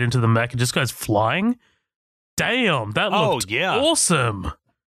speed into the mech and just goes flying. Damn, that looked awesome.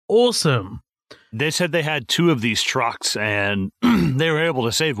 Awesome. They said they had 2 of these trucks and they were able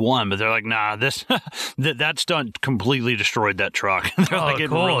to save one, but they're like, nah, that stunt completely destroyed that truck. They're like, it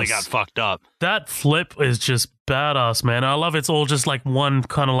really got fucked up. That flip is just badass, man. I love it's all just like one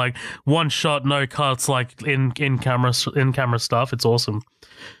kind of like one shot, no cuts, like in camera stuff. It's awesome.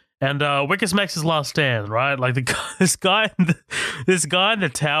 And Wickus makes his last stand, right? Like this guy in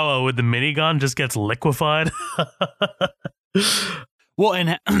the tower with the minigun just gets liquefied. Well,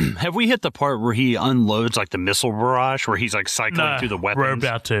 and have we hit the part where he unloads like the missile barrage, where he's like cycling through the weapons? We're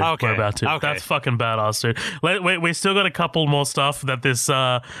about to. Okay. We're about to. Okay. That's fucking badass, dude. We still got a couple more stuff that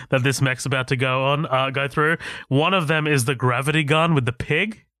this mech's about to go through. One of them is the gravity gun with the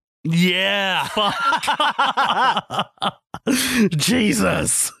pig. Yeah.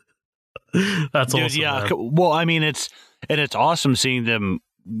 Jesus. That's dude, awesome. Yeah. Man. Well, I mean, it's awesome seeing them,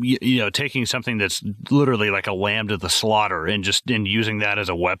 taking something that's literally like a lamb to the slaughter and using that as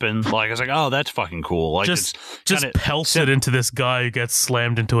a weapon. Like, it's like, oh, that's fucking cool. Like, just pelts it into this guy who gets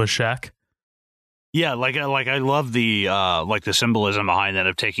slammed into a shack. Yeah, like I love the the symbolism behind that,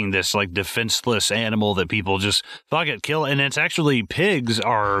 of taking this like defenseless animal that people just kill, and it's actually pigs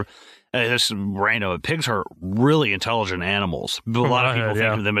are. This random. Pigs are really intelligent animals. A lot of people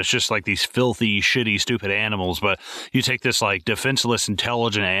think of them as just like these filthy, shitty, stupid animals. But you take this like defenseless,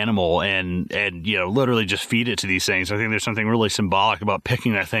 intelligent animal and literally just feed it to these things. I think there's something really symbolic about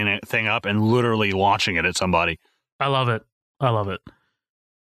picking that thing up and literally launching it at somebody. I love it.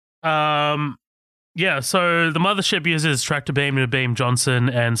 Yeah. So the mothership uses tractor beam to beam Johnson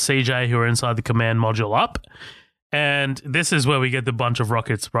and CJ, who are inside the command module, up. And this is where we get the bunch of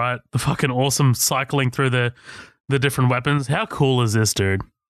rockets, right? The fucking awesome cycling through the different weapons. How cool is this, dude?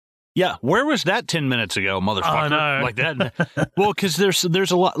 Yeah, where was that 10 minutes ago, motherfucker? Oh, no. Like that. Well, because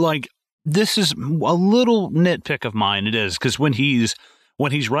there's a lot, like, this is a little nitpick of mine. It is, because when he's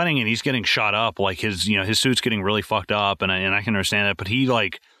running and he's getting shot up, like his suit's getting really fucked up, and I can understand that, but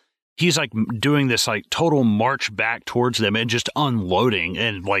he's like doing this like total march back towards them and just unloading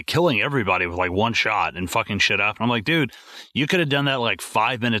and like killing everybody with like one shot and fucking shit up. And I'm like, dude, you could have done that like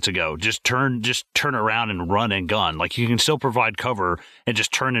 5 minutes ago. Just turn around and run and gun. Like, you can still provide cover and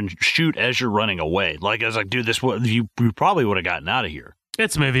just turn and shoot as you're running away. Like, I was like, dude, you probably would have gotten out of here.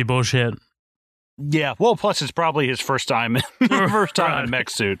 It's movie bullshit. Yeah, well, plus it's probably his first time in mech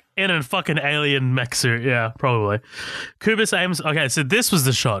suit. In a fucking alien mech suit, yeah, probably. Kubus aims... Okay, so this was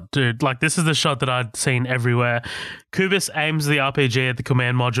the shot, dude. Like, this is the shot that I'd seen everywhere. Kubus aims the RPG at the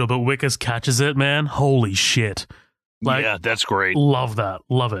command module, but Wickes catches it, man. Holy shit. Like, yeah, that's great. Love that.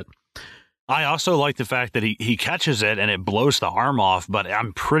 Love it. I also like the fact that he catches it and it blows the arm off, but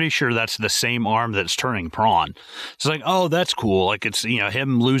I'm pretty sure that's the same arm that's turning prawn. It's like, oh, that's cool. Like, it's,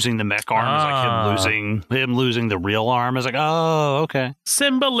 him losing the mech arm is like him losing the real arm. Is like, oh, okay.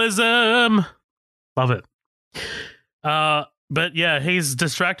 Symbolism. Love it. But yeah, he's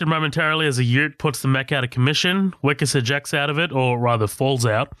distracted momentarily as a Ute puts the mech out of commission. Wickes ejects out of it, or rather falls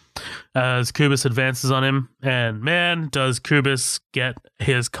out, as Kubus advances on him. And man, does Kubus get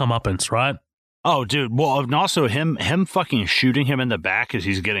his comeuppance, right? Oh, dude. Well, and also him fucking shooting him in the back as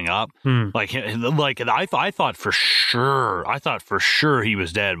he's getting up. Like I thought for sure he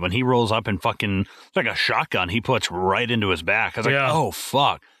was dead when he rolls up and fucking, it's like a shotgun he puts right into his back. I was like, oh,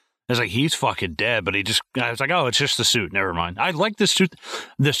 fuck. I was like, he's fucking dead, but I was like, oh, it's just the suit. Never mind. I like the suit.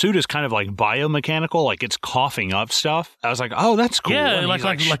 The suit is kind of like biomechanical, like it's coughing up stuff. I was like, oh, that's cool. Yeah,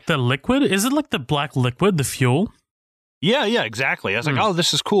 like the liquid. Is it like the black liquid, the fuel? Yeah, exactly. I was like, oh,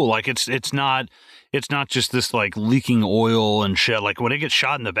 this is cool. Like it's not just this like leaking oil and shit. Like when it gets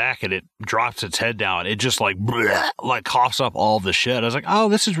shot in the back and it drops its head down, it just like coughs up all the shit. I was like, oh,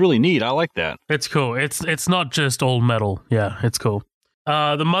 this is really neat. I like that. It's cool. It's not just all metal. Yeah, it's cool.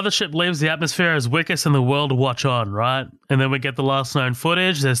 The mothership leaves the atmosphere as Wickes and the world watch on, right? And then we get the last known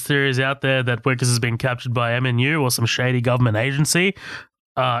footage. There's theories out there that Wickes has been captured by MNU or some shady government agency.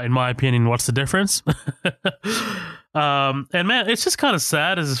 In my opinion, what's the difference? And man, it's just kind of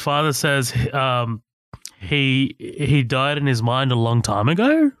sad, as his father says, he died in his mind a long time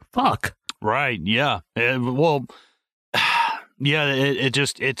ago. Fuck. Right. Yeah. Well. Yeah.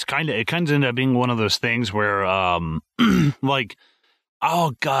 It kind of ended up being one of those things where, like.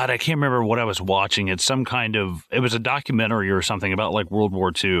 Oh, God, I can't remember what I was watching. It was a documentary or something about like World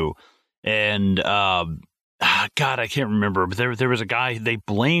War II. And, God, I can't remember. But there was a guy they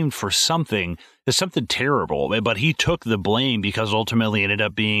blamed for something. It's something terrible. But he took the blame because ultimately it ended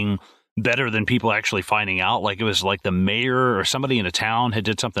up being better than people actually finding out. Like it was like the mayor or somebody in a town had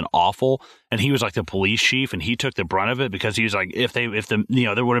did something awful. And he was like the police chief and he took the brunt of it because he was like, if there would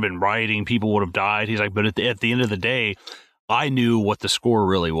have been rioting, people would have died. He's like, but at the end of the day, I knew what the score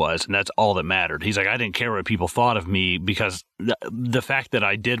really was, and that's all that mattered. He's like, I didn't care what people thought of me because the fact that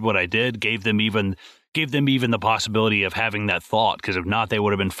I did what I did gave them even the possibility of having that thought, because if not, they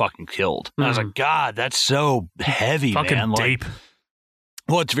would have been fucking killed. And I was like, God, that's so heavy, fucking man. Deep.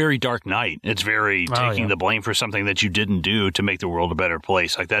 Well, it's very Dark Knight. It's very taking the blame for something that you didn't do to make the world a better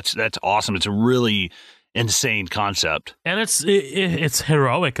place. Like that's awesome. It's a really insane concept, and it's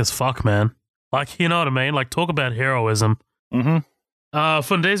heroic as fuck, man. Like, you know what I mean? Like, talk about heroism. Mm-hmm.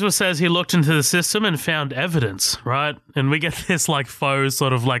 Fundeswa says he looked into the system and found evidence, right? And we get this like faux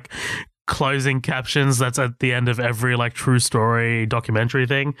sort of like closing captions that's at the end of every like true story documentary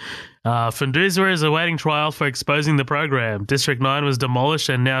thing. Fundeswa is awaiting trial for exposing the program. District 9 was demolished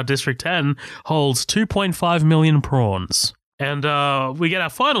and now District 10 holds 2.5 million prawns. And we get our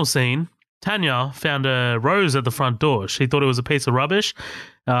final scene. Tanya found a rose at the front door. She thought it was a piece of rubbish,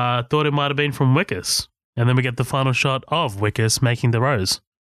 thought it might have been from Wickes. And then we get the final shot of Wickes making the rose.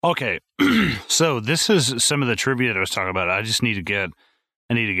 Okay. So this is some of the trivia that I was talking about. I need to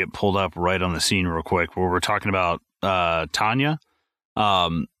get pulled up right on the scene real quick where we're talking about Tanya,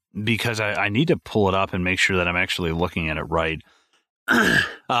 because I need to pull it up and make sure that I'm actually looking at it right.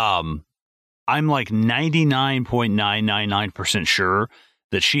 I'm like 99.999% sure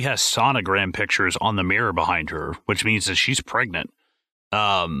that she has sonogram pictures on the mirror behind her, which means that she's pregnant.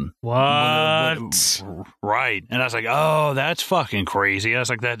 What? Right. And I was like, oh, that's fucking crazy. I was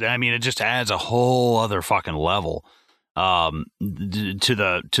like, that, I mean, it just adds a whole other fucking level, to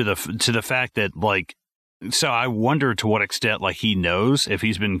the fact that, like, so I wonder to what extent, like, he knows if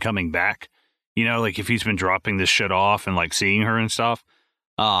he's been coming back You know, like if he's been dropping this shit off and like seeing her and stuff.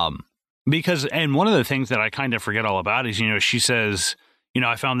 Because, and one of the things that I kind of forget all about is, you know, she says, you know,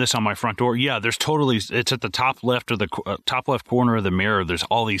 I found this on my front door. Yeah, there's totally, it's at the top left of the top left corner of the mirror. There's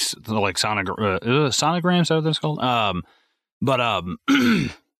all these like sonograms, is that what that's called?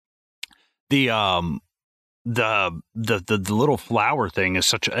 The little flower thing is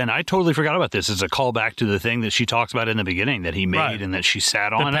such, and I totally forgot about this. It's a callback to the thing that she talks about in the beginning that he made right. and that she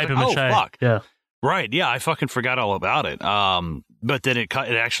sat on. The paper mache. Oh, fuck. Yeah. Right. Yeah. I fucking forgot all about it. But then it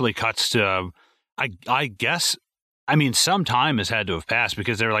actually cuts to, I guess, I mean, some time has had to have passed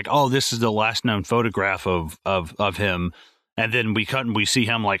because they're like, oh, this is the last known photograph of him. And then we cut and we see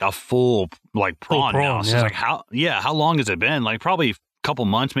him like a full like prawn now. So it's like, how long has it been? Like probably couple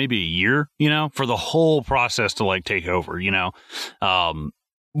months, maybe a year, you know, for the whole process to like take over, you know,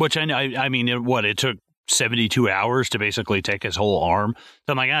 which I mean, it took 72 hours to basically take his whole arm.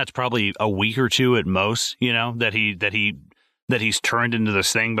 So I'm like, it's probably a week or two at most, you know, that he's turned into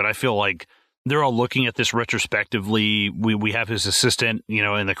this thing. But I feel like they're all looking at this retrospectively. We have his assistant, you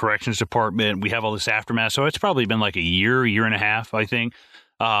know, in the corrections department. We have all this aftermath. So it's probably been like a year and a half, I think,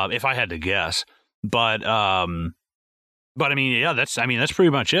 if I had to guess. But I mean, yeah, that's pretty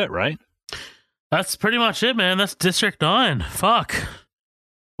much it, right? That's pretty much it, man. That's District 9. Fuck.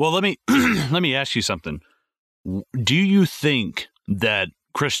 Well, let me ask you something. Do you think that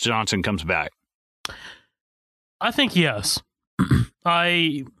Chris Johnson comes back? I think yes.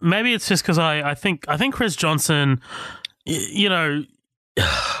 Maybe it's just because I think Chris Johnson, you know,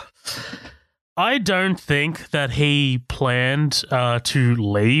 I don't think that he planned to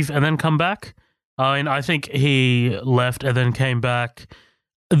leave and then come back. And I think he left and then came back.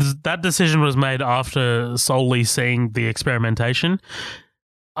 That decision was made after solely seeing the experimentation.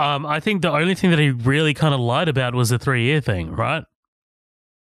 I think the only thing that he really kind of lied about was the 3-year thing, right?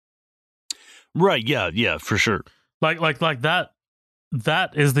 Right. Yeah, for sure. Like that.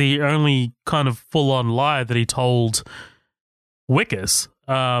 That is the only kind of full-on lie that he told Wickes.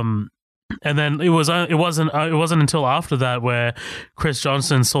 And then it wasn't until after that where Chris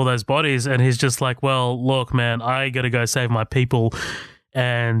Johnson saw those bodies and he's just like, well, look, man, I got to go save my people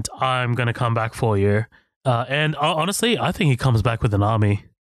and I'm going to come back for you. And honestly, I think he comes back with an army.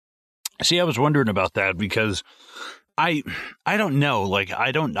 See, I was wondering about that because I don't know. Like,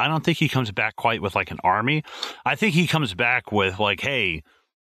 I don't think he comes back quite with like an army. I think he comes back with like, hey,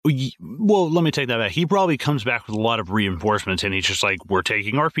 well, let me take that back. He probably comes back with a lot of reinforcements and he's just like, we're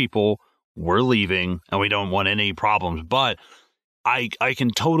taking our people. We're leaving and we don't want any problems. But I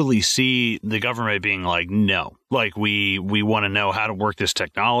can totally see the government being like, no, like we want to know how to work this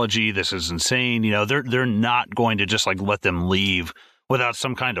technology. This is insane. You know, they're not going to just like let them leave without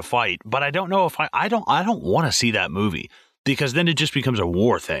some kind of fight. But I don't know if I don't want to see that movie because then it just becomes a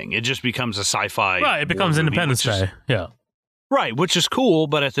war thing. It just becomes a sci-fi. Right. It becomes Independence Day. Yeah. Right, which is cool,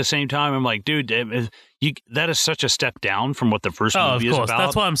 but at the same time, I'm like, dude, that is such a step down from what the first movie is about.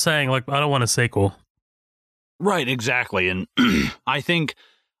 That's why I'm saying, like, I don't want a sequel. Right, exactly, and I think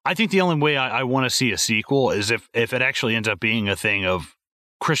the only way I want to see a sequel is if it actually ends up being a thing of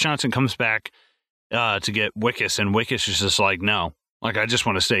Chris Johnson comes back to get Wickes, and Wickes is just like, no, like I just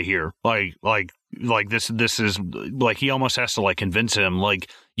want to stay here, like this is like he almost has to like convince him like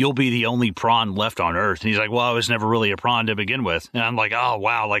you'll be the only prawn left on Earth. And he's like, well, I was never really a prawn to begin with. And I'm like, oh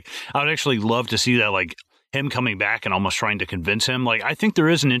wow, like I would actually love to see that, like him coming back and almost trying to convince him. Like I think there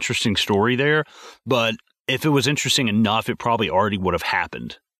is an interesting story there, but if it was interesting enough, it probably already would have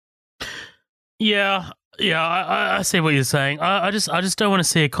happened. Yeah, I see what you're saying. I just don't want to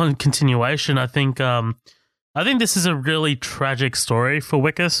see a continuation. I think this is a really tragic story for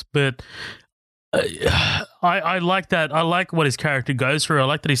Wickes, but I like that. I like what his character goes through. I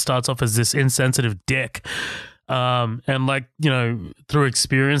like that he starts off as this insensitive dick. And like, you know, through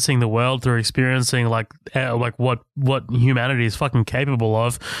experiencing the world, through experiencing like what humanity is fucking capable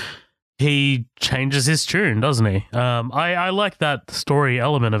of, he changes his tune, doesn't he? I like that story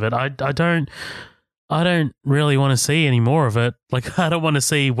element of it. I don't really want to see any more of it. Like, I don't want to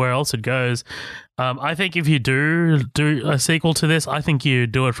see where else it goes. I think if you do a sequel to this, I think you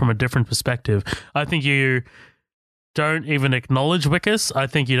do it from a different perspective. I think you don't even acknowledge Wickes. I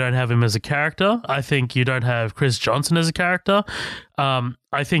think you don't have him as a character. I think you don't have Chris Johnson as a character.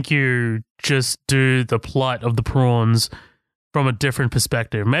 I think you just do the plight of the prawns from a different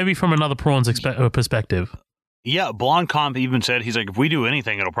perspective, maybe from another prawn's perspective. Yeah, Blomkamp even said, he's like, if we do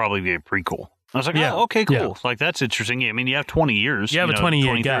anything, it'll probably be a prequel. I was like, yeah, oh, okay, cool. Yeah. Like, that's interesting. I mean, you have 20 years. You have a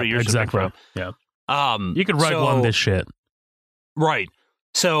 20-year gap, years exactly. Yeah. You could Rogue One this shit. Right.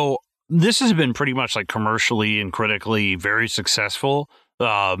 So this has been pretty much like commercially and critically very successful.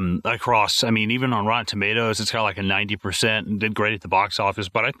 across. I mean, even on Rotten Tomatoes, it's got like a 90% and did great at the box office.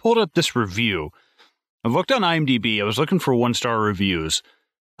 But I pulled up this review. I looked on IMDb. I was looking for 1-star reviews.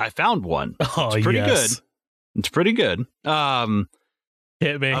 I found one. Oh, it's pretty yes. good. It's pretty good.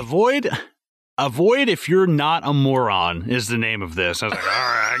 Hit me. Avoid if you're not a moron is the name of this. I was like, all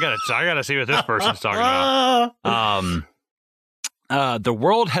right, I gotta see what this person's talking about. The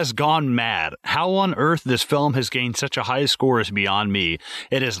world has gone mad. How on earth this film has gained such a high score is beyond me.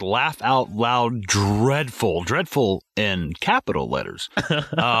 It is laugh out loud dreadful in capital letters.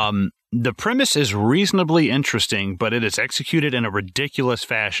 The premise is reasonably interesting, but it is executed in a ridiculous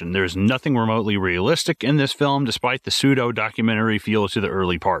fashion. There's nothing remotely realistic in this film, despite the pseudo-documentary feel to the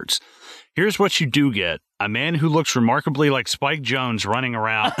early parts. Here's what you do get. A man who looks remarkably like Spike Jonze running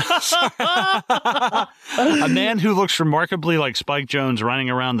around. A man who looks remarkably like Spike Jonze running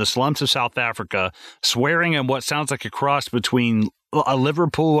around the slums of South Africa, swearing in what sounds like a cross between a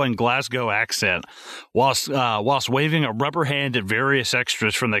Liverpool and Glasgow accent, whilst waving a rubber hand at various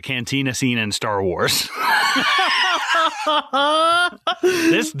extras from the cantina scene in Star Wars.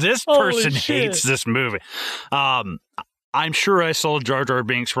 This person hates this movie. I'm sure I saw Jar Jar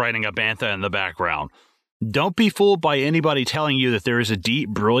Binks riding a bantha in the background. Don't be fooled by anybody telling you that there is a deep,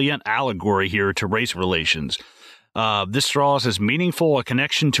 brilliant allegory here to race relations. This draws as meaningful a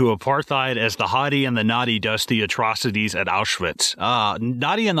connection to apartheid as The Hottie and the Naughty does the atrocities at Auschwitz.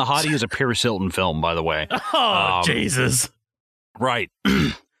 Naughty and the Hottie is a Paris Hilton film, by the way. Oh, Jesus. Right.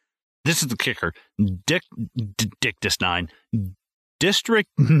 This is the kicker. District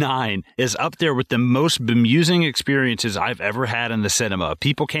 9 is up there with the most bemusing experiences I've ever had in the cinema.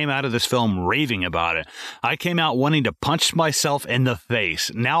 People came out of this film raving about it. I came out wanting to punch myself in the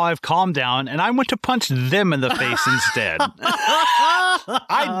face. Now I've calmed down, and I went to punch them in the face instead.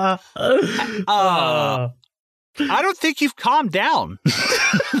 I don't think you've calmed down.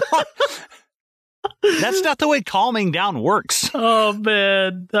 That's not the way calming down works. Oh,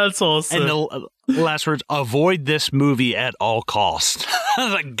 man. That's awesome. And the last words, avoid this movie at all costs. I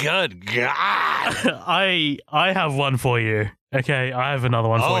was like, good God. I have one for you. Okay, I have another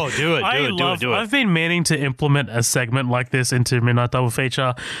one for you. Do it. I've been meaning to implement a segment like this into Midnight Double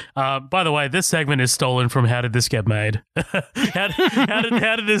Feature. By the way, this segment is stolen from How Did This Get Made?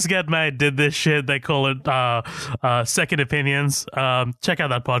 How did this get made? Did this shit? They call it Second Opinions. Check out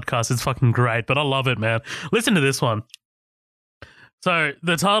that podcast. It's fucking great, but I love it, man. Listen to this one. So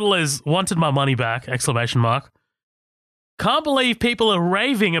the title is Wanted My Money Back! ! Can't believe people are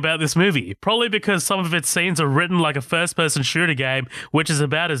raving about this movie, probably because some of its scenes are written like a first-person shooter game, which is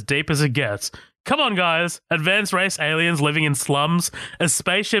about as deep as it gets. Come on, guys. Advanced race aliens living in slums, a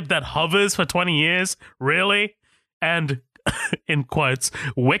spaceship that hovers for 20 years, really? And, in quotes,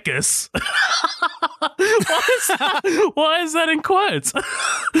 Wickus. Why is that in quotes?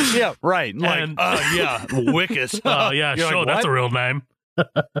 Yeah, right. Wickus. Oh, yeah, You're sure, like, that's a real name.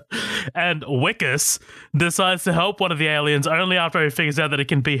 And Wickus decides to help one of the aliens only after he figures out that it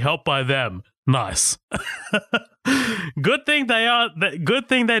can be helped by them. Nice. Good thing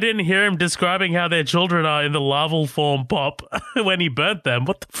they didn't hear him describing how their children are in the larval form Pop when he burnt them.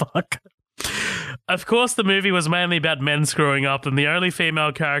 What the fuck? Of course, the movie was mainly about men screwing up, and the only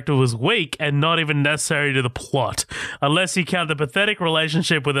female character was weak and not even necessary to the plot, unless you count the pathetic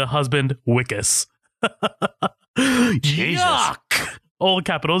relationship with her husband, Wickus. Jesus. Yuck! All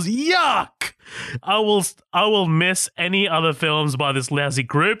capitals, yuck! I will miss any other films by this lousy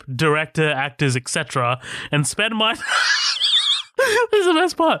group, director, actors, etc., and spend my this is the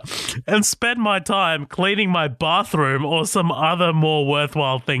best part. And spend my time cleaning my bathroom or some other more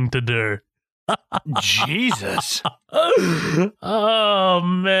worthwhile thing to do. Jesus. Oh,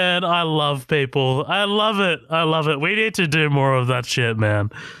 man. I love people. I love it. We need to do more of that shit,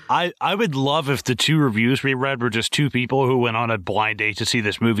 man. I would love if the two reviews we read were just two people who went on a blind date to see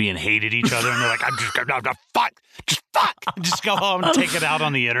this movie and hated each other. And they're like, I'm just going to fuck. Just go home and take it out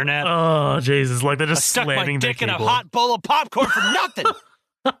on the internet. Oh, Jesus. Like they're just stuck slamming my dick their in a keyboard. hot bowl of popcorn for nothing.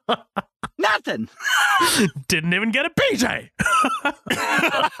 Nothing. Didn't even get a PJ.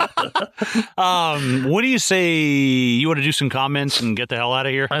 What do you say? You want to do some comments and get the hell out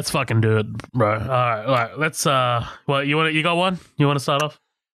of here? Let's fucking do it, bro. All right. Let's. What you got one? You want to start off?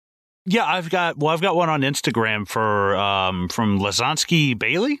 Yeah, I've got one on Instagram from Lazansky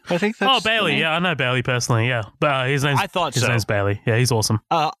Bailey. I think that's Bailey. Yeah, I know Bailey personally. Yeah, but his name's Bailey. Yeah, he's awesome.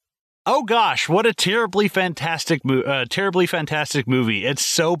 Oh gosh, what a terribly fantastic movie! It's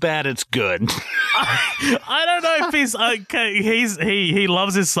so bad it's good. I don't know if he's okay. He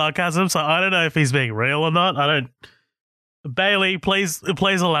loves his sarcasm, so I don't know if he's being real or not. I don't. Bailey, please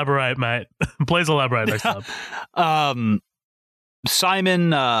elaborate, mate. Please elaborate next time.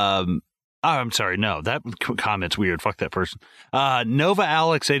 Simon. I'm sorry. No, that comment's weird. Fuck that person. Nova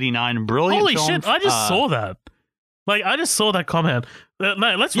Alex 89. Brilliant. Holy film. shit! I just saw that. Like, I just saw that comment. No,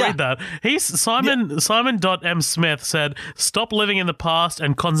 let's read that. He's Simon.M. Smith said, "Stop living in the past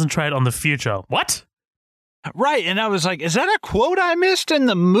and concentrate on the future." What? Right, and I was like, "Is that a quote I missed in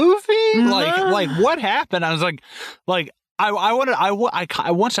the movie? No. Like what happened?" I was like, I wanted.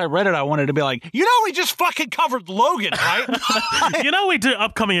 Once I read it, I wanted to be like, we just fucking covered Logan, right? We do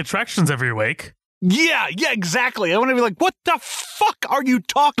upcoming attractions every week. Yeah, exactly. I want to be like, what the fuck are you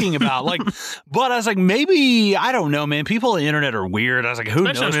talking about? But I was like, maybe, I don't know, man. People on the internet are weird. I was like, who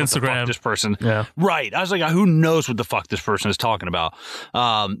Especially knows on what the Instagram. fuck this person... Yeah. Right. I was like, who knows what the fuck this person is talking about?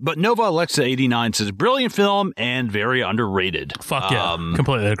 But Nova Alexa 89 says, brilliant film and very underrated. Fuck yeah.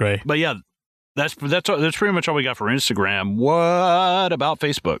 Completely agree. But yeah, that's pretty much all we got for Instagram. What about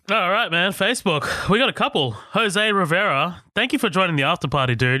Facebook? All right, man. Facebook. We got a couple. Jose Rivera. Thank you for joining the after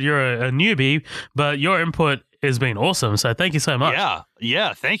party, dude. You're a newbie, but your input has been awesome. So thank you so much.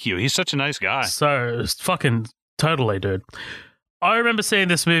 Yeah. Thank you. He's such a nice guy. So fucking totally, dude. I remember seeing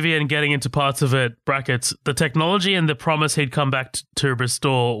this movie and getting into parts of it, brackets, the technology and the promise he'd come back to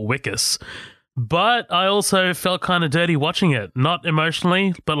restore Wickus. But I also felt kind of dirty watching it. Not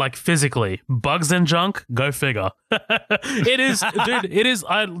emotionally, but like physically. Bugs and junk, go figure. It is, dude, it is.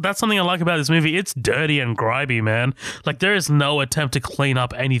 That's something I like about this movie. It's dirty and grimy, man. Like, there is no attempt to clean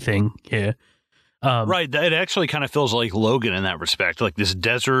up anything here. Right. It actually kind of feels like Logan in that respect. Like this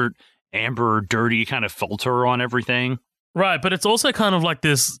desert, amber, dirty kind of filter on everything. Right. But it's also kind of like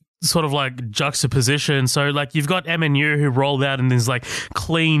this sort of like juxtaposition. So like you've got MNU who rolled out in these like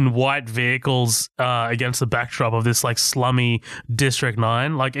clean white vehicles against the backdrop of this like slummy District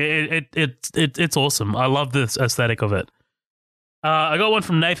 9. Like it's awesome. I love this aesthetic of it. I got one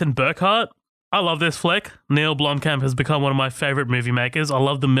from Nathan Burkhart. I love this flick. Neil Blomkamp has become one of my favorite movie makers. I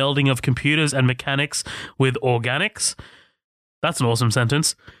love the melding of computers and mechanics with organics. That's an awesome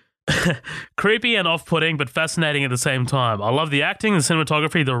sentence. Creepy and off-putting, but fascinating at the same time. I love the acting, the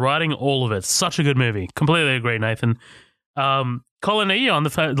cinematography, the writing, all of it. Such a good movie. Completely agree, Nathan. Colin, are you on the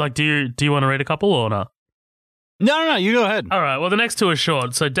phone? Like, do you want to read a couple or not? No, you go ahead. All right, well, the next two are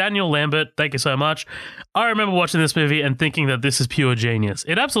short. So Daniel Lambert, thank you so much. I remember watching this movie and thinking that this is pure genius.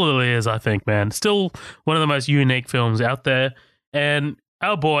 It absolutely is, I think, man. Still one of the most unique films out there. And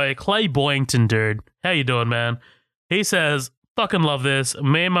our boy, Clay Boyington, dude, how you doing, man? He says, fucking love this.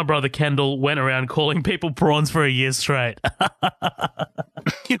 Me and my brother Kendall went around calling people prawns for a year straight.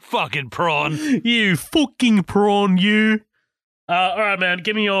 You fucking prawn. You fucking prawn, you. All right, man.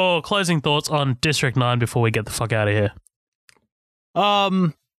 Give me your closing thoughts on District 9 before we get the fuck out of here.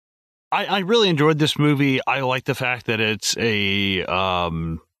 I really enjoyed this movie. I like the fact that it's a,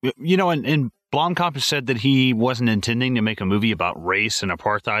 and Blomkamp has said that he wasn't intending to make a movie about race and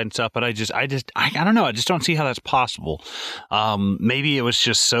apartheid and stuff, but I don't know. I just don't see how that's possible. Maybe it was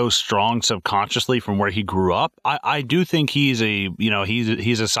just so strong subconsciously from where he grew up. I do think he's a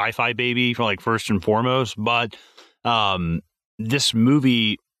sci-fi baby for like first and foremost, but, this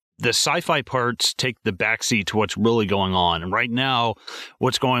movie, the sci-fi parts take the backseat to what's really going on. And right now,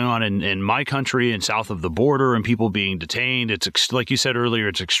 what's going on in my country and south of the border and people being detained, it's like you said earlier,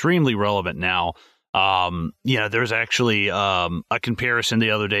 it's extremely relevant now. There's actually a comparison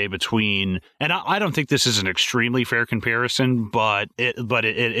the other day between, and I don't think this is an extremely fair comparison, but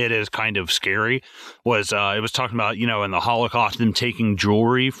it is kind of scary. It was talking about, in the Holocaust, them taking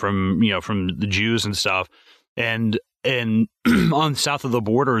jewelry from the Jews and stuff. And on south of the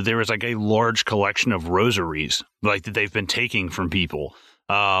border, there is like a large collection of rosaries like that they've been taking from people.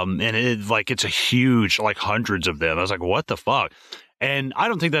 And it's a huge, like hundreds of them. I was like, what the fuck? And I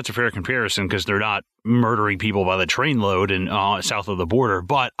don't think that's a fair comparison because they're not murdering people by the trainload in south of the border.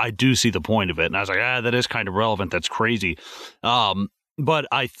 But I do see the point of it. And I was like, that is kind of relevant. That's crazy. But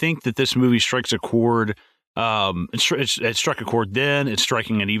I think that this movie strikes a chord. It struck a chord then. It's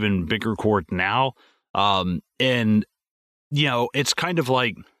striking an even bigger chord now. It's kind of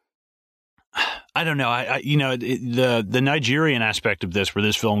like, I don't know. The Nigerian aspect of this, where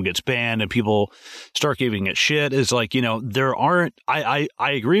this film gets banned and people start giving it shit, is like, there aren't. I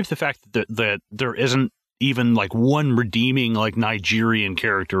agree with the fact that there isn't even like one redeeming like Nigerian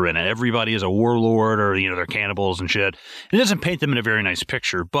character in it. Everybody is a warlord or they're cannibals and shit. It doesn't paint them in a very nice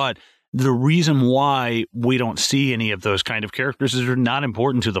picture, but the reason why we don't see any of those kind of characters is they're not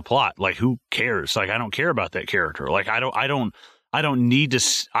important to the plot. Like, who cares? Like, I don't care about that character. Like, I don't I don't need to.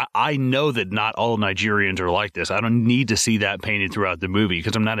 I know that not all Nigerians are like this. I don't need to see that painted throughout the movie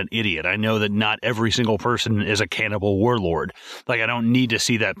because I'm not an idiot. I know that not every single person is a cannibal warlord. Like, I don't need to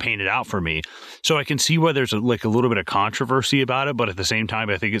see that painted out for me. So I can see why there's a little bit of controversy about it, but at the same time,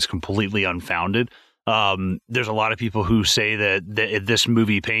 I think it's completely unfounded. There's a lot of people who say that this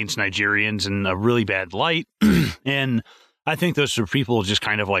movie paints Nigerians in a really bad light, and I think those are people just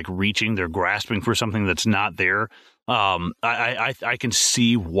kind of like reaching, they're grasping for something that's not there. I can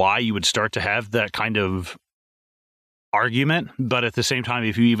see why you would start to have that kind of argument, but at the same time,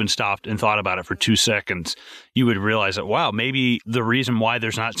 if you even stopped and thought about it for 2 seconds, you would realize that, wow, maybe the reason why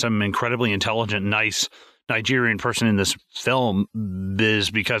there's not some incredibly intelligent, nice Nigerian person in this film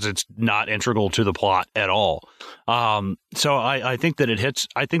is because it's not integral to the plot at all. So I think that it hits.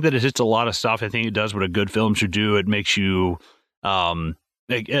 I think that it hits a lot of stuff. I think it does what a good film should do. It makes you.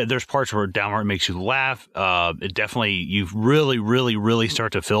 There's parts where it downright makes you laugh. It definitely, you really, really, really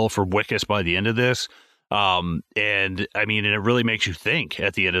start to feel for Wickes by the end of this. And I mean, and it really makes you think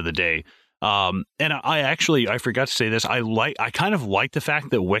at the end of the day. And I forgot to say this. I kind of like the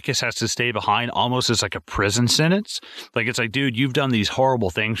fact that Wickes has to stay behind almost as like a prison sentence. Like, it's like, dude, you've done these horrible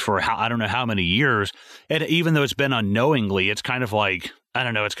things for I don't know how many years. And even though it's been unknowingly, it's kind of like, I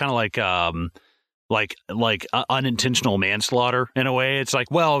don't know, it's kind of like unintentional manslaughter in a way. It's like,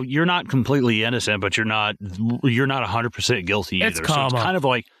 well, you're not completely innocent, but you're not 100% guilty either. It's karma. So it's kind of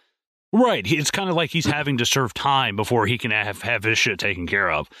like, right. It's kind of like he's having to serve time before he can have his shit taken care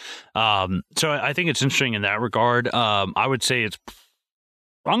of. So I think it's interesting in that regard. I would say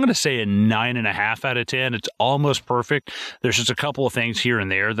I'm going to say a 9.5 out of 10. It's almost perfect. There's just a couple of things here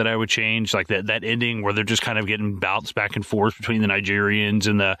and there that I would change, like that ending where they're just kind of getting bounced back and forth between the Nigerians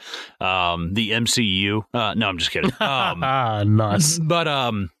and the MCU. No, I'm just kidding. Nice.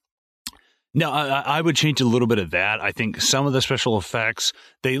 But no, I would change a little bit of that. I think some of the special effects,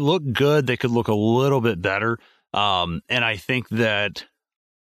 they look good. They could look a little bit better. And I think that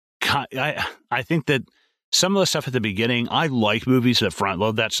some of the stuff at the beginning, I like movies that front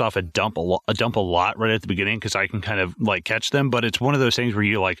load that stuff and dump a lot right at the beginning because I can kind of like catch them. But it's one of those things where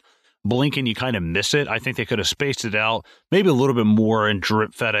you like blink and you kind of miss it. I think they could have spaced it out maybe a little bit more and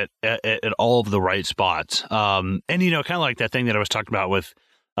drip fed it at all of the right spots. And, kind of like that thing that I was talking about with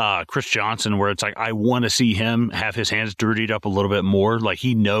Chris Johnson, where it's like, I want to see him have his hands dirtied up a little bit more. Like,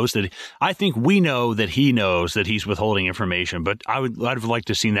 he knows that. I think we know that he knows that he's withholding information, but I'd have liked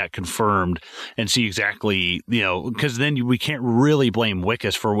to have seen that confirmed and see exactly, because then we can't really blame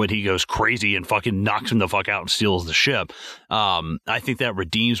Wickes for when he goes crazy and fucking knocks him the fuck out and steals the ship. I think that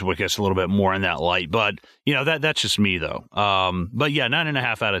redeems Wickes a little bit more in that light, but that's just me though. But yeah,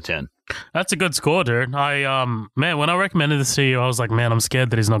 9.5 out of 10. That's a good score, dude. Man, when I recommended this to you, I was like, man, I'm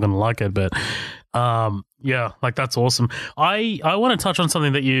scared that he's not going to like it, but yeah, like, that's awesome. I want to touch on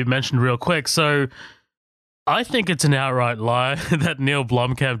something that you mentioned real quick. So I think it's an outright lie that Neil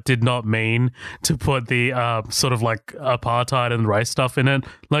Blomkamp did not mean to put the sort of like apartheid and race stuff in it.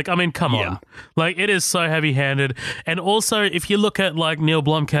 Like, I mean, come on. Like, it is so heavy-handed. And also, if you look at like Neil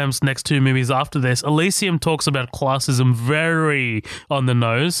Blomkamp's next 2 movies after this, Elysium talks about classism very on the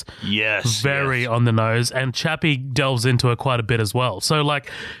nose. Yes. Very on the nose. And Chappie delves into it quite a bit as well. So, like,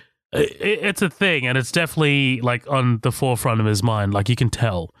 it's a thing, and it's definitely like on the forefront of his mind. Like, you can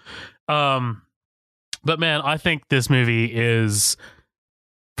tell. But man, I think this movie is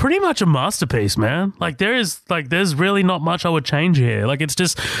pretty much a masterpiece, man. Like, there's really not much I would change here. Like, it's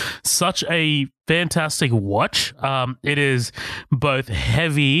just such a fantastic watch. It is both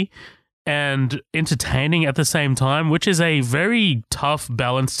heavy and entertaining at the same time, which is a very tough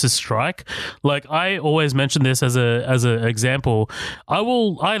balance to strike. Like, I always mention this as a example.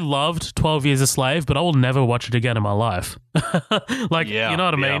 I loved 12 Years a Slave, but I will never watch it again in my life. Like, you know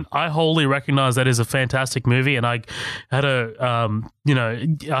what I mean? I wholly recognize that is a fantastic movie, and I had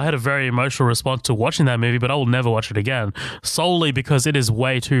I had a very emotional response to watching that movie, but I will never watch it again, solely because it is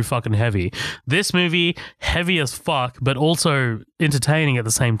way too fucking heavy. This movie, heavy as fuck, but also entertaining at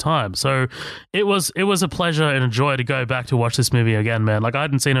the same time. So it was a pleasure and a joy to go back to watch this movie again, man. Like, I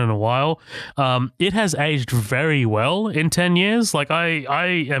hadn't seen it in a while. It has aged very well in 10 years. Like,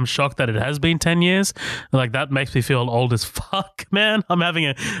 I am shocked that it has been 10 years. Like, that makes me feel old as fuck, man. I'm having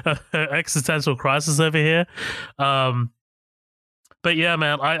a existential crisis over here. But yeah,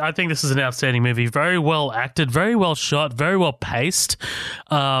 man, I think this is an outstanding movie. Very well acted, very well shot, very well paced.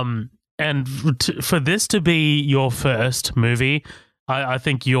 And for this to be your first movie, I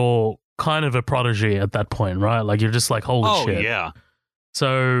think you're kind of a prodigy at that point, right? Like, you're just like, holy shit. Oh, yeah.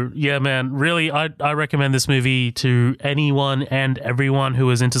 So, yeah, man, really, I recommend this movie to anyone and everyone who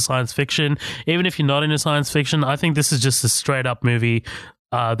is into science fiction. Even if you're not into science fiction, I think this is just a straight-up movie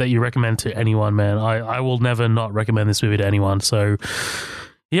that you recommend to anyone, man. I will never not recommend this movie to anyone. So,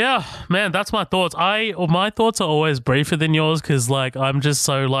 yeah, man, that's my thoughts. My thoughts are always briefer than yours because, like, I'm just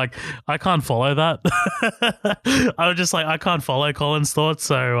so, like, I can't follow that. I'm just like, I can't follow Colin's thoughts,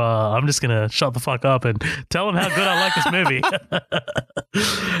 so I'm just going to shut the fuck up and tell him how good I like this movie.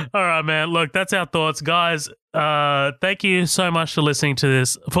 All right, man. Look, that's our thoughts, guys. Thank you so much for listening to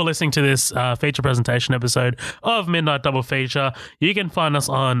this feature presentation episode of Midnight Double Feature. You can find us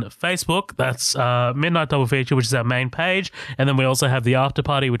on Facebook. That's Midnight Double Feature, which is our main page, and then we also have the After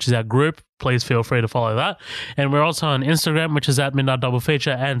Party, which is our group. Please feel free to follow that. And we're also on Instagram, which is at Midnight Double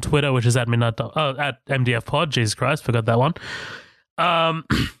Feature, and Twitter, which is at at MDF Pod. Jesus Christ, forgot that one.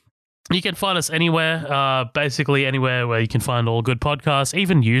 You can find us anywhere, basically anywhere where you can find all good podcasts,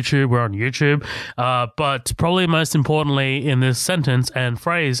 even YouTube. We're on YouTube. But probably most importantly in this sentence and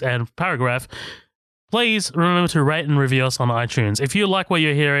phrase and paragraph, please remember to rate and review us on iTunes. If you like what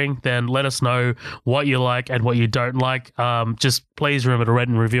you're hearing, then let us know what you like and what you don't like. Just please remember to rate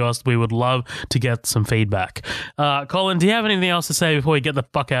and review us. We would love to get some feedback. Colin, do you have anything else to say before we get the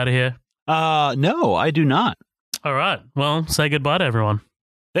fuck out of here? No, I do not. All right. Well, say goodbye to everyone.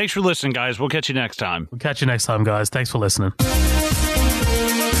 Thanks for listening, guys. We'll catch you next time. We'll catch you next time, guys. Thanks for listening.